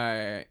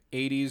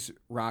 80s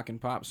rock and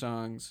pop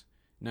songs,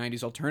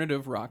 90s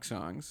alternative rock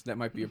songs. That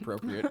might be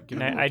appropriate.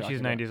 I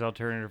choose 90s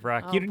alternative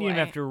rock. Oh, you don't even boy.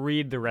 have to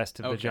read the rest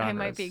of the genres. I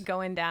might be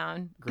going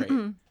down. Great.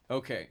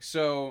 Okay,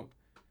 so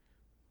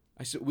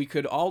we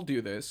could all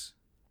do this,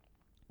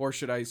 or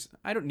should I?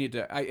 I don't need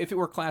to. If it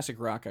were classic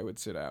rock, I would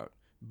sit out.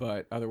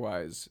 But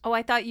otherwise, Oh,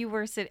 I thought you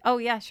were sitting. Oh,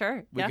 yeah,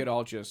 sure. we could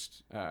all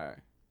just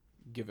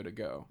give it a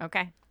go.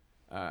 Okay.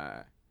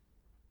 All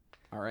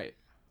right.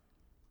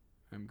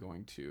 I'm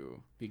going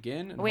to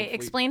begin. And Wait, hopefully...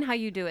 explain how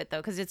you do it, though,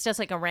 because it's just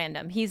like a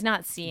random. He's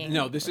not seeing.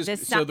 No, this is...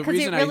 Because so the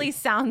reason it really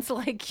sounds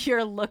like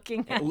you're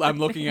looking at I'm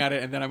looking at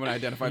it, and then I'm going to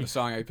identify the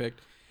song I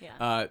picked.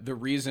 Yeah. The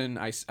reason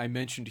I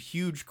mentioned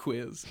Huge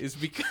Quiz is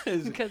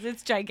because... Because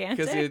it's gigantic.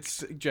 Because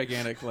it's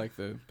gigantic, like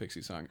the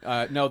Pixie song.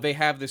 No, they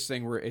have this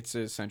thing where it's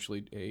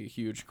essentially a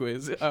huge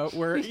quiz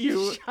where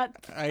you...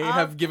 I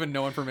have given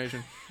no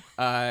information.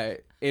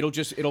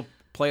 It'll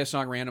play a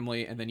song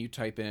randomly, and then you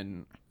type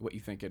in what you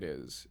think it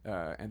is,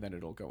 and then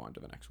it'll go on to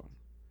the next one.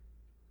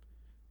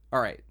 All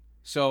right.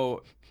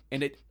 So,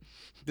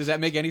 does that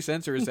make any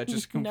sense, or is that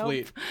just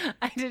complete? Nope.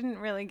 I didn't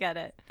really get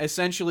it.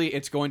 Essentially,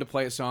 it's going to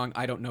play a song.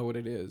 I don't know what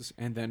it is,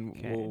 and then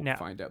we'll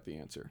find out the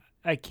answer.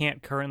 I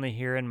can't currently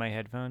hear in my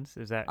headphones.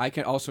 Is that? I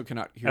cannot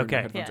hear in my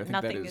headphones. Yeah, I think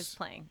nothing that is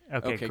playing.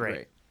 Okay,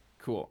 great.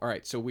 Cool. All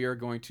right. So we are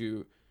going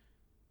to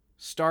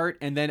start,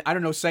 and then I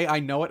don't know. Say I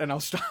know it, and I'll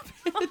stop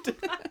it.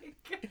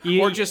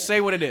 Or just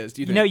say what it is.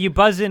 Do you think? No, you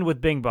buzz in with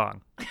Bing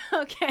Bong.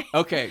 Okay.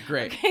 Okay,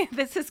 great. Okay,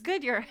 this is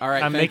good. All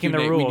right, I'm thank making you,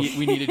 the Nate. rules.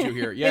 We needed you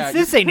here. Yeah.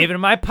 This ain't even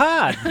my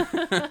pod.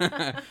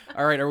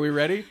 All right, are we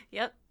ready?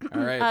 Yep.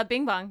 All right.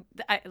 Bing bong.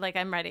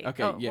 I'm ready.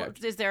 Okay, Oh, yeah. well,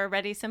 is there a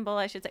ready symbol?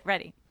 I should say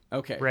ready.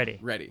 Okay. Ready.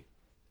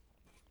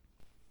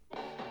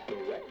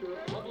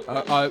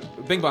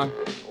 Bing bong.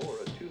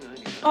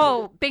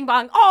 Oh, bing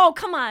bong. Oh,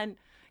 come on.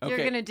 You're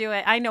Okay. gonna do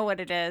it. I know what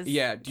it is.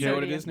 Yeah. Do you know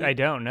what it is, Nate? I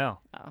don't know.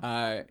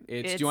 Do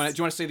you want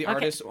to say the Okay.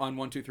 artist on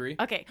 1, 2, 3?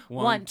 Okay.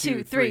 1,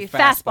 2, 3,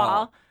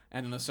 fastball.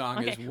 And then the song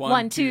Okay. is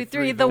 1, 2,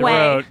 3, the The way.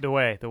 road, the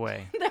way.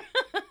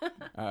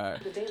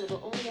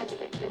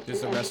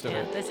 Just the rest of Yeah,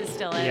 it. this is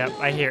still it. Yep,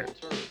 I hear.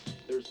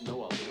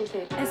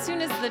 As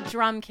soon as the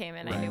drum came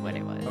in, I knew what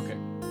it was. Okay.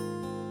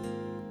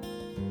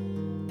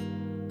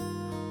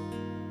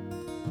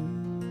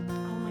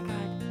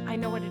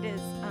 know what it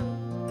is.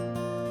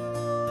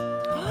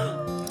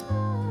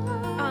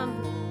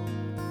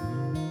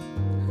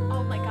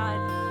 Oh my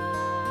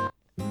god.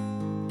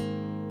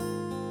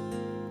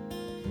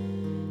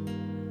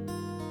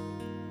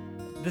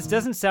 This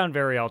doesn't sound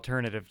very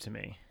alternative to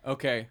me.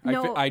 Okay,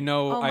 No. I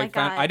know. Oh my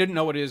God. I didn't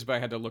know what it is, but I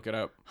had to look it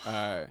up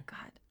because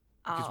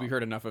God. we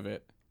heard enough of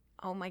it.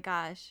 Oh my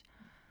gosh.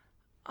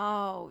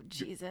 Oh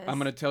Jesus. I'm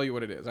gonna tell you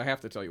what it is. I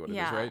have to tell you what it is,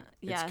 Yeah, right?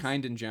 yes. It's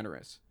Kind and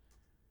Generous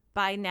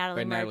by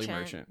Natalie by Merchant.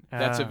 Natalie Merchant.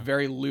 That's a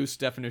very loose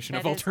definition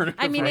of alternative.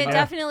 I mean, rock. it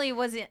definitely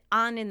was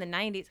on in the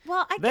 90s.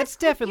 Well, I That's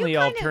guess you definitely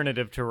kinda-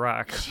 alternative to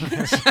rock.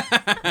 But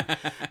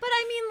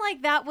I mean,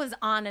 like that was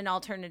on an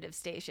alternative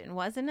station,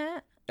 wasn't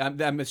it?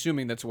 I'm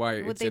assuming that's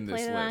why Would it's they in play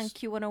this it on list.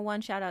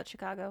 Q101? Shout out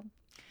Chicago.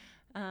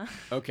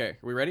 Okay, are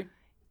we ready?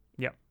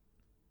 Yep.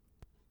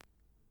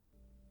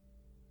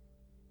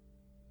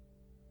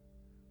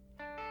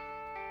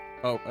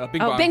 Oh,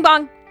 Bing Oh, Bong. Bing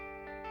Bong. Do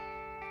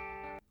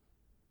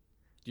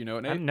you know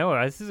it, Nate?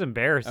 No, this is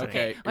embarrassing.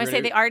 Okay. Want to you say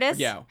ready? the artist?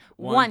 Yeah.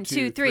 1,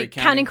 2, 3.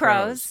 Counting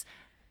Crows.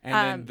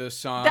 And then the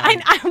song. Do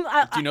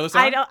you know the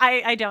song?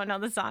 I don't know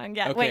the song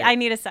yet. Okay. Wait, I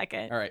need a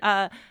second. All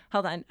right.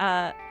 Hold on.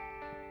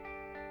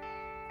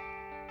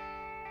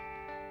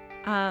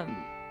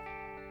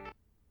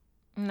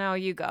 No,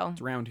 you go.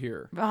 It's Round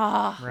Here.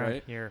 Oh,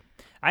 Right? Here.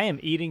 I am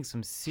eating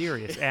some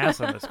serious ass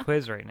on this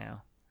quiz right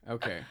now.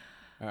 Okay.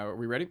 Are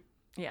we ready?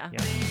 yeah. Yeah.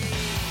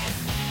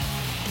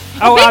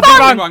 Oh, Bing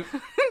Bing Bong!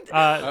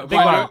 Bong. Bing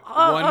Bong.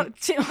 One-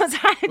 Was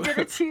I did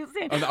it too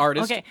soon? Oh, the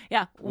artist. Okay,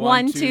 yeah. 1,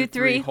 1, 2, 2, 3,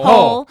 3,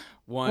 hole.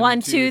 One,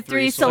 1, 2,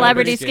 3,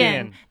 celebrity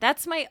Skin. skin.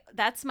 That's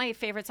my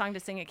favorite song to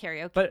sing at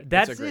karaoke. But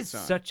That's a that great is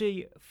song. such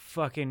a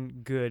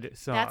fucking good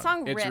song. that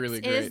song It's rips. really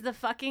It is great. the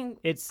fucking.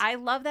 It's I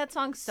love that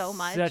song so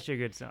much. Such a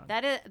good song.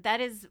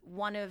 That is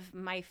one of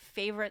my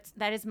favorites.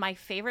 That is my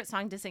favorite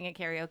song to sing at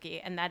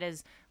karaoke, and that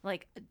is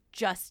like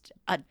just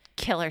a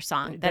killer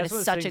song. That That's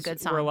one is of such those a things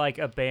good song. Where like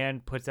a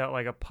band puts out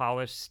like a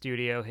polished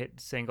studio hit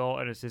single,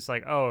 and it's just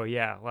like, oh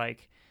yeah,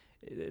 like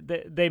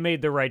they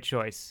made the right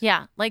choice.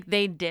 Yeah, like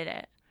they did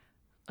it.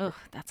 Ugh,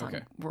 that song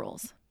Okay.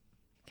 rules.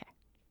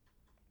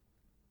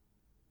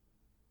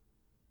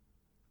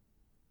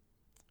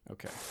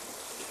 Okay.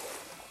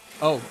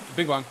 Oh,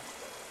 Bing Bong.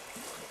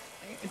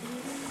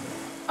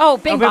 Oh,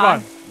 Bing Bing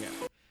Bong.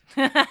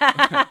 Bong.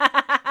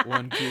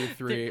 1, 2,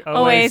 3.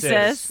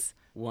 Oasis.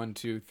 1,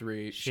 2,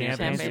 3.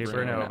 Champagne Champagne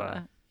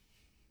Supernova.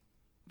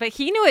 But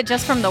he knew it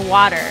just from the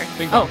water.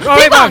 Bing Bong. Oh,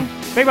 Bing Bong!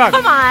 Bing Bong!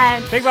 Come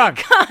on. Bing Bong!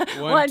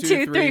 1,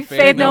 2, 3.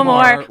 Faith No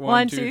More.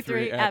 1, 2,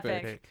 3.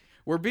 Epic.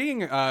 We're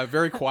being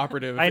very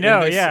cooperative. I know,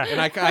 in this, yeah. And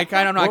I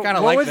kind of like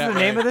that. What was the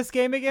name of this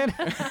game again?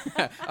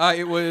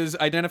 It was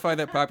identify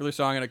that popular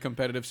song in a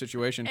competitive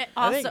situation.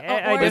 Also, think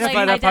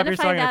identify that popular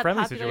song in a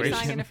friendly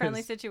situation. in a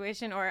friendly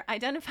situation, or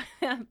identify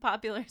that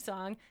popular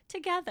song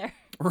together.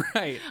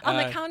 Right. On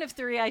the count of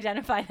 3,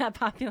 identify that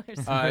popular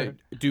song.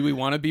 Do we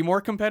want to be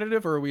more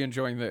competitive, or are we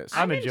enjoying this?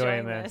 I'm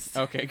enjoying this.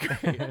 Okay,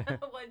 great. 1, 2,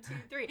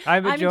 3.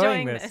 I'm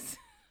enjoying this.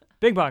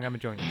 Bing Bong, I'm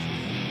enjoying this.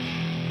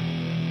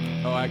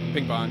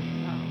 Bing Bong.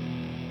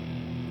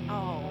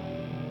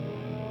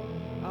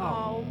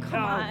 Oh,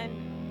 come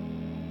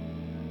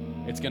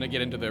on. It's gonna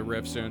get into the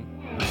riff soon.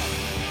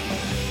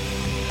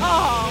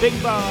 Oh. Bing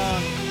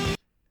Bong!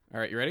 All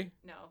right, you ready?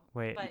 No.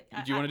 Wait. But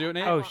Do you want to do it,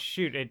 Nate? Oh,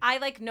 shoot. I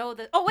like know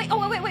the. Oh wait! No!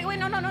 Ready?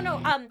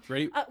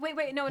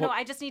 Wait! No! Well-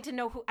 I just need to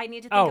know who. I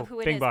need to think Oh, of who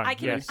it Bing is. Bong, I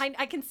can. yes.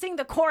 I can sing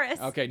the chorus.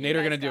 Okay, You Nate are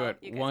guys gonna do go. it.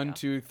 You guys 1, go.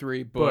 2,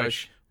 3, Bush.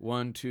 Bush.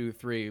 1, 2,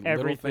 3. Little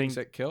Everything- things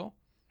that kill.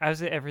 I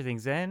was at Everything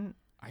Zen.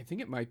 I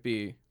think it might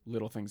be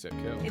Little Things That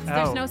Kill.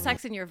 There's Oh. no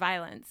sex in your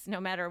violence, no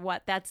matter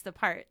what. That's the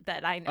part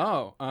that I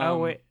know. Oh.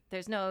 Wait.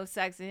 There's no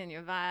sex in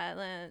your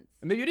violence.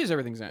 Maybe it is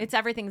Everything's Zen. It's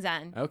Everything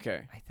Zen.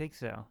 Okay. I think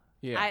so.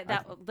 Yeah.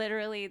 That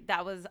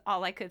was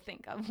all I could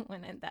think of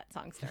when that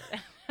song started.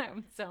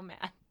 I'm so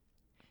mad.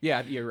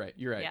 Yeah, you're right.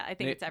 You're right. Yeah, I think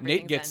Nate, it's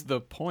Everything's Nate gets Zen.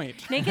 the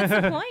point. Nate gets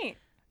the point.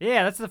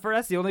 Yeah, that's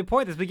the only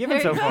point that's been given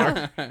There so you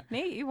far. go.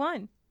 Nate, you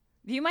won.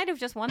 You might have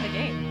just won the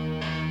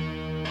game.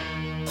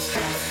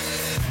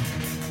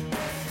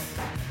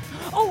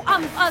 Oh,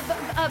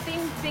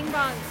 Bing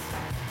Bong.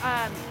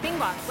 Bing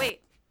Bong.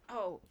 Wait.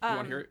 Oh. You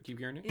want to hear it? Keep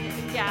hearing it?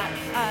 Yeah.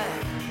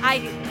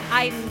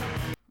 I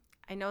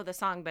know the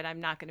song, but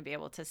I'm not going to be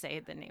able to say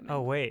the name. Oh,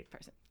 of wait. the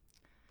person.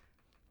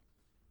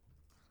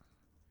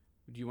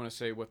 Do you want to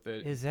say what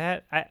the Is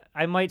that...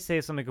 I might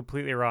say something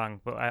completely wrong,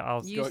 but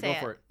I'll... You Go- say go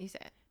for it. You say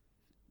it.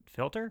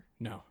 Filter?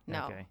 No.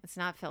 No, Okay. it's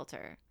not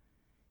Filter.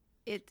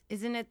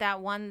 Isn't it that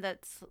one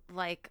that's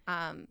like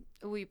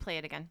will you play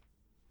it again?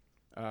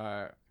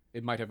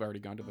 It might have already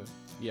gone to the.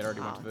 Yeah, it already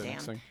went Oh, to the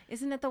next damn. thing.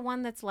 Isn't it the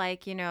one that's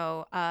like, the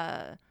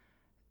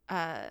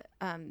What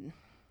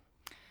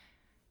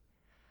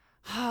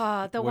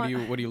one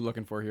are you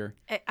looking for here?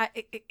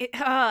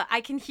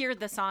 I can hear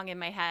the song in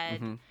my head.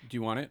 Mhm. Do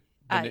you want it?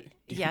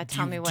 Yeah,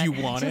 tell me what. Do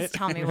you want just it?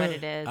 tell me what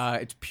it is.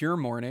 It's Pure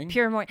Morning.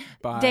 Pure morning.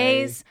 by-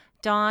 Days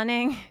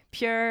dawning.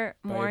 Pure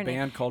by a morning.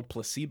 band called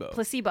Placebo.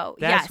 Placebo.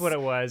 That's yes. what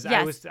it was. Yes.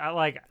 I was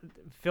like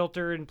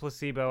Filter and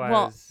Placebo.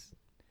 Well, was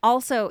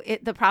Also,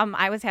 the problem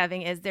I was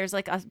having is there's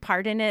like a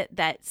part in it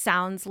that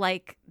sounds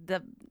like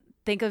the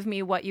Think of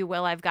Me What You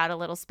Will, I've Got a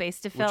Little Space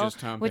to Fill,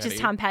 which is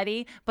Tom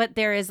Petty. But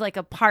there is like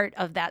a part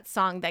of that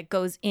song that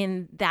goes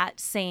in that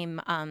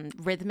same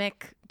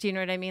rhythmic. Do you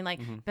know what I mean?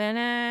 Like,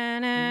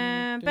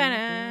 banana,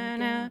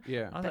 banana.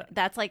 Yeah. But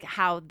that's like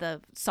how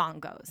the song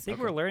goes. I think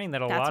we're learning that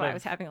That's lot why of I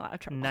was having a lot of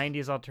trouble.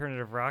 90s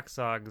alternative rock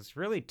songs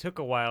really took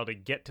a while to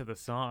get to the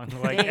song.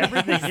 Like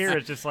everything here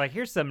is just like,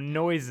 here's some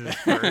noises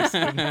first.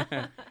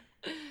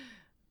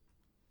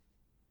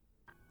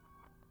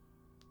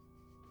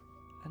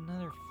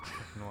 Another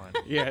fucking one.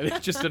 Yeah, it's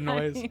just a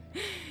noise.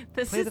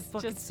 Play the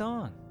fucking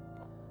song.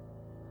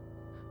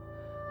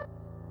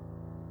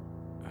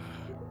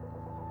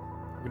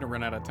 We're gonna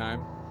run out of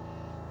time.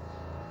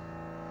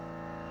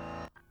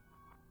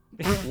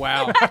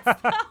 Wow.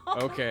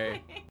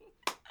 Okay.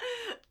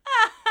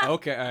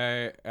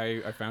 Okay,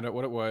 I found out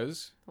what it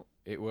was.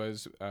 It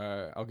was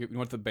I'll give you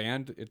what the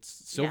band. It's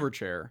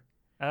Silverchair,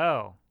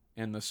 Oh.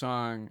 and the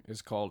song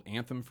is called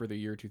 "Anthem for the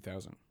Year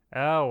 2000."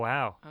 Oh,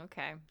 wow.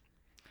 Okay.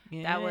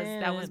 That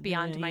was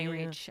beyond my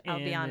reach, I'll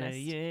be honest.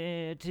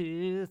 Yeah,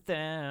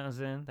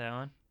 2000. That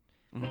one.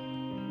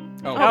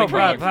 Oh,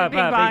 Bing Bing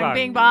bong, Bong.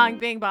 bing bong,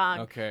 bing bong.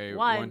 Okay,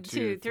 1,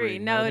 2, 3,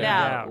 no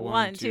doubt.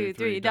 1, 2,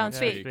 3, don't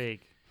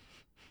speak.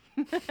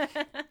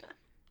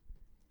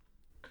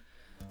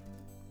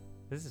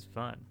 This is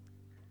fun.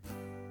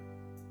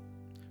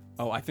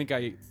 Oh, I think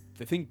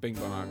Bing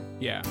Bong.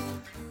 Yeah,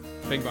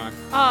 Bing Bong.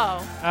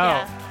 Oh.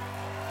 Yeah.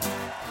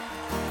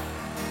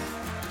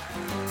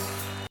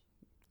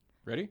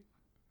 Ready?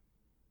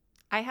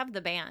 I have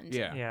the band.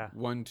 Yeah.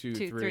 1, 2,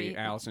 2, 3. 3.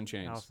 Alice in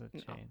Chains. Alice in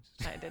No, Chains.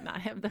 I did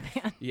not have the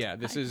band. Yeah,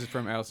 this is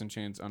from Alice in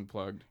Chains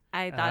Unplugged,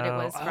 I thought it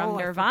was Oh, from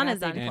I Nirvana's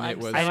forgot they did. and it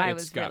Unplugged, was so I It's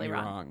was Got really Me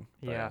wrong. Wrong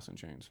by Yeah. Alice in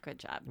Chains. Good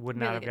job. Would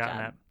Really not have good gotten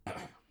job. that.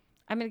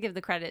 I'm going to give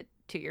the credit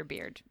to your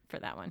beard for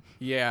that one.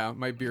 Yeah,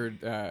 my beard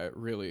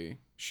really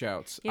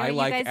shouts. You know, I you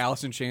like guys-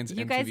 Alice in Chains.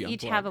 You MTV guys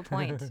each Unplugged. have a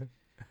point.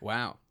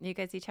 Wow. You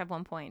guys each have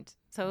 1 point.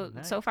 So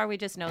Nice. so far we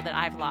just know that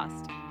I've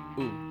lost.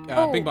 Ooh,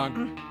 Oh. Bing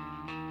Bong.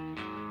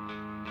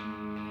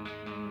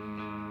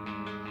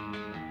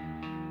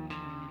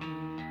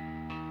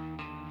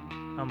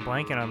 I'm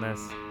blanking on this.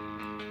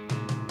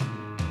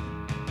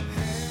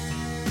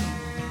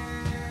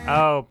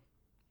 Oh,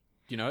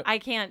 Do you know it? I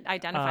can't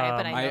identify it,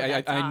 but I know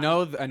that I song.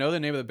 know I know the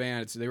name of the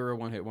band. They were a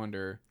one-hit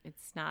wonder.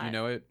 It's not. Do you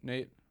know it,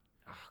 Nate?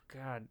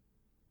 God.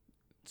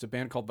 It's a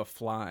band called The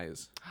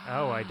Flies.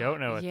 Oh, I don't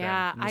know it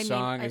Yeah, And the I mean,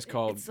 song is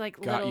called it's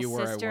like Got Little You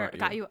Where I Sister. Want You.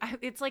 Got you.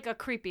 It's like a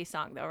creepy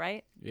song, though,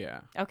 right?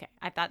 Yeah. Okay,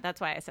 I thought that's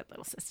why I said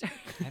Little Sister.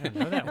 then. I don't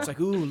know that It's one. like,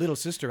 ooh, little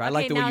sister. I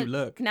like the Okay, way now- you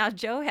look. Now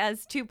Joe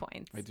has 2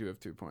 points. I do have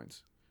 2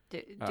 points.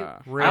 Do, I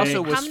Really?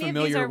 also was how many of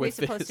familiar these are we with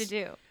supposed this.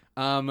 to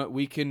do?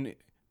 We can.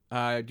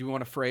 Do you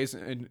want a phrase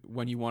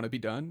when you want to be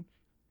done?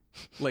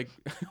 Like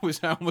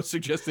I almost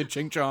suggested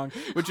ching chong,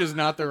 which is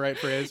not the right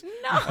phrase.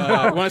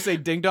 No. Want to say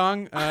ding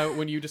dong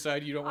when you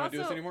decide you don't want to do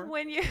this Also, anymore?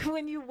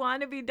 when you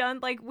want to be done,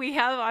 like we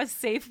have a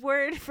safe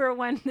word for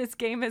when this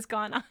game has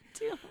gone on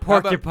to.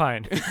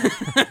 Porcupine.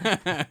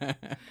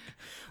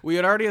 We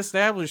had already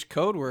established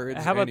code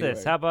words. How about anyway.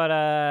 this? How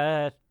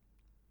about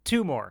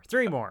 2 more?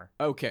 3 more?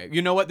 Okay,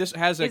 you know what? This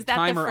has a Is that the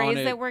timer on phrase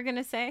it. that we're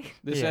gonna say?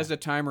 This Yeah. has a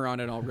timer on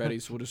it already,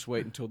 so we'll just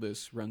wait until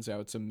this runs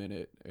out. It's a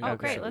minute. and Oh, a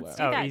great. bit Let's left.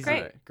 do Oh, that. easy.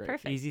 Great. Right, great.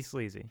 Perfect. Easy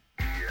sleazy.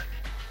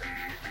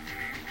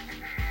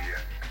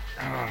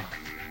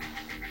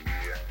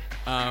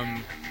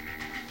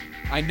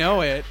 I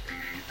know it,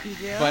 You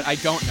do? but I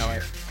don't know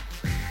it.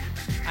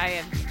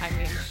 I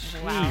mean,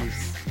 wow.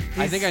 Jeez.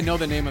 I think I know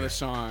the name of the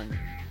song.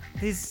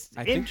 These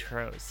I think-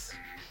 intros.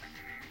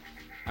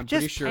 I'm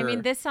Just- pretty sure. I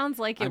mean, this sounds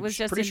like it I'm was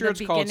just pretty in sure the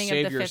it's called beginning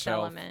Save of the Fifth Yourself.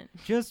 Element.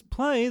 Just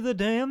play the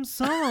damn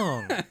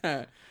song.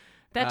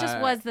 That just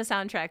was the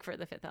soundtrack for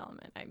the Fifth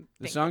Element.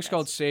 The song's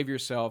called "Save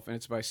Yourself" and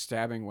it's by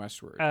Stabbing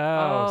Westward.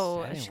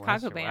 Oh, a Stabbing Chicago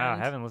Westward. Wow, I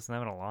band. haven't listened to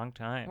them in a long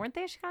time. Weren't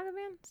they a Chicago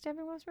band?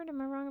 Stabbing Westward?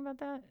 Am I wrong about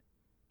that?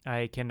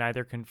 I can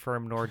neither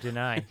confirm nor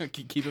deny.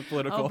 Keep it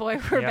political. Oh boy,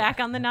 we're Yep. back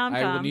on the nom-com.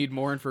 I will need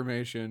more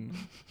information.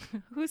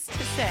 Who's to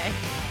say?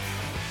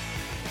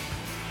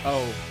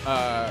 Oh,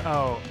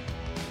 Oh,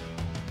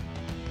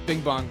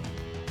 Bing Bong.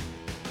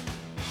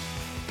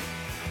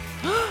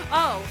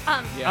 Oh,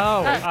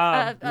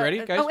 Yeah. You ready,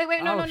 guys? Oh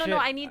wait, no.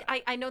 shit.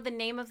 I know the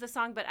name of the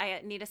song, but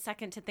I need a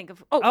second to think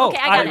of. Oh, Oh, okay,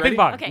 I got Bing it. Ready?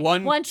 Bong. Okay,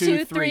 1,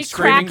 2, 3.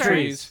 Screaming crackers.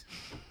 trees.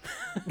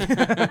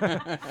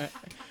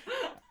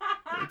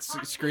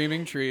 It's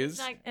screaming trees.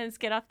 And it's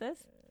Get Off This.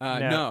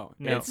 No,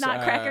 No. It's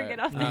not Cracker Get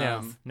Off This.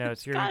 no, no,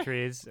 Screaming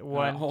Trees.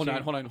 One, hold two-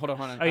 on. Oh,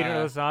 you don't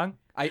know the song?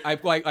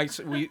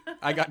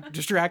 I got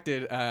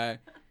distracted.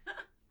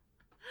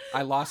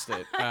 I lost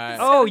it.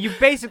 Oh, you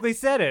basically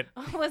said it.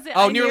 Was it?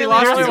 Oh, I Nearly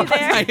Lost You You.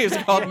 there? It's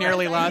called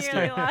Nearly I Lost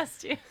Nearly You.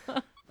 Lost You.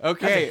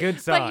 Okay. That's a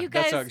good song. But you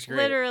That guys song's great.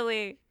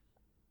 literally,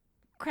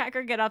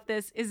 Cracker Get Off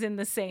This is in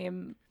the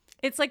same.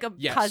 It's like a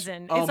Yes.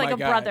 cousin. Oh It's like my a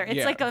God. brother. It's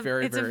Yeah, like a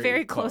very, it's a very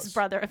very close close.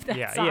 brother of that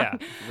Yeah, song. yeah.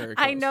 Very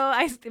I close. know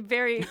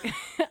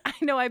I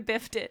know I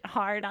biffed it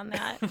hard on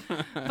that.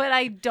 But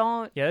I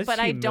don't Yeah, that's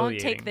take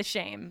humiliating. the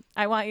shame.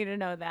 I want you to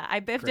know that. I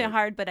biffed Great. it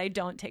hard, but I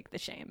don't take the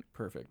shame.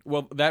 Perfect.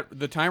 Well,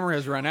 the timer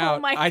has run out.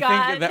 my I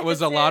God, think that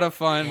was a is lot it? of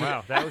fun.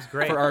 Wow, that was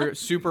great. For our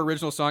super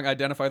original song,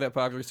 identify that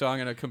popular song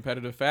in a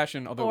competitive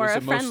fashion, although Or it a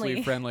was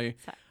mostly friendly.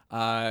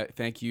 friendly.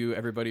 Thank you,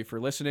 everybody, for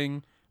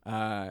listening.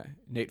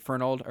 Nate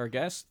Fernald, our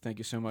guest, thank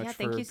you so much Yeah, for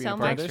thank you being so a part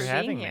much of for this.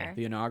 having being me. here.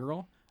 The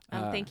inaugural.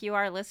 Thank you,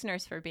 our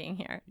listeners, for being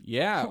here.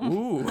 Yeah.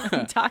 Ooh.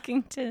 I'm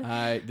talking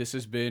to. This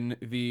has been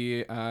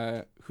the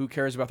Who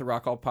Cares About the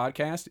Rock Hall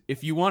podcast.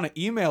 If you want to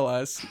email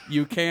us,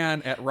 you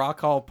can at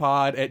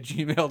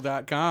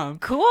rockhallpod@gmail.com.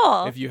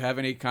 Cool. If you have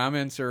any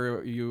comments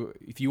or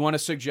if you want to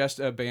suggest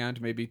a band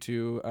maybe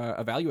to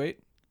evaluate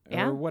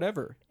Yeah. or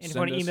whatever. And if you send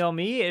want to us- email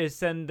me, is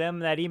send them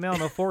that email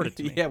and they'll forward it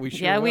to me. Yeah, we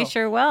sure yeah, will. we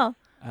sure will.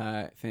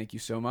 Thank you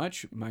so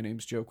much. My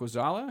name's Joe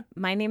Quazala,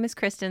 My name is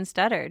Kristen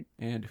Studdard.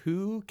 and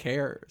who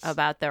cares?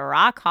 About the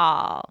Rock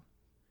Hall.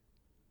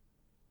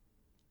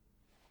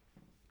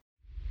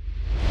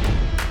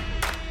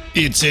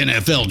 It's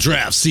NFL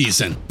draft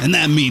season, and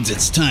that means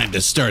it's time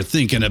to start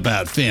thinking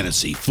about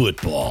fantasy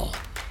football.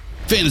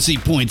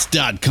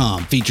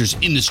 FantasyPoints.com features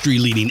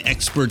industry-leading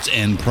experts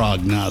and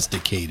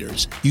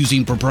prognosticators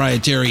using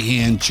proprietary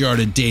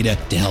hand-charted data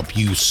to help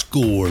you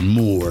score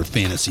more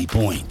fantasy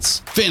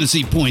points.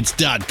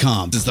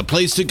 FantasyPoints.com is the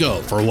place to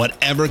go for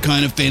whatever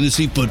kind of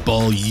fantasy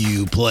football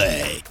you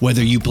play.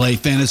 Whether you play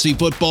fantasy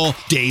football,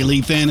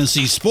 daily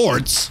fantasy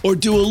sports, or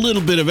do a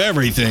little bit of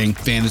everything,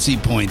 Fantasy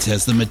Points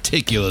has the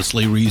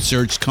meticulously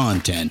researched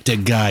content to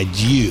guide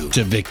you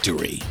to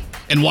victory.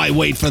 And why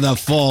wait for the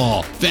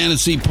fall?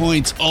 Fantasy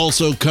Points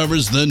also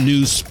covers the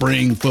new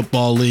spring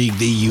football league,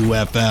 the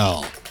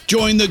UFL.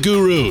 Join the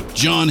guru,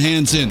 John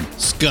Hansen,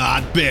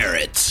 Scott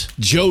Barrett,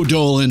 Joe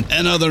Dolan,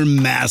 and other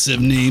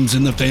massive names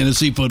in the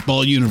fantasy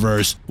football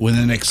universe with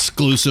an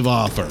exclusive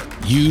offer.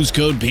 Use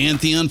code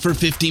Pantheon for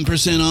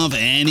 15% off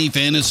any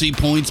Fantasy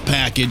Points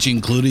package,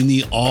 including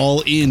the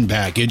all-in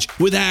package,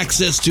 with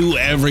access to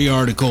every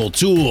article,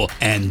 tool,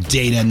 and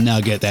data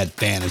nugget that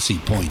Fantasy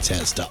Points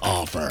has to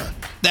offer.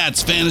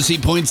 That's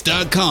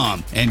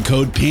FantasyPoints.com and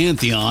code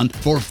Pantheon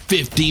for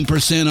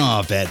 15%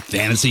 off at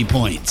Fantasy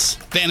Points.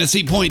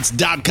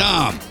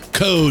 FantasyPoints.com,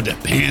 code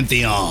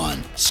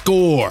Pantheon.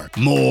 Score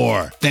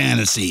more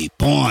fantasy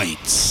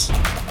points.